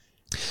then.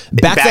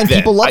 Back then,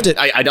 people loved it.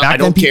 I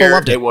don't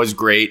care. It was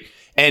great.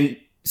 And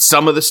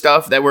some of the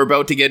stuff that we're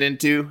about to get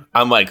into,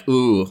 I'm like,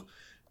 ooh.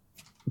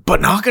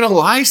 But not gonna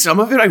lie, some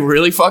of it I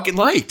really fucking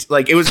liked.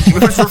 Like, it was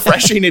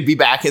refreshing to be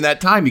back in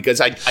that time, because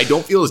I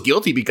don't feel as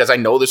guilty, because I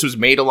know this was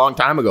made a long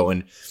time ago,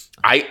 and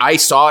I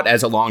saw it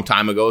as a long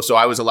time ago, so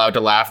I was allowed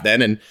to laugh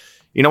then. And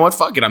you know what?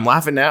 Fuck it, I'm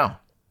laughing now.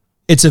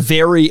 It's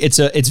very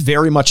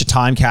much a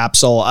time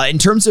capsule. In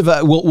terms of,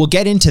 we'll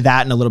get into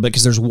that in a little bit,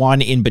 because there's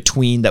one in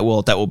between that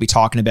we'll be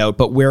talking about.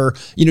 But where,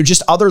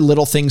 just other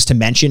little things to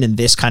mention in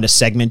this kind of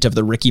segment of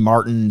the Ricky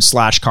Martin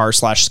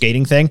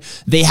 /car/skating thing.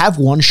 They have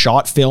one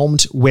shot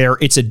filmed where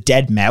it's a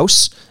dead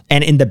mouse,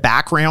 and in the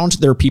background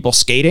there are people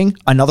skating.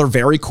 Another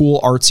very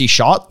cool artsy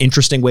shot,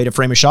 interesting way to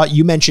frame a shot.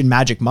 You mentioned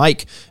Magic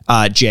Mike,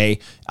 Jay.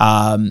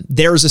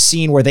 There's a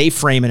scene where they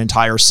frame an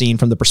entire scene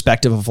from the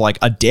perspective of like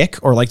a dick,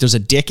 or like there's a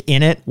dick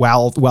in it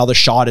while the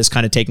shot is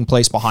kind of taking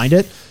place behind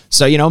it.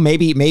 So,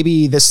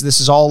 maybe this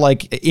is all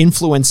like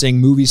influencing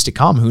movies to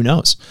come. Who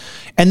knows?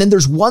 And then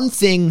there's one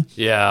thing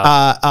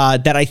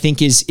that I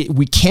think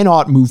we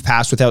cannot move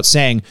past without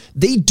saying,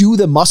 they do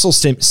the muscle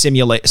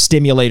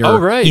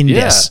stimulator in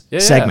this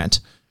segment.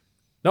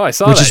 No, I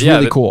saw which that. Is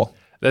really cool.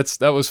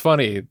 That was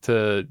funny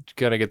to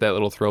kind of get that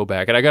little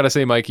throwback. And I got to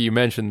say, Mikey, you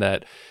mentioned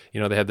that,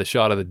 they had the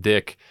shot of the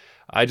dick.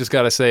 I just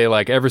got to say,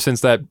 like, ever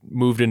since that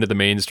moved into the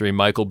mainstream,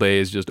 Michael Bay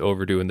is just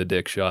overdoing the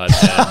dick shot.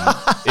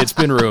 And it's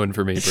been ruined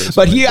for me personally.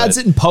 But he adds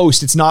it in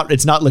post. It's not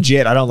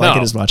legit. I don't like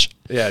it as much.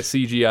 Yeah,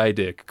 CGI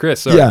dick.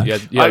 Chris, sorry. Yeah.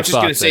 I was just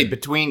going to say,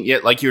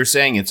 like you were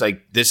saying, it's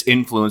like this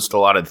influenced a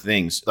lot of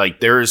things. Like,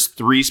 there's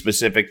 3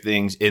 specific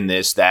things in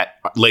this that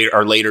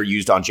are later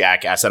used on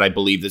Jackass, that I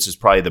believe this is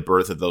probably the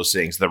birth of those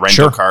things. The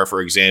rental car, for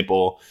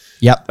example.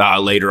 Yep.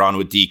 Later on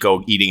with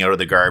Deco eating out of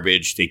the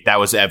garbage. That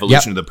was the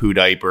evolution of the poo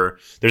diaper.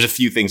 There's a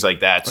few things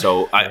like that.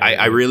 So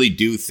I really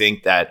do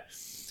think that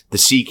the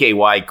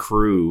CKY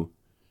crew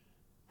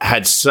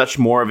had such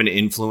more of an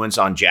influence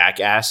on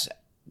Jackass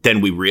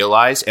than we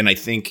realize. And I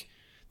think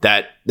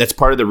that's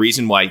part of the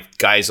reason why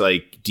guys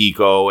like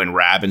Deco and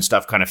Rab and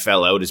stuff kind of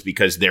fell out, is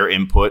because their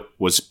input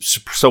was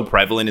so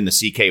prevalent in the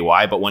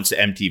CKY. But once the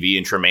MTV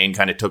and Tremaine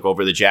kind of took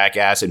over the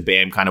Jackass and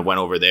BAM kind of went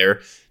over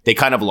there, they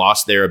kind of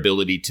lost their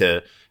ability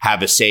to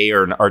have a say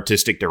or an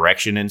artistic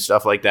direction and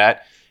stuff like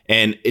that.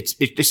 And it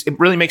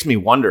really makes me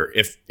wonder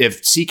if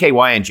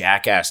CKY and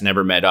Jackass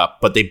never met up,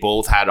 but they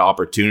both had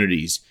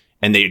opportunities,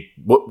 and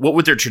what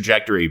would their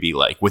trajectory be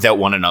like without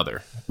one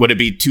another? Would it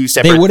be 2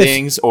 separate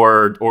things,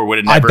 or would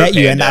it never?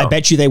 I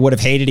bet you they would have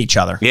hated each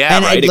other. Yeah,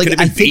 and right. It could have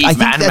been beef,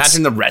 man.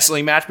 Imagine the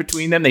wrestling match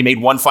between them. They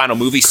made one final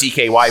movie,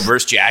 CKY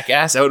versus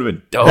Jackass. That would have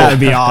been dope. That'd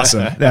be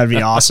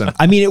awesome.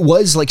 I mean, it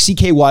was like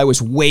CKY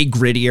was way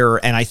grittier,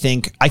 and I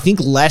think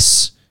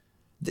less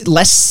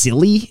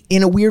silly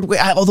in a weird way,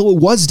 although it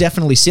was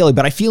definitely silly.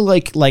 But I feel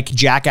like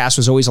Jackass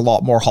was always a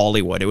lot more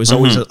Hollywood. It was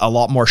always a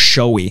lot more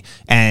showy,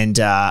 and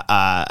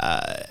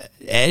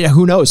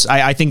who knows?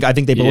 I think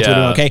they both would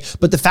have been okay.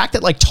 But the fact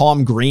that like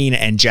Tom Green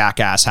and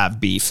Jackass have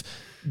beef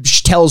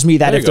tells me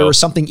that if there was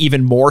something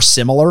even more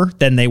similar,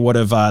 then they would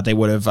have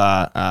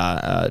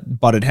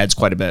butted heads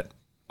quite a bit.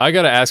 I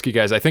got to ask you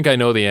guys, I think I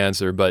know the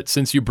answer, but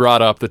since you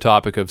brought up the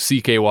topic of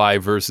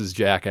CKY versus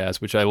Jackass,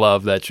 which I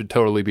love, that should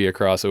totally be a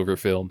crossover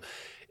film.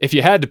 If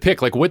you had to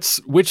pick, like,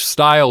 which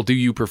style do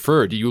you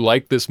prefer? Do you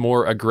like this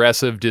more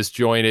aggressive,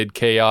 disjointed,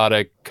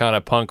 chaotic, kind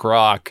of punk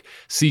rock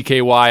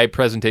CKY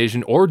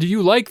presentation, or do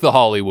you like the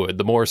Hollywood,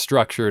 the more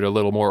structured, a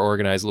little more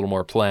organized, a little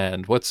more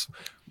planned? What's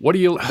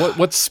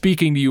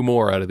speaking to you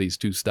more out of these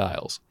two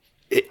styles?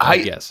 I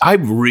guess I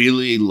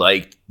really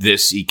liked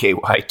this CKY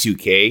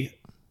 2K,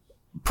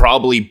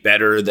 probably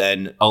better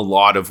than a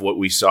lot of what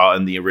we saw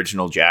in the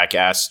original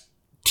Jackass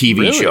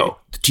TV show,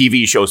 the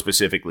TV show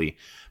specifically.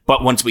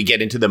 But once we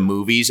get into the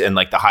movies and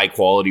like the high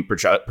quality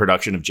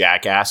production of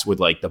Jackass with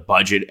like the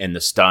budget and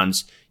the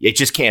stunts, it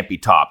just can't be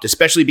topped,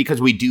 especially because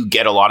we do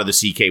get a lot of the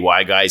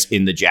CKY guys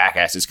in the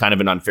Jackass. It's kind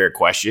of an unfair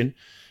question.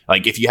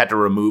 Like if you had to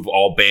remove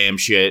all BAM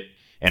shit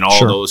and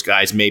all those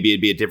guys, maybe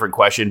it'd be a different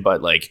question.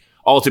 But like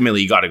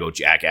ultimately you got to go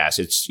Jackass.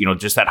 It's, you know,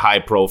 just that high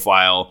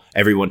profile,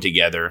 everyone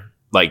together.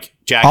 Like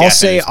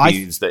Jackass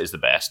is the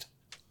best.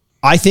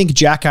 I think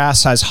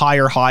Jackass has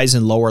higher highs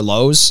and lower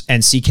lows,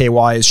 and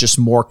CKY is just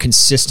more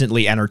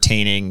consistently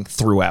entertaining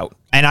throughout.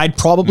 And I'd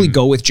probably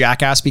go with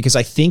Jackass because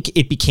I think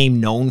it became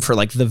known for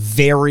like the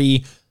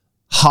very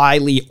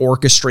highly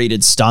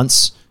orchestrated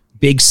stunts,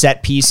 big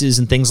set pieces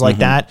and things like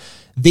that.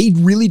 They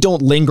really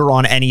don't linger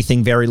on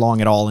anything very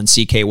long at all in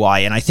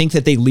CKY. And I think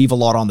that they leave a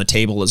lot on the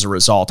table as a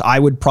result. I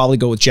would probably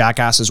go with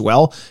Jackass as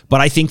well.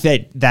 But I think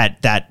that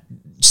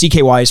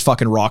CKY is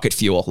fucking rocket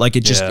fuel. Like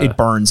it just, it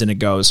burns and it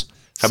goes.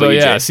 So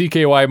yeah,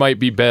 CKY might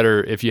be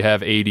better if you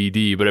have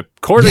ADD, but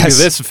according to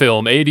this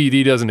film,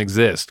 ADD doesn't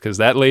exist because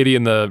that lady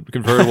in the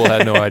convertible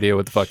had no idea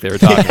what the fuck they were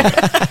talking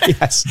about.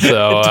 Yes.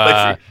 So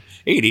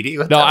ADD.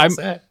 What the hell is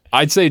that?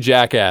 I'd say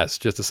Jackass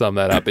just to sum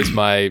that up.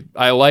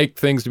 I like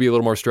things to be a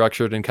little more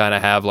structured and kind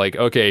of have like,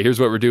 okay, here's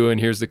what we're doing,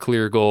 here's the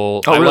clear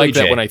goal. I like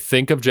that when I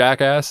think of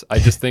Jackass, I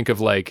just think of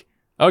like,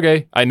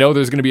 okay, I know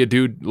there's going to be a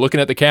dude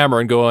looking at the camera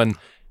and going,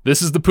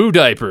 this is the poo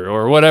diaper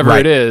or whatever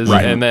it is.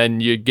 Right. And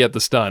then you get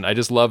the stunt. I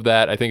just love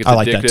that. I think it's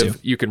addictive.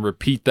 You can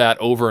repeat that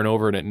over and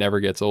over and it never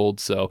gets old.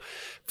 So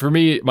for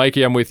me,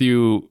 Mikey, I'm with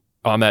you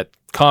on that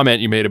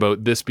comment you made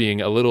about this being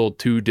a little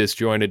too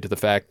disjointed to the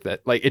fact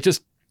that like it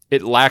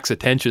lacks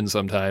attention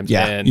sometimes.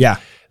 Yeah. And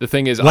the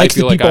thing is, like I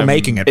feel the people like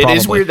making it. It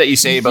is weird that you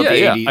say about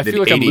the ADD. I feel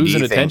like I'm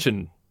losing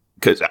attention.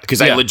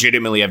 Because I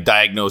legitimately have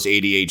diagnosed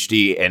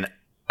ADHD and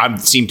I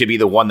seem to be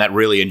the one that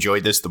really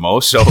enjoyed this the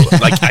most. So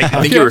like,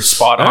 I think you were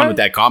spot on with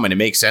that comment. It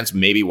makes sense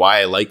maybe why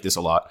I like this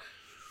a lot.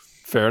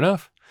 Fair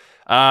enough.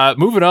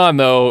 Moving on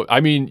though, I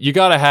mean,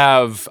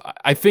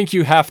 I think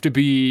you have to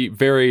be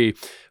very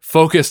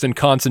focused and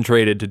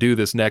concentrated to do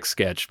this next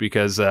sketch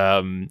because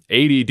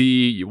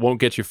ADD won't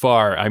get you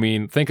far. I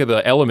mean, think of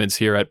the elements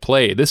here at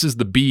play. This is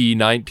the bee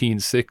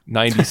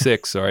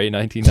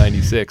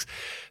 1996.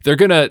 They're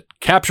going to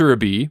capture a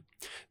bee.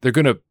 They're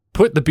going to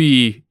put the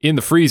bee in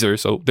the freezer.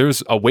 So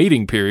there's a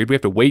waiting period. We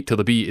have to wait till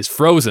the bee is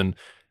frozen.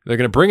 They're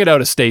going to bring it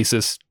out of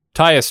stasis,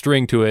 tie a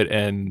string to it,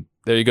 and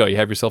there you go. You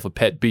have yourself a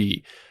pet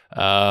bee.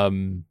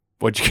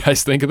 What'd you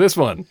guys think of this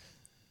one?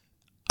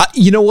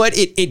 You know what?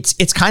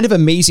 It's kind of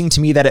amazing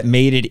to me that it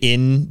made it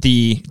in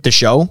the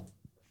show,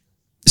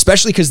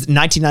 especially because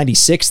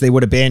 1996, they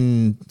would have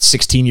been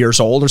 16 years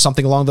old or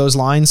something along those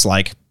lines.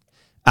 Like,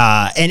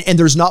 and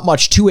there's not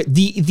much to it.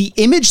 The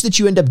image that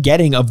you end up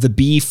getting of the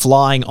bee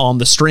flying on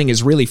the string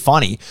is really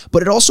funny,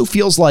 but it also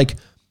feels like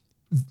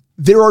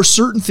there are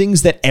certain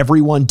things that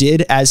everyone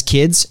did as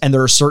kids, and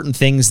there are certain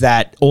things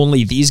that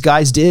only these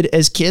guys did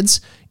as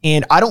kids.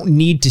 And I don't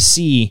need to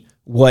see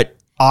what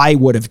I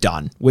would have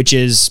done, which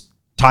is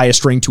tie a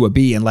string to a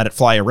bee and let it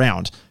fly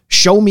around.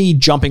 Show me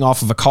jumping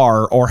off of a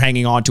car or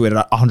hanging onto it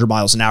at 100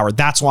 miles an hour.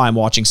 That's why I'm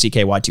watching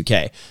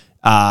CKY2K.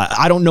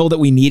 I don't know that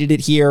we needed it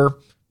here.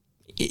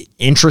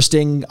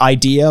 Interesting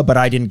idea, but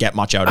I didn't get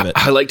much out of it.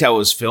 I liked how it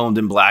was filmed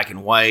in black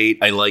and white.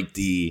 I liked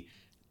the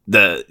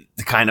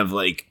kind of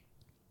like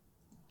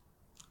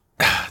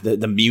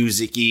the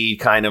music-y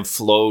kind of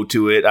flow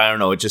to it. I don't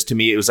know. It just, to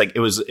me, it was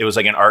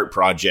like an art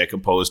project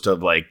opposed to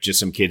like just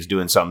some kids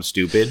doing something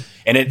stupid.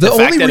 And the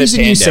only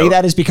reason you say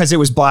that is because it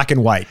was black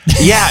and white.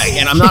 Yeah.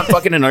 And I'm not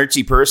fucking an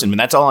artsy person, but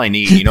that's all I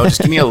need.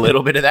 Just give me a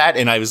little bit of that.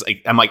 And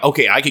I'm like,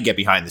 okay, I could get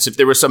behind this. If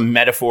there was some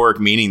metaphoric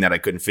meaning that I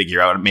couldn't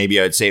figure out,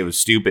 maybe I would say it was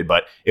stupid,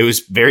 but it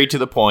was very to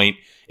the point.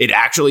 It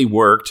actually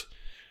worked.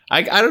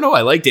 I don't know.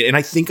 I liked it. And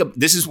I think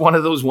this is one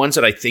of those ones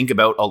that I think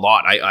about a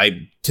lot.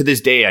 I to this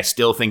day, I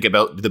still think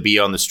about the bee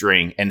on the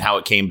string and how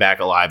it came back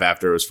alive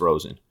after it was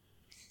frozen.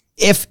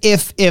 If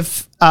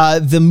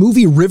the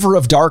movie River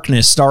of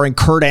Darkness starring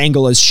Kurt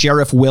Angle as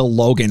Sheriff Will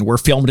Logan were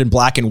filmed in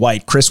black and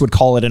white, Chris would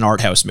call it an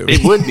art house movie.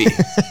 It would be.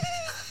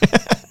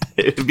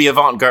 It would be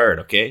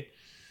avant-garde, okay?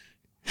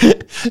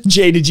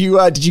 Jay, did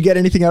you get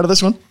anything out of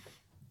this one?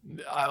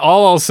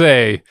 All I'll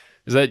say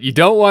is that you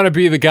don't want to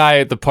be the guy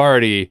at the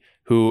party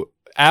who,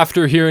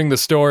 after hearing the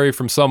story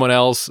from someone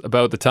else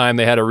about the time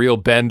they had a real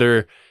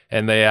bender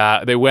and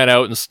they went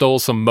out and stole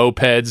some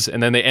mopeds,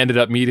 and then they ended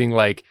up meeting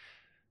like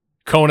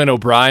Conan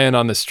O'Brien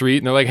on the street,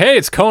 and they're like, hey,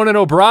 it's Conan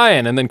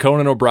O'Brien. And then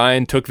Conan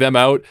O'Brien took them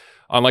out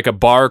on like a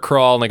bar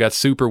crawl, and they got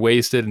super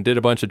wasted and did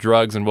a bunch of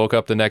drugs and woke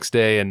up the next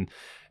day, and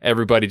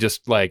everybody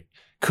just like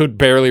could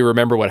barely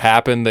remember what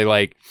happened. They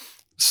like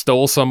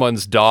stole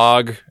someone's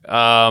dog.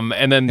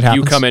 And then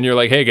you come in, you're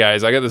like, hey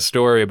guys, I got this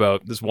story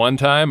about this one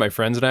time, my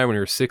friends and I, when we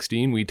were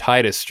 16, we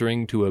tied a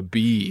string to a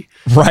bee.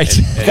 Right.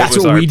 And that's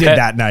what we did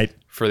that night.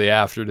 For the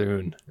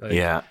afternoon. Like,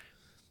 yeah.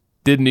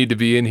 Didn't need to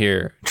be in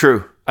here.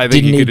 True. I think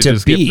didn't you need could to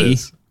just be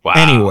this. Wow.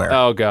 Anywhere.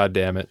 Oh, God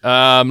damn it.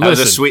 That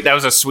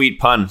was a sweet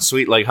pun.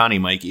 Sweet like honey,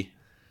 Mikey.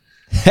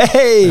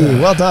 Hey,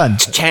 well done.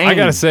 I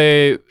gotta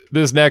say,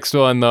 this next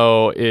one,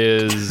 though,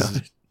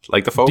 is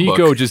like the phone Deco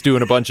book. just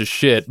doing a bunch of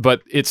shit,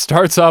 but it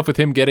starts off with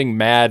him getting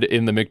mad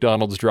in the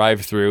McDonald's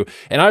drive-thru,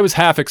 and I was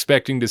half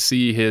expecting to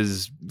see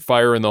his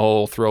fire in the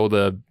hole, throw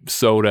the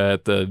soda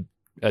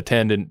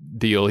attendant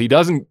deal. He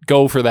doesn't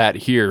go for that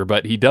here,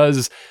 but he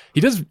does.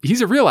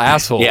 He's a real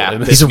asshole.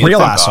 Yeah, He's a real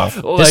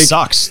asshole. Like, This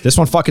sucks. This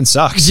one fucking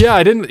sucks. Yeah,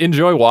 I didn't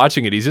enjoy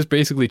watching it. He's just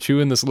basically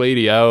chewing this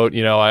lady out.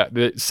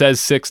 It says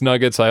 6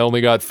 nuggets. I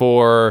only got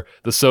 4.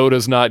 The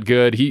soda's not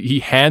good. He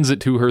hands it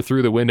to her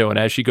through the window, and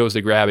as she goes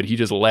to grab it, he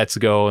just lets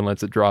go and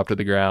lets it drop to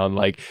the ground.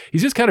 Like,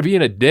 he's just kind of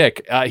being a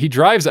dick. He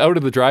drives out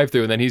of the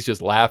drive-thru, and then he's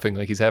just laughing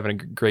like he's having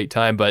a great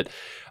time. But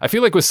I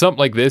feel like with something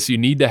like this, you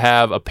need to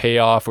have a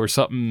payoff or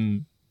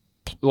something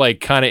like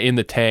kind of in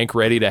the tank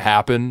ready to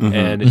happen,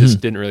 and it just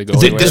didn't really go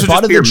anywhere. The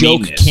butt of the pure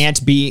joke meanness.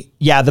 can't be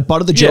the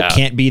butt of the joke Yeah.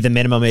 can't be the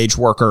minimum age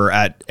worker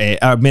at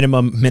a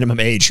minimum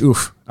age.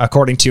 Oof,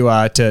 according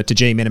to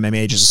Jay, minimum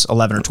age is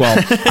 11 or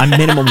 12. I'm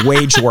minimum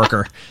wage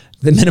worker.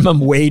 The minimum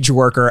wage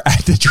worker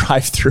at the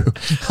drive-thru.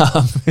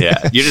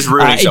 Yeah, you're just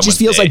ruining. It just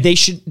feels day. like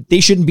they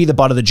shouldn't be the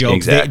butt of the joke.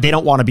 Exactly. They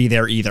don't want to be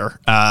there either.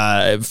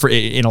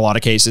 In a lot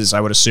of cases,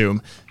 I would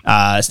assume.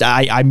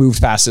 I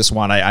moved past this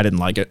one. I didn't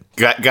like it.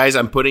 Guys,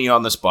 I'm putting you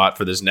on the spot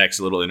for this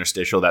next little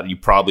interstitial that you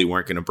probably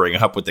weren't going to bring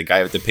up with the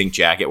guy with the pink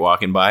jacket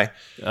walking by.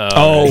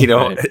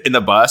 Right. In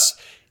the bus.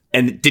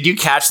 And did you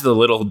catch the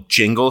little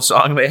jingle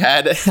song they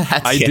had at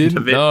the I end didn't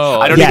of it? know.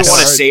 I don't Yes. even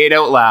want to say it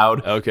out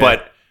loud. Okay.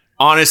 But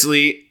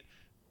honestly,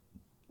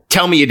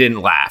 tell me you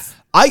didn't laugh.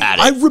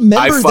 I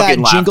remember that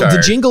fucking laughed jingle. The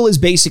hard. jingle is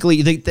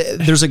basically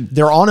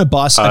they're on a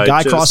bus. A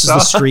guy just crosses the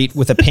street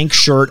with a pink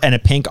shirt and a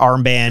pink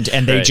armband,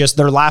 and Right.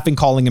 they're laughing,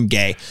 calling him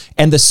gay.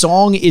 And the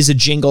song is a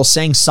jingle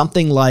saying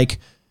something like,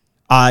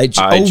 "I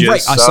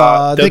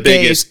saw the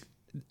gayest."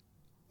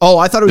 Oh,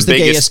 I thought it was the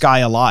biggest- gayest guy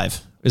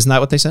alive. Isn't that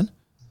what they said?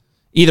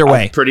 Either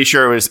way, Pretty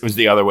sure it was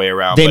the other way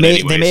around. they but may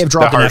anyways, have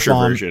dropped the an harsher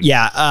F-bomb. version.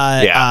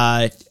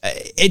 Yeah.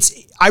 It's.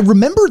 I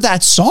remember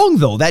that song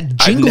though. That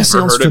jingle never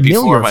sounds heard it before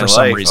familiar in my for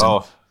some life. reason.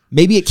 Oh.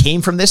 Maybe it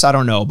came from this. I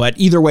don't know. But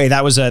either way,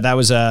 that was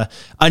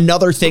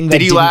another thing that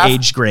Did you didn't laugh?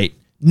 age great.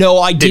 No,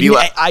 I didn't. you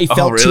laugh? I Oh,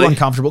 felt too really?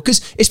 uncomfortable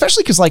because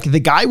like the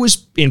guy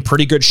was in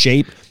pretty good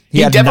shape. He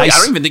He had definitely. nice.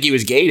 I don't even think he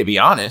was gay, to be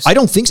honest. I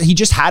don't think so. He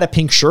just had a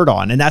pink shirt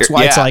on, and that's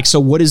why it's Yeah. like. So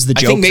what is the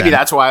I joke? think maybe then?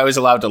 that's why I was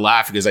allowed to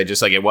laugh, because I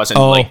just like it wasn't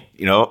Oh.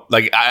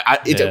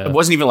 it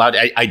wasn't even allowed.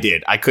 I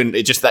did. I couldn't.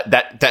 It just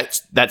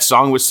that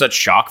song was such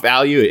shock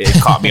value. It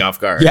caught me off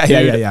guard. Dude,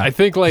 I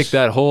think like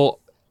that whole.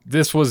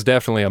 This was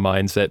definitely a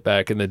mindset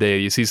back in the day.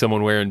 You see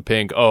someone wearing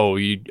pink,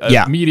 you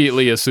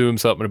immediately assume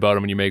something about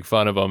them and you make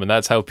fun of them, and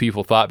that's how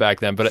people thought back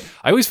then. But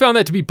I always found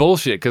that to be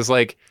bullshit, because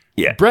like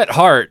Bret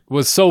Hart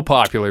was so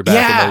popular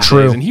back in those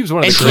true. days, and he was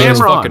one of the And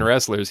greatest Cameron. fucking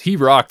wrestlers. He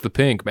rocked the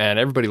pink, man.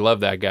 Everybody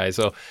loved that guy.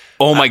 So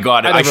Oh my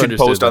god! I never should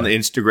understood post on that. the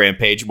Instagram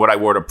page what I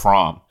wore to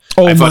prom.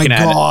 Oh I my fucking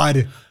had-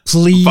 god!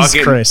 Please,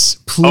 Fucking- Chris.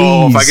 Please.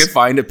 Oh, if I could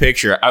find a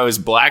picture, I was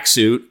black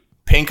suit,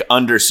 pink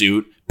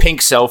undersuit,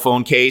 pink cell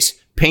phone case,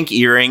 pink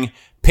earring,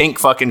 pink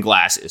fucking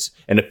glasses,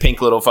 and a pink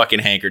little fucking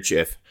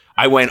handkerchief.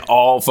 I went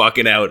all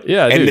fucking out.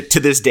 Yeah, and dude. to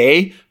this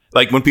day,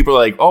 like when people are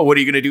like, "Oh, what are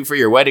you gonna do for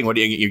your wedding?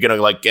 You're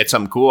gonna like get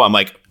something cool?" I'm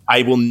like,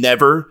 I will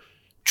never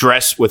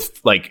dress with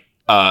like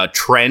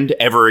trend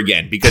ever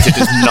again, because it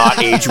does not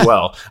age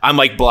well. I'm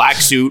like black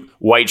suit,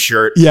 white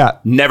shirt. Yeah.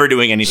 Never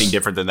doing anything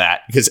different than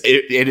that, because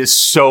it is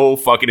so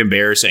fucking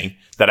embarrassing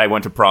that I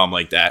went to prom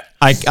like that.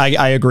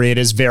 I agree. It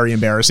is very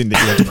embarrassing that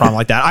you went to prom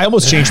like that. I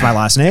almost changed my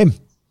last name.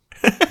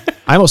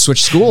 I almost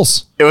switched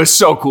schools. It was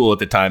so cool at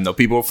the time, though.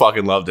 People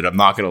fucking loved it. I'm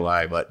not gonna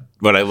lie, but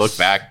when I look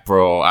back,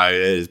 bro, it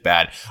is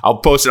bad. I'll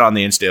post it on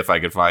the Insta if I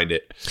could find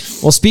it.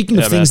 Well, speaking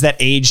of Yeah, things that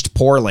aged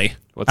poorly,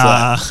 What's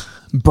that?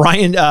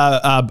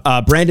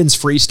 Brandon's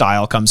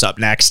freestyle comes up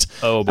next.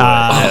 Oh boy,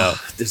 yeah.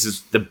 This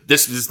is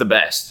the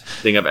best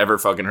thing I've ever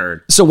fucking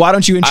heard, So why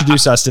don't you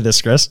introduce us to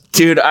this, Chris?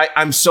 dude.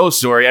 I'm so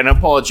sorry, and I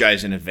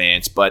apologize in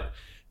advance. But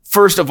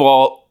first of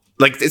all,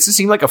 like, this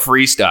seemed like a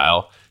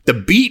freestyle. The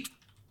beat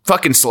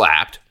fucking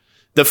slapped.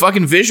 The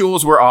fucking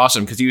visuals were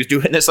awesome, because he was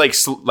doing this like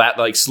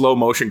slow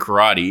motion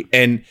karate,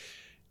 and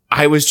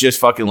I was just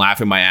fucking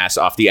laughing my ass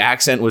off. The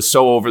accent was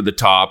so over the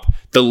top.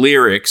 The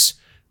lyrics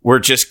were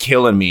just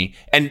killing me.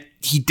 And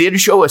he did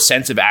show a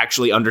sense of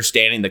actually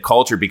understanding the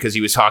culture, because he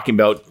was talking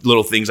about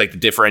little things like the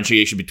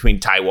differentiation between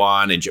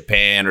Taiwan and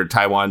Japan, or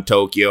Taiwan,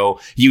 Tokyo.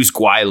 He used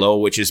Guaylo,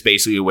 which is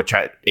basically what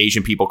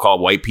Asian people call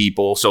white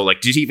people. So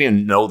like, did he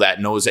even knows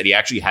that he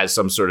actually has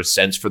some sort of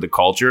sense for the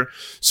culture?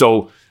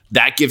 So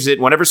that gives it,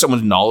 whenever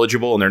someone's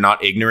knowledgeable and they're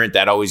not ignorant,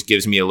 that always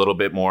gives me a little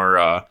bit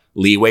more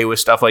leeway with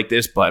stuff like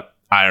this. But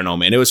I don't know,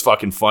 man. It was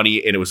fucking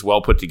funny, and it was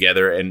well put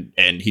together, and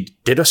he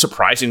did a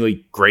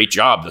surprisingly great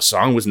job. The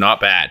song was not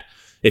bad,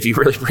 if you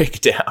really break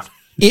it down.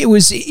 It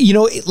was,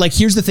 like,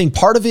 here's the thing.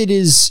 Part of it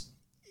is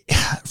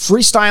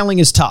freestyling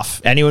is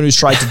tough. Anyone who's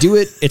tried to do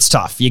it, it's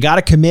tough. You got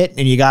to commit,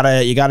 and you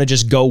gotta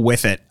just go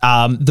with it.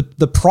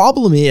 The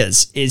problem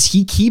is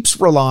he keeps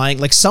relying,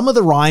 like, some of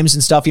the rhymes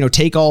and stuff,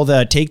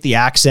 take the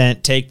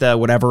accent, take the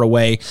whatever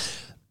away.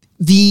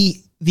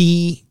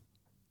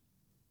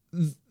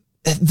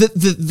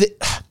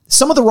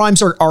 Some of the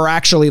rhymes are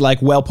actually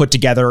like well put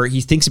together.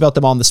 He thinks about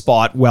them on the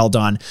spot. Well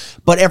done.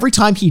 But every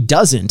time he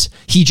doesn't,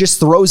 he just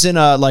throws in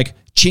a like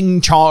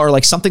ching chaw or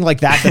like something like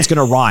that that's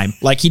gonna rhyme.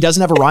 Like he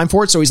doesn't have a rhyme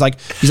for it, so he's like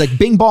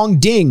bing bong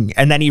ding,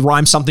 and then he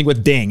rhymes something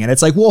with ding, and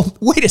it's like, well,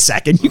 wait a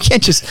second, you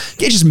can't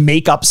just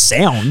make up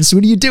sounds.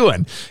 What are you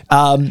doing?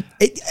 And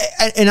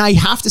I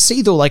have to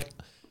say though, like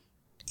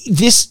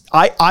this,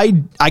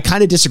 I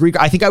kind of disagree.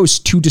 I think I was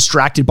too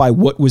distracted by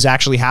what was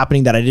actually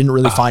happening that I didn't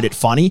really find it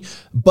funny.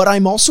 But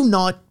I'm also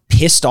not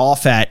pissed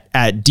off at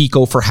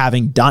Deco for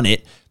having done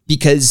it,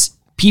 because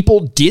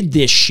people did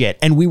this shit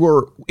and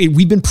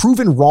we've been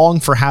proven wrong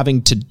for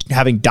having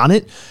done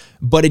it,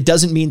 but it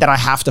doesn't mean that I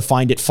have to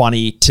find it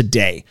funny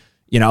today,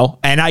 you know?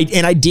 And I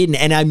didn't,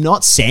 and I'm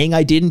not saying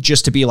I didn't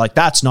just to be like,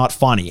 that's not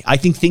funny. I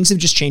think things have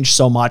just changed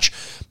so much.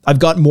 I've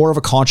got more of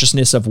a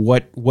consciousness of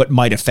what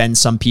might offend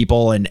some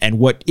people and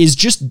what is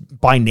just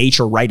by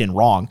nature right and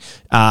wrong.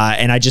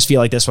 And I just feel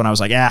like this one, I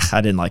was like,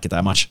 I didn't like it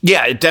that much.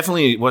 Yeah, it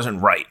definitely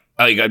wasn't right.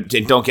 Like,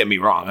 don't get me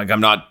wrong. Like,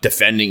 I'm not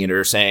defending it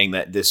or saying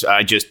that this.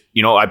 I just,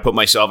 I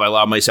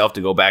allowed myself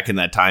to go back in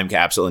that time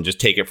capsule and just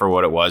take it for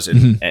what it was,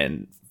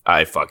 and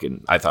I thought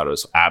it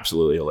was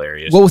absolutely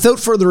hilarious. Well,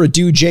 without further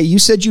ado, Jay, you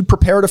said you'd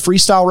prepared a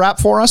freestyle rap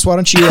for us. Why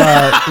don't you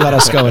let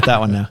us go with that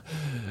one now?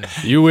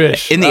 You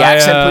wish. In the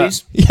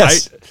accent, please.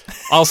 Yes.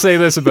 I'll say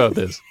this about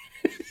this.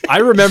 I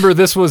remember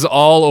this was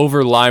all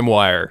over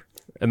LimeWire,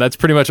 and that's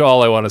pretty much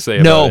all I want to say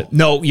about it.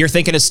 No, you're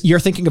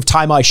thinking of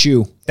Tie My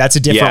Shoe. That's a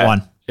different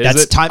one.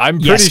 Is it?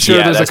 I'm pretty sure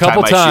there's a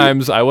couple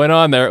times I went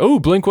on there. Oh,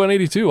 Blink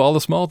 182, all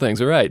the small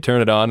things. All right,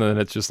 turn it on, and then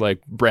it's just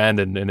like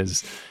Brandon and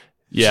his.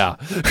 Yeah.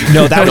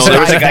 No, that was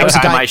a guy.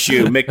 Tie My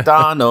Shoe.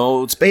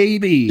 McDonald's,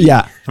 baby.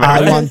 Yeah,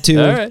 I want to.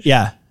 Right.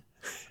 Yeah.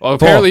 Well,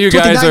 apparently you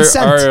guys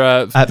are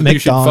at you should fucking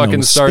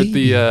McDonald's, start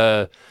baby.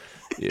 the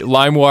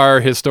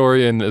LimeWire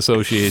Historian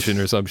Association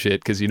or some shit,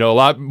 because you know a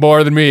lot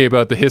more than me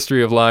about the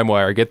history of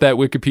LimeWire. Get that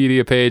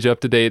Wikipedia page up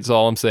to date. That's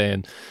all I'm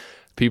saying.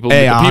 People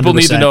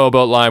need to know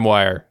about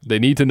LimeWire. They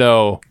need to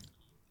know.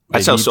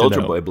 That's how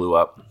Soulja Boy blew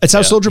up. It's how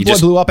Soulja Boy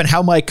blew up, and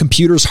how my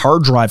computer's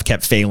hard drive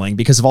kept failing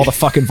because of all the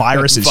fucking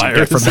viruses you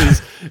get from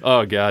that.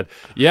 Oh god,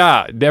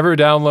 yeah. Never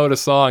download a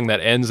song that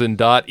ends in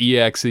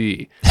 .exe.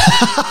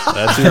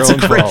 That's your own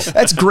fault.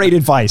 That's great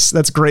advice.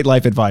 That's great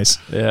life advice.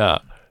 Yeah.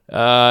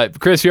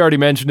 Chris, you already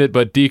mentioned it,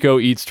 but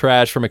Deco eats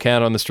trash from a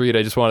can on the street.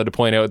 I just wanted to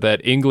point out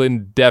that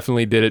England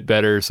definitely did it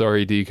better.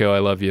 Sorry, Deco, I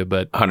love you,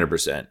 but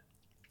 100%.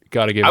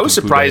 Gotta give. I was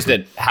surprised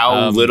at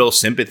how little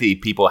sympathy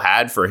people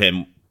had for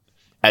him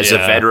as a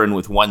veteran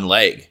with one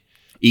leg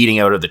eating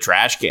out of the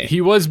trash can.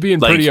 He was being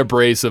pretty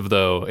abrasive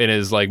though in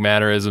his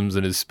mannerisms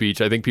and his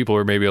speech. I think people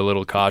were maybe a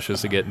little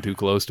cautious of getting too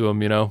close to him,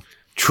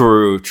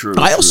 True.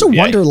 I also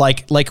wonder,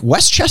 like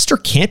Westchester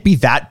can't be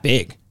that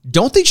big.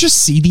 Don't they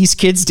just see these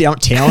kids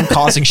downtown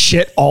causing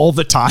shit all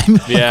the time?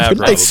 Yeah,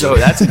 probably. So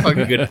that's a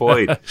fucking good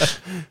point.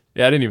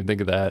 Yeah, I didn't even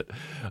think of that.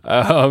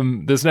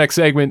 This next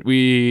segment,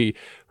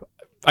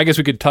 I guess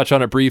we could touch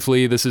on it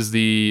briefly. This is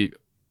the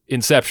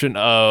inception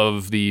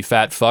of the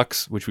fat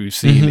fucks, which we've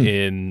seen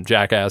in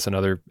Jackass and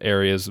other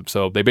areas.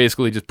 So they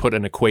basically just put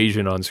an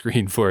equation on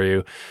screen for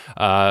you.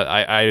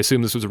 I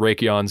assume this was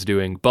Raytheon's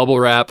doing. Bubble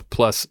wrap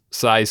plus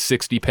size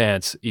 60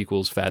 pants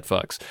equals fat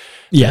fucks.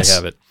 Yes. They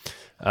have it.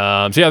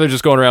 So yeah, they're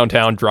just going around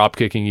town, drop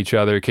kicking each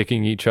other,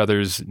 kicking each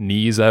other's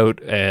knees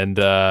out, and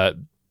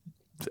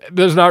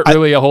there's not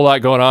really a whole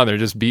lot going on. They're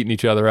just beating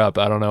each other up.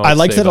 I don't know. I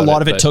like that a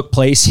lot of it took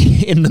place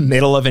in the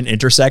middle of an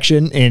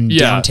intersection in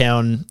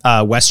downtown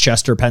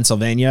Westchester,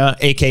 Pennsylvania,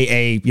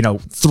 aka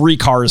 3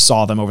 cars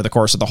saw them over the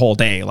course of the whole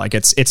day. Like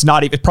it's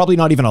probably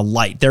not even a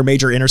light. Their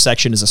major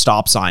intersection is a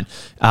stop sign.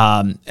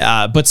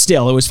 But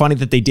still, it was funny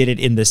that they did it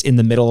in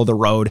the middle of the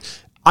road.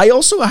 I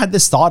also had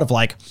this thought of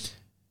like,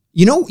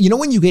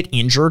 when you get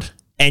injured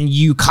and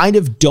you kind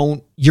of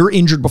you're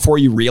injured before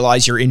you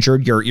realize you're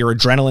injured, your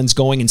adrenaline's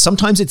going, and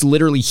sometimes it's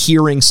literally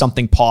hearing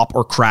something pop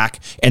or crack,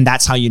 and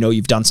that's how you know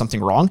you've done something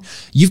wrong.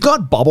 You've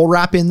got bubble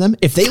wrap in them.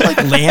 If they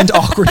land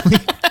awkwardly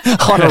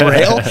on a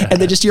rail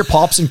and they just hear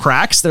pops and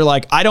cracks, they're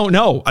like, I don't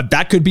know.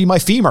 That could be my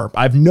femur.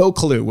 I have no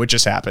clue what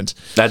just happened.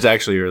 That's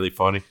actually really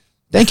funny.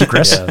 Thank you,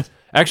 Chris. Yeah.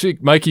 Actually,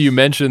 Mikey, you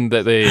mentioned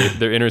that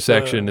their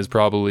intersection is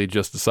probably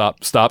just a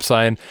stop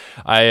sign.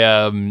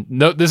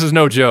 No, this is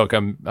no joke.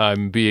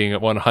 I'm being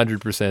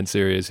 100%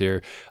 serious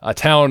here. A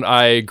town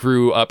I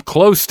grew up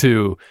close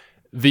to,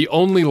 the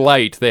only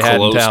light they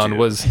had in town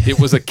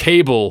was a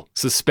cable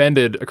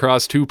suspended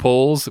across 2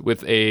 poles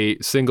with a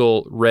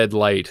single red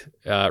light.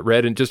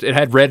 It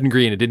had red and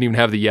green. It didn't even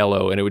have the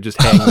yellow, and it would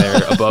just hang there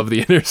above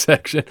the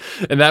intersection.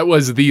 And that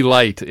was the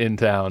light in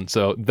town.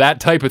 So that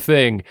type of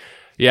thing,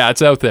 yeah,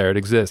 it's out there. It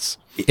exists.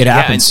 It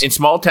happens. In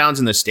small towns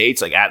in the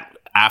States,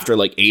 after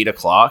 8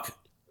 o'clock,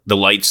 the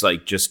lights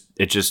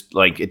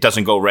it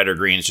doesn't go red or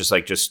green. It's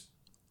just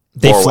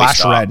they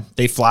flash red.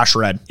 They flash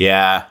red.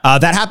 Yeah.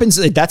 That happens.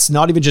 That's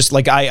not even just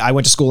I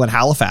went to school in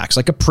Halifax,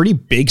 a pretty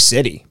big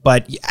city,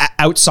 but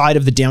outside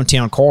of the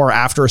downtown core,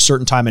 after a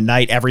certain time of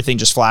night, everything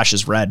just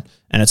flashes red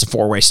and it's a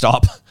 4-way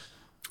stop.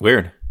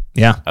 Weird.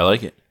 Yeah. I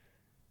like it.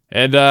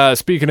 And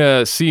speaking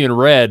of seeing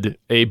red,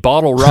 a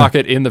bottle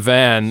rocket in the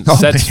van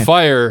sets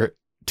fire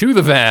to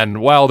the van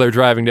while they're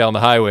driving down the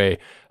highway.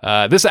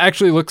 This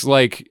actually looks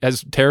like,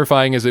 as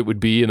terrifying as it would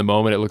be in the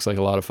moment, it looks like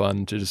a lot of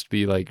fun to just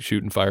be like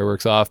shooting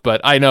fireworks off.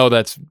 But I know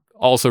that's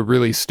also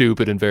really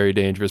stupid and very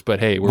dangerous. But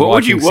hey, we're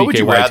watching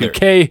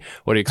CKY2K.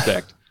 What do you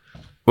expect?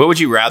 What would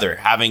you rather,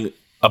 having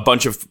a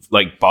bunch of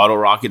like bottle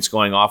rockets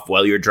going off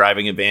while you're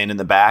driving a van in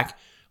the back,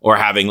 or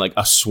having like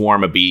a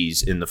swarm of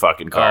bees in the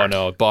fucking car? Oh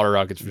no, bottle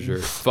rockets for sure.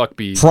 Fuck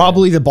bees.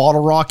 Probably the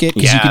bottle rocket,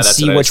 because Yeah, you can that's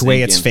see what I which was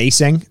way it's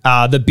facing.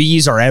 The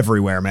bees are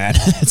everywhere, man.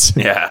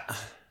 Yeah.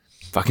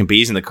 Fucking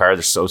bees in the car,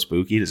 they're so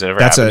spooky. Does that ever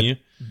That's happen to you?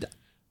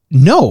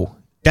 No,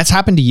 that's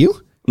happened to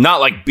you?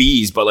 Not like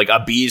bees, but like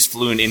a bee's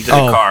flown into the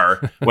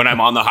car when I'm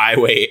on the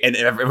highway and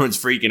everyone's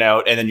freaking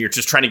out, and then you're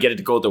just trying to get it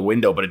to go out the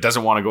window, but it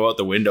doesn't want to go out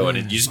the window, and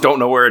you just don't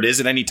know where it is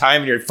at any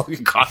time, and you're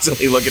fucking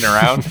constantly looking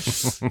around.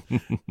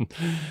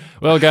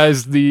 Well,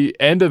 guys, the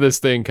end of this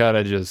thing kind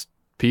of just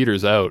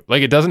peters out.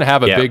 Like, it doesn't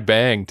have a Yeah. big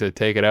bang to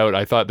take it out.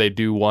 I thought they'd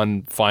do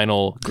one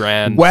final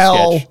grand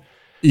Well, sketch.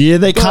 yeah,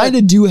 they kind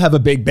of do have a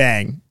big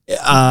bang.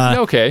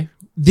 Okay.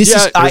 This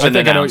Yeah, is I an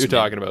think I know what you're announcement.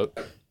 talking about.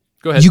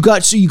 Go ahead. you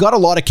got a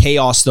lot of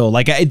chaos though.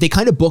 Like they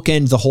kind of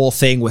bookend the whole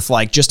thing with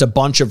like just a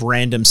bunch of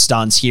random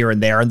stunts here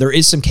and there, and there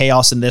is some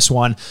chaos in this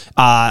one.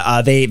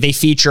 They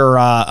feature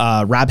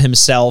Rab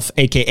himself,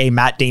 aka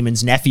Matt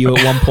Damon's nephew,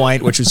 at one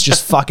point, which was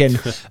just fucking.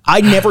 I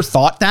never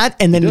thought that,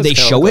 and then does they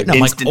kinda show look it, and I'm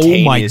like,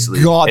 oh my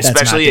Instantaneously. god, that's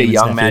especially Matt a Damon's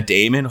young nephew. Matt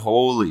Damon.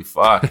 Holy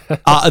fuck!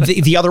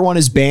 The other one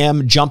is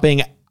Bam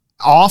jumping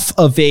off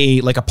of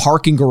a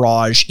parking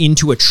garage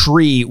into a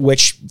tree,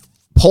 which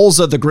pulls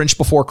the Grinch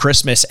Before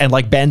Christmas and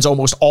like bends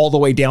almost all the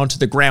way down to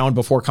the ground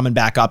before coming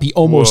back up. He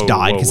almost Whoa,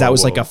 died whoa, because that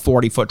was like whoa. a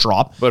 40-foot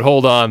drop. But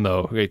hold on,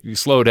 though. Okay, you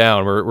slow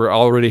down. We're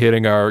already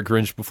hitting our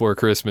Grinch Before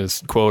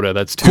Christmas quota.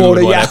 That's two Quota,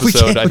 in one yeah, we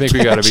episode. can't- I think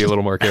we got to be a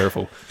little more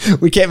careful.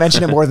 We can't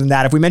mention it more than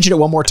that. If we mention it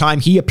one more time,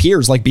 he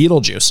appears like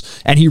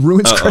Beetlejuice and he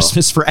ruins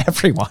Christmas for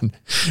everyone.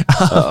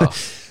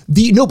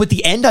 But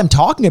the end I'm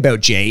talking about,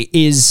 Jay,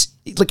 is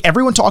like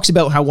everyone talks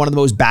about how one of the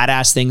most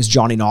badass things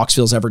Johnny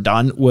Knoxville's ever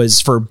done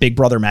was for Big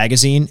Brother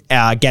magazine,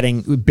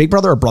 getting Big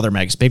Brother or Brother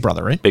magazine, Big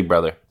Brother, right? Big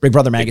Brother. Big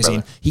Brother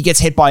magazine. He gets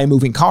hit by a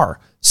moving car.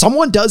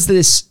 Someone does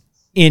this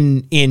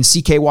in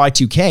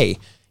CKY2K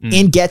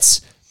and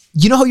gets,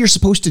 you know how you're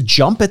supposed to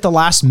jump at the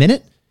last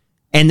minute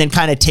and then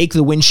kind of take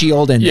the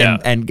windshield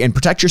and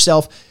protect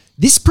yourself.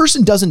 This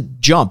person doesn't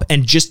jump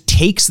and just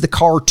takes the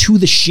car to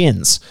the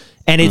shins.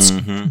 And it's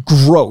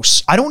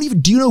gross.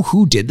 Do you know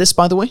who did this,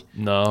 by the way?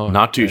 No.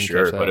 Not too I didn't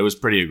sure, catch that. but it was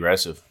pretty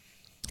aggressive.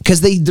 Because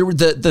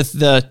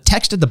the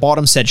text at the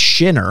bottom said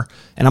Shinner,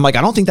 and I'm like,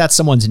 I don't think that's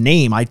someone's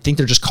name. I think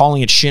they're just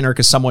calling it Shinner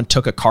because someone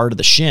took a car to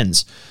the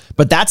shins.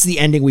 But that's the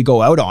ending we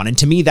go out on, and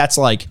to me, that's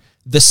like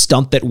the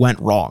stunt that went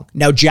wrong.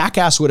 Now,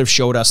 Jackass would have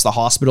showed us the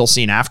hospital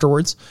scene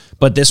afterwards,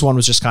 but this one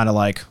was just kind of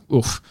like,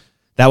 oof,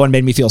 that one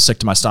made me feel sick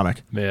to my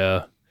stomach.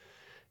 Yeah.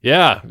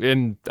 Yeah.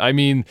 And I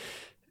mean,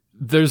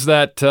 there's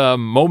that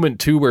moment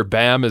too where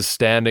Bam is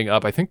standing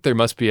up. I think there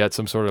must be at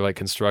some sort of like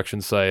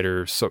construction site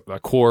or a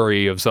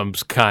quarry of some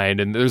kind.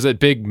 And there's a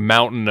big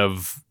mountain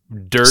of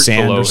dirt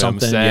Sand below or him,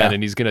 something, sand, yeah.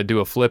 and he's going to do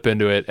a flip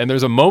into it. And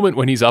there's a moment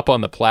when he's up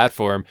on the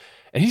platform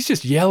and he's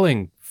just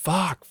yelling,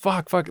 fuck,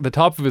 fuck, fuck, at the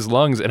top of his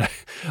lungs. And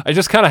I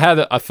just kind of had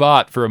a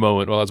thought for a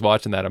moment while I was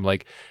watching that. I'm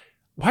like,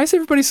 why is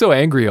everybody so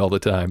angry all the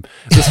time?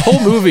 This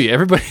whole movie,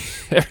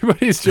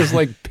 everybody's just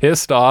like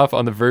pissed off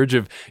on the verge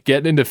of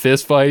getting into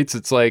fist fights.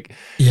 It's like,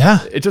 Yeah.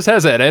 it just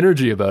has that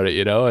energy about it,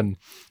 you know? And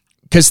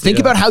Because think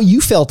about how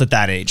you felt at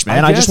that age,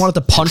 man. I just guess. wanted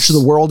to punch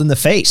the world in the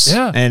face.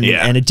 Yeah. And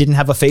Yeah. and it didn't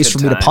have a face Good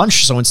for me to times.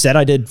 punch. So instead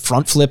I did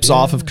front flips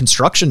off of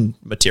construction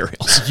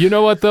materials. you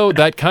know what, though?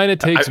 That kind of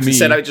takes I me.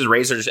 said I just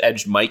razor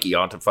edged Mikey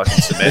onto fucking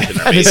cement in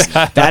our That is-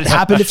 basement. that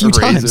happened a few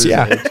times. Razor's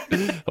Yeah.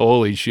 edge.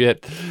 Holy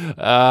shit.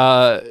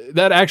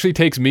 That actually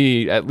takes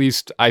me, at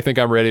least I think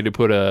I'm ready to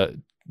put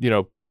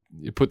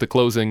the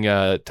closing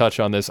touch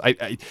on this.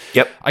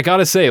 Yep. I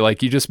gotta say,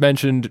 like you just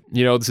mentioned,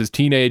 this is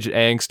teenage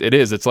angst. It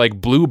is. It's like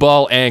blue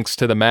ball angst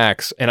to the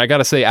max. And I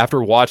gotta say,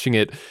 after watching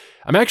it,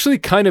 I'm actually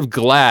kind of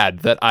glad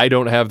that I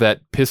don't have that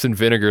piss and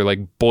vinegar like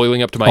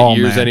boiling up to my Oh,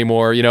 ears man.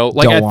 anymore.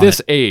 Like Don't at want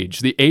this age,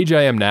 the age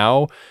I am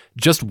now,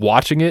 just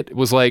watching it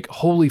was like,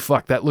 holy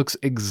fuck, that looks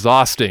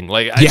exhausting.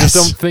 Like I Yes. just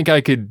don't think I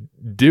could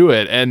do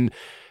it. And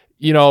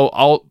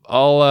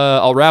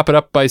I'll wrap it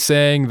up by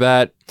saying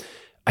that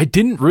I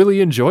didn't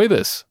really enjoy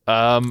this.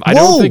 I Whoa,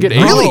 don't think it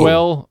aged really?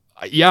 well.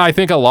 Yeah, I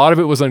think a lot of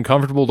it was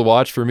uncomfortable to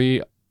watch for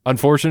me.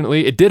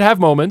 Unfortunately, it did have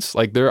moments.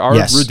 Like there are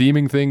Yes.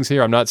 redeeming things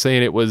here. I'm not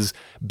saying it was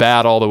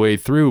bad all the way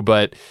through,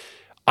 but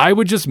I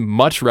would just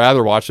much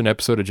rather watch an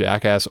episode of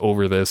Jackass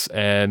over this.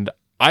 And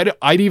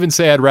I'd even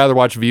say I'd rather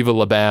watch Viva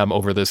La Bam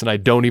over this. And I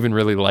don't even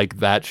really like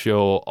that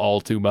show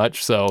all too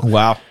much. So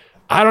Wow.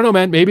 I don't know,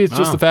 man. Maybe it's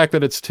just the fact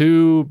that it's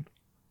too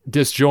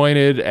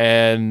disjointed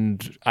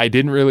and I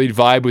didn't really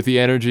vibe with the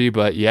energy.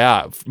 But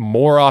yeah,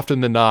 more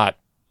often than not,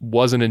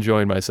 wasn't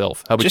enjoying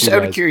myself. How about Just you out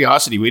guys? of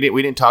curiosity, we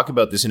didn't talk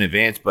about this in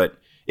advance, but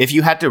if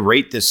you had to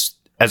rate this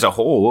as a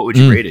whole, what would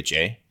you rate it,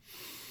 Jay?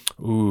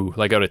 Ooh,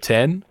 like out of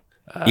 10?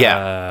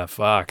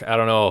 Fuck. I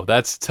don't know.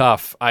 That's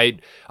tough.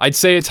 I'd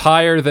say it's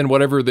higher than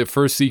whatever the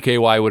first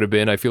CKY would have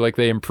been. I feel like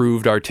they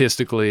improved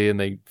artistically and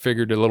they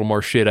figured a little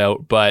more shit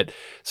out. But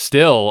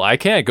still, I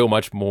can't go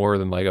much more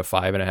than like a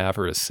 5.5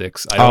 or a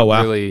 6. I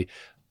don't really.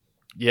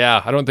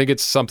 Yeah, I don't think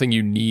it's something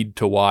you need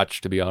to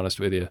watch, to be honest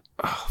with you.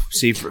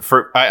 See,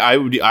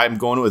 I'm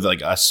going with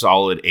like a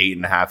solid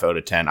 8.5 out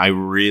of 10. I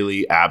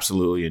really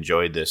absolutely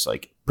enjoyed this.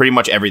 Like pretty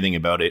much everything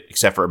about it,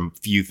 except for a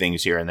few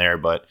things here and there.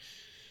 But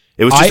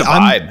it was just a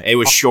vibe. It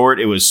was short.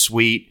 It was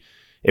sweet.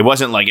 It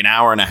wasn't like an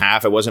hour and a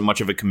half. It wasn't much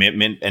of a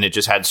commitment, and it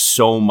just had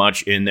so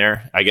much in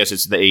there. I guess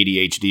it's the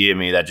ADHD in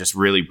me that just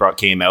really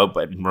came out,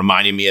 but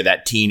reminded me of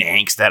that teen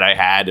angst that I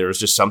had. There was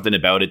just something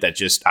about it that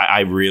just I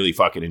really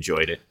fucking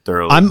enjoyed it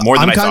thoroughly, more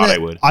than I thought I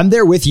would. I'm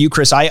there with you,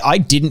 Chris. I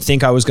didn't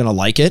think I was going to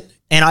like it.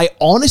 And I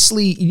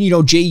honestly,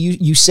 Jay,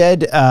 you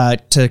said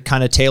to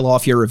kind of tail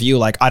off your review,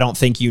 like, I don't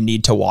think you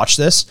need to watch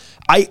this.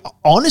 I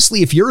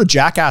honestly, if you're a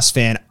Jackass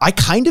fan, I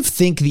kind of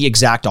think the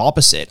exact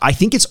opposite. I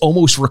think it's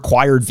almost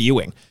required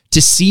viewing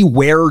to see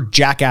where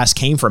Jackass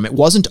came from. It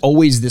wasn't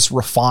always this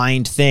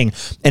refined thing.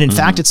 And in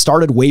fact, it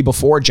started way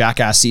before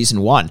Jackass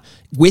season 1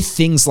 with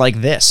things like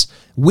this.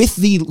 With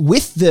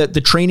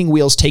the training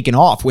wheels taken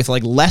off, with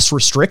like less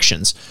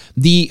restrictions,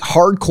 the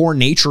hardcore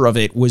nature of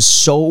it was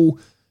so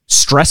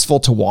stressful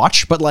to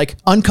watch, but like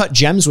Uncut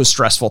Gems was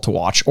stressful to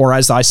watch, or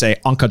as I say,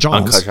 Uncut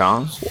Jones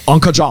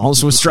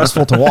was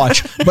stressful to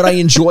watch, but I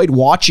enjoyed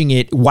watching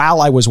it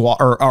while I was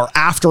or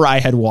after I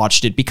had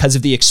watched it because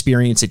of the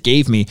experience it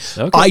gave me.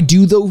 Okay. I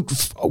do though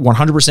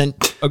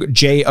 100%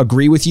 Jay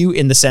agree with you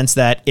in the sense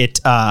that it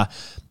a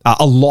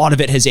lot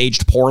of it has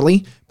aged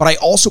poorly, but I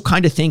also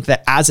kind of think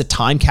that as a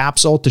time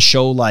capsule to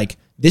show like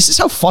this is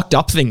how fucked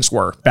up things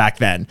were back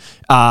then.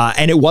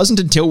 And it wasn't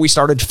until we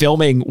started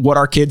filming what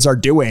our kids are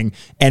doing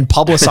and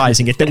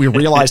publicizing it that we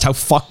realized how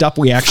fucked up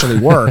we actually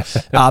were.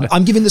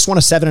 I'm giving this one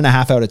a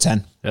 7.5 out of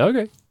 10.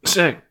 Okay.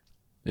 Sick.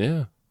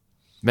 Yeah.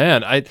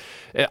 Man,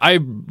 I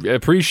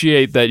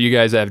appreciate that you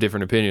guys have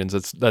different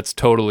opinions. That's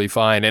totally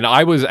fine. And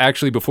I was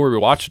actually, before we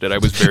watched it, I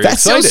was very excited. That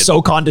sounds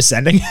so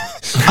condescending.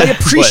 I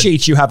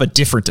appreciate you have a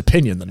different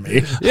opinion than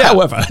me. Yeah.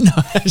 However,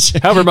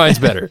 mine's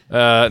better.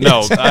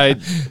 No,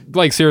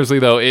 seriously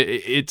though,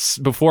 it's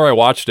before I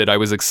watched it, I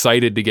was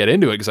excited to get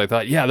into it because I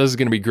thought, yeah, this is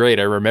going to be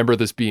great. I remember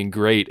this being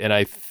great. And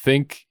I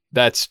think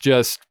that's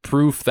just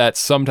proof that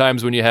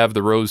sometimes when you have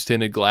the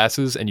rose-tinted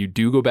glasses and you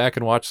do go back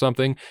and watch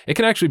something, it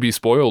can actually be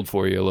spoiled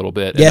for you a little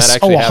bit. Yes,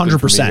 and that actually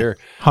 100%.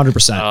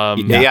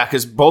 100%. Yeah,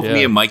 because both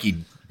me and Mikey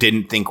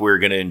didn't think we were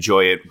going to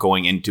enjoy it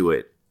going into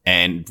it.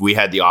 And we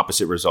had the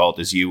opposite result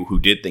as you, who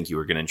did think you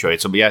were going to enjoy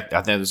it. So, yeah,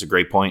 I think that's a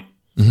great point.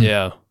 Mm-hmm.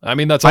 Yeah. I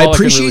mean, that's all I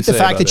appreciate the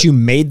fact that you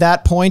made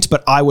that point,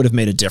 but I would have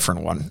made a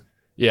different one.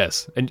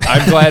 Yes. And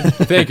I'm glad,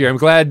 thank you. I'm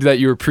glad that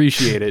you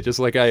appreciate it, just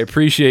like I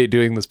appreciate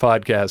doing this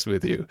podcast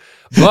with you.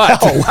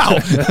 But,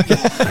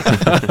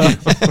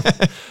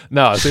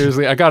 no,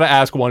 seriously, I got to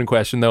ask one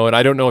question though, and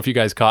I don't know if you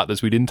guys caught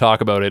this. We didn't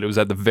talk about it. It was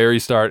at the very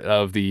start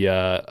of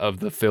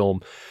the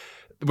film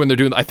when they're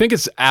doing, I think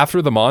it's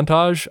after the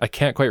montage. I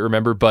can't quite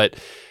remember,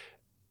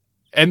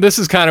 and this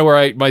is kind of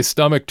where my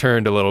stomach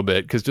turned a little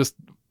bit because just,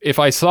 if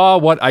I saw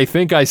what I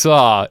think I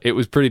saw, it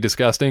was pretty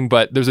disgusting.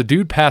 But there's a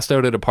dude passed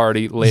out at a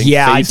party laying face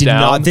down. I did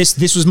not.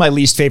 This was my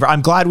least favorite.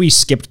 I'm glad we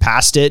skipped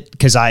past it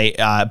because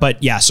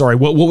but yeah, sorry.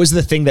 What was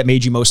the thing that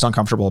made you most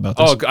uncomfortable about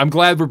this? Oh, I'm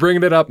glad we're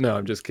bringing it up. No,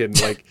 I'm just kidding.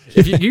 Like,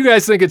 if you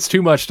guys think it's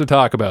too much to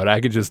talk about,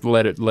 I could just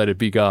let it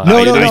be gone. No.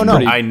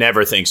 I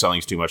never think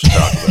something's too much to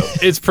talk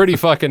about. It's pretty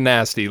fucking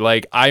nasty.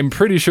 Like, I'm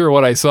pretty sure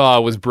what I saw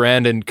was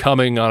Brandon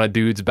coming on a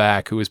dude's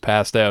back who was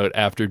passed out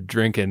after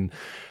drinking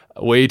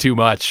way too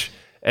much.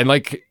 And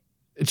like,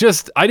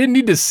 I didn't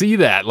need to see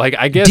that. Like,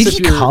 I guess Did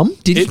he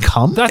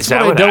come? That's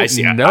what I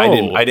don't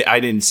know. I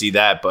didn't see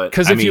that, but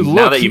because if you look,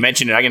 now that you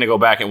mentioned it, I'm going to go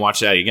back and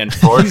watch that again.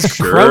 He's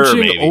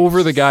crouching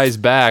over the guy's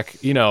back,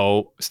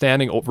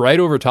 standing right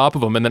over top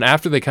of him, and then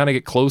after they kind of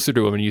get closer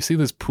to him, and you see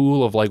this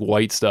pool of like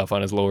white stuff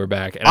on his lower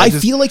back. And I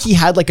feel like he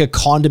had like a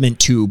condiment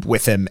tube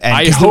with him, and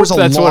I hope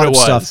that's what it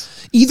was.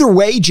 Stuff. Either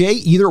way, Jay,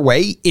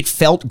 it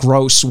felt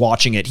gross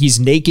watching it. He's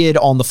naked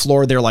on the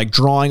floor. They're like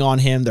drawing on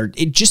him.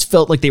 It just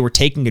felt like they were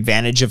taking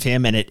advantage of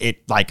him. And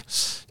it like,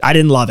 I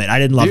didn't love it. I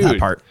didn't love that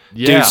part.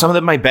 Yeah. Dude, some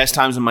of my best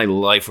times in my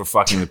life were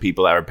fucking with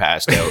people that were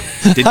passed out.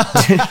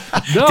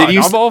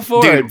 I'm all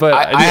for it. But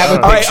I have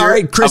a picture. All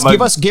right,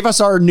 Chris, give us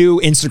our new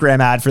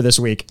Instagram ad for this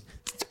week.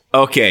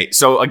 Okay,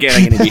 so again,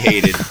 I'm going to be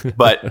hated,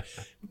 but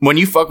when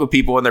you fuck with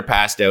people when they're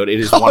passed out, it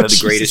is one of the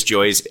greatest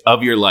joys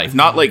of your life.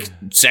 Not like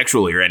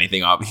sexually or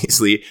anything,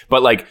 obviously,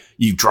 but like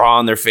you draw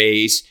on their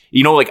face.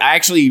 Like I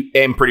actually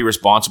am pretty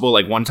responsible.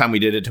 Like one time we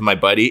did it to my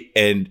buddy,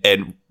 and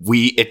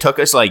it took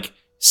us like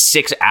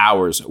 6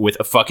 hours with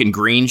a fucking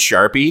green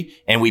Sharpie,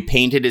 and we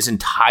painted his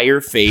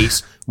entire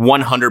face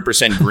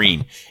 100%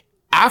 green.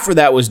 After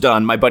that was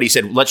done, my buddy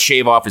said, let's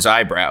shave off his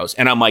eyebrows.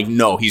 And I'm like,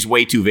 no, he's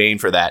way too vain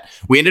for that.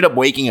 We ended up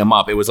waking him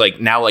up. It was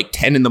like now like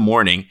 10 in the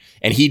morning,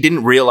 and he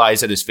didn't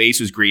realize that his face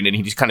was green, and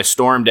he just kind of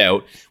stormed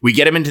out. We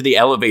get him into the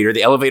elevator.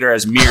 The elevator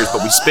has mirrors,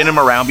 but we spin him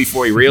around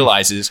before he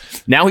realizes.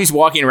 Now he's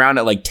walking around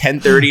at like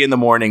 10:30 in the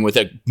morning with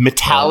a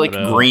metallic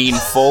green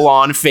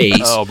full-on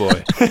face. Oh,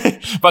 boy.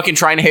 Fucking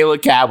trying to hail a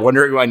cab,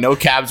 wondering why no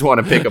cabs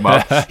want to pick him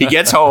up. He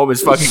gets home,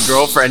 his fucking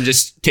girlfriend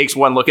just takes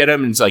one look at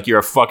him and is like, you're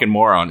a fucking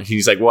moron. And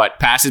he's like, what?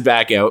 Passes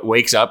back out,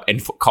 wakes up,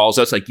 and calls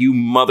us like, you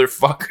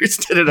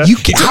motherfuckers.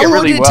 How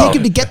long did it take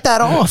him to get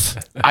that off?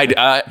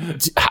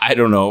 I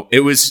don't know.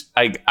 It was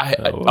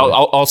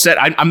I'll set.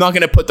 I'm not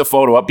going to put the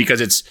photo up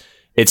because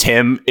it's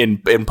him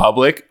in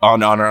public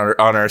on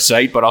our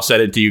site, but I'll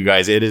send it to you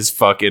guys. It is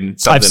fucking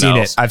something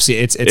else. I've seen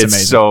it. It's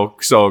amazing.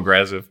 So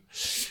aggressive.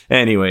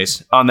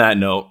 Anyways, on that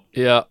note,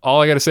 Yeah,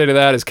 all I got to say to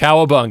that is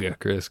cowabunga,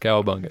 Chris.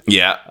 Cowabunga.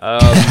 yeah.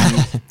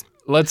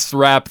 Let's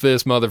wrap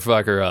this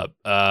motherfucker up.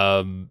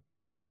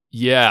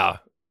 Yeah.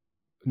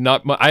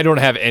 I don't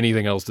have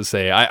anything else to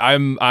say.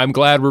 I'm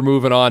glad we're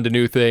moving on to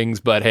new things,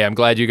 but hey, I'm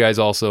glad you guys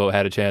also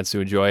had a chance to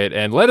enjoy it.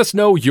 And let us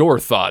know your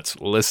thoughts,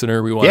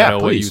 listener. We want to know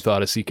what you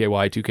thought of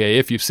CKY2K.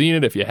 If you've seen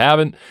it, if you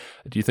haven't,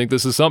 do you think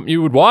this is something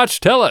you would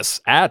watch? Tell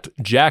us at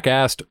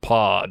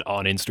JackassedPod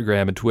on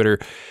Instagram and Twitter,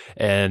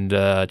 and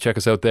check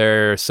us out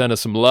there. Send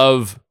us some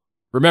love.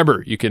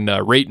 Remember, you can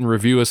rate and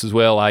review us as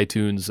well.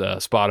 iTunes,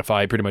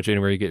 Spotify, pretty much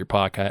anywhere you get your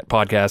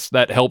podcasts.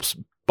 That helps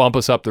bump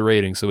us up the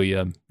rating. So we,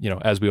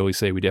 as we always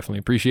say, we definitely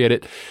appreciate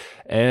it.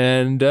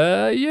 And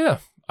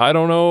I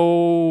don't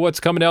know what's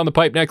coming down the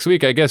pipe next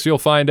week. I guess you'll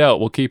find out.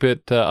 We'll keep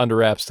it under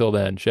wraps till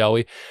then, shall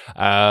we?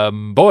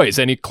 Boys,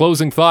 any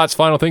closing thoughts,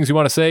 final things you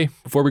want to say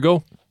before we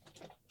go?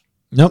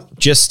 Nope.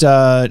 Just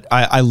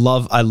I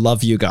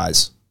love you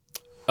guys.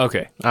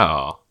 Okay.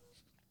 Oh,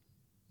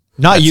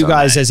 not that's you so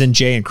guys nice. As in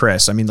Jay and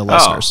Chris. I mean the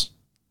listeners.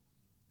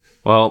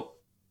 Well,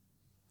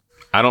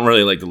 I don't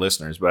really like the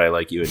listeners, but I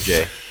like you and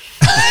Jay.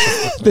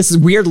 This is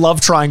weird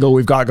love triangle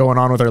we've got going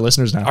on with our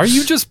listeners now. Are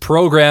you just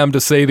programmed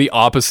to say the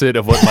opposite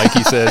of what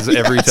Mikey says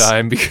every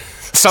time?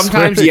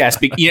 Sometimes, yes.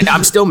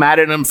 I'm still mad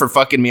at him for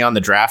fucking me on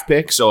the draft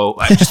pick, so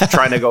I'm just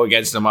trying to go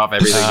against him off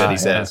everything that he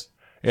says.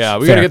 Yeah,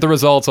 we got to get the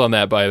results on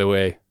that, by the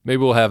way. Maybe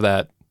we'll have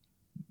that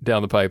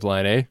down the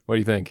pipeline, eh? What do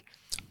you think?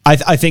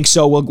 I think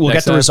so. We'll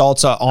get the time?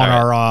 results on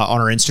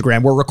our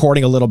Instagram. We're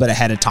recording a little bit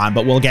ahead of time,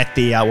 but we'll get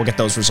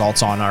those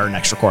results on our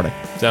next recording.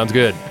 Sounds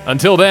good.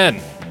 Until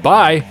then,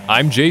 bye.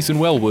 I'm Jason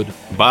Wellwood.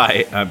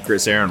 Bye. I'm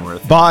Chris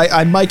Aaronworth. Bye.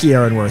 I'm Mikey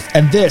Aaronworth,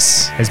 and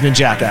this has been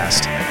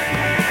Jackassed.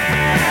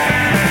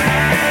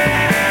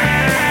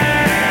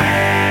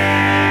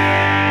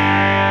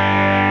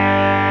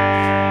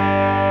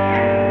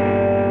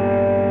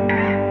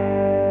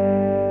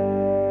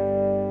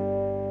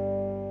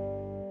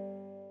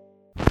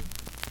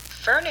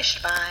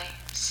 Furnished by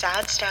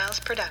Sad Styles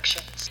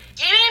Productions.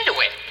 Get into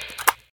it.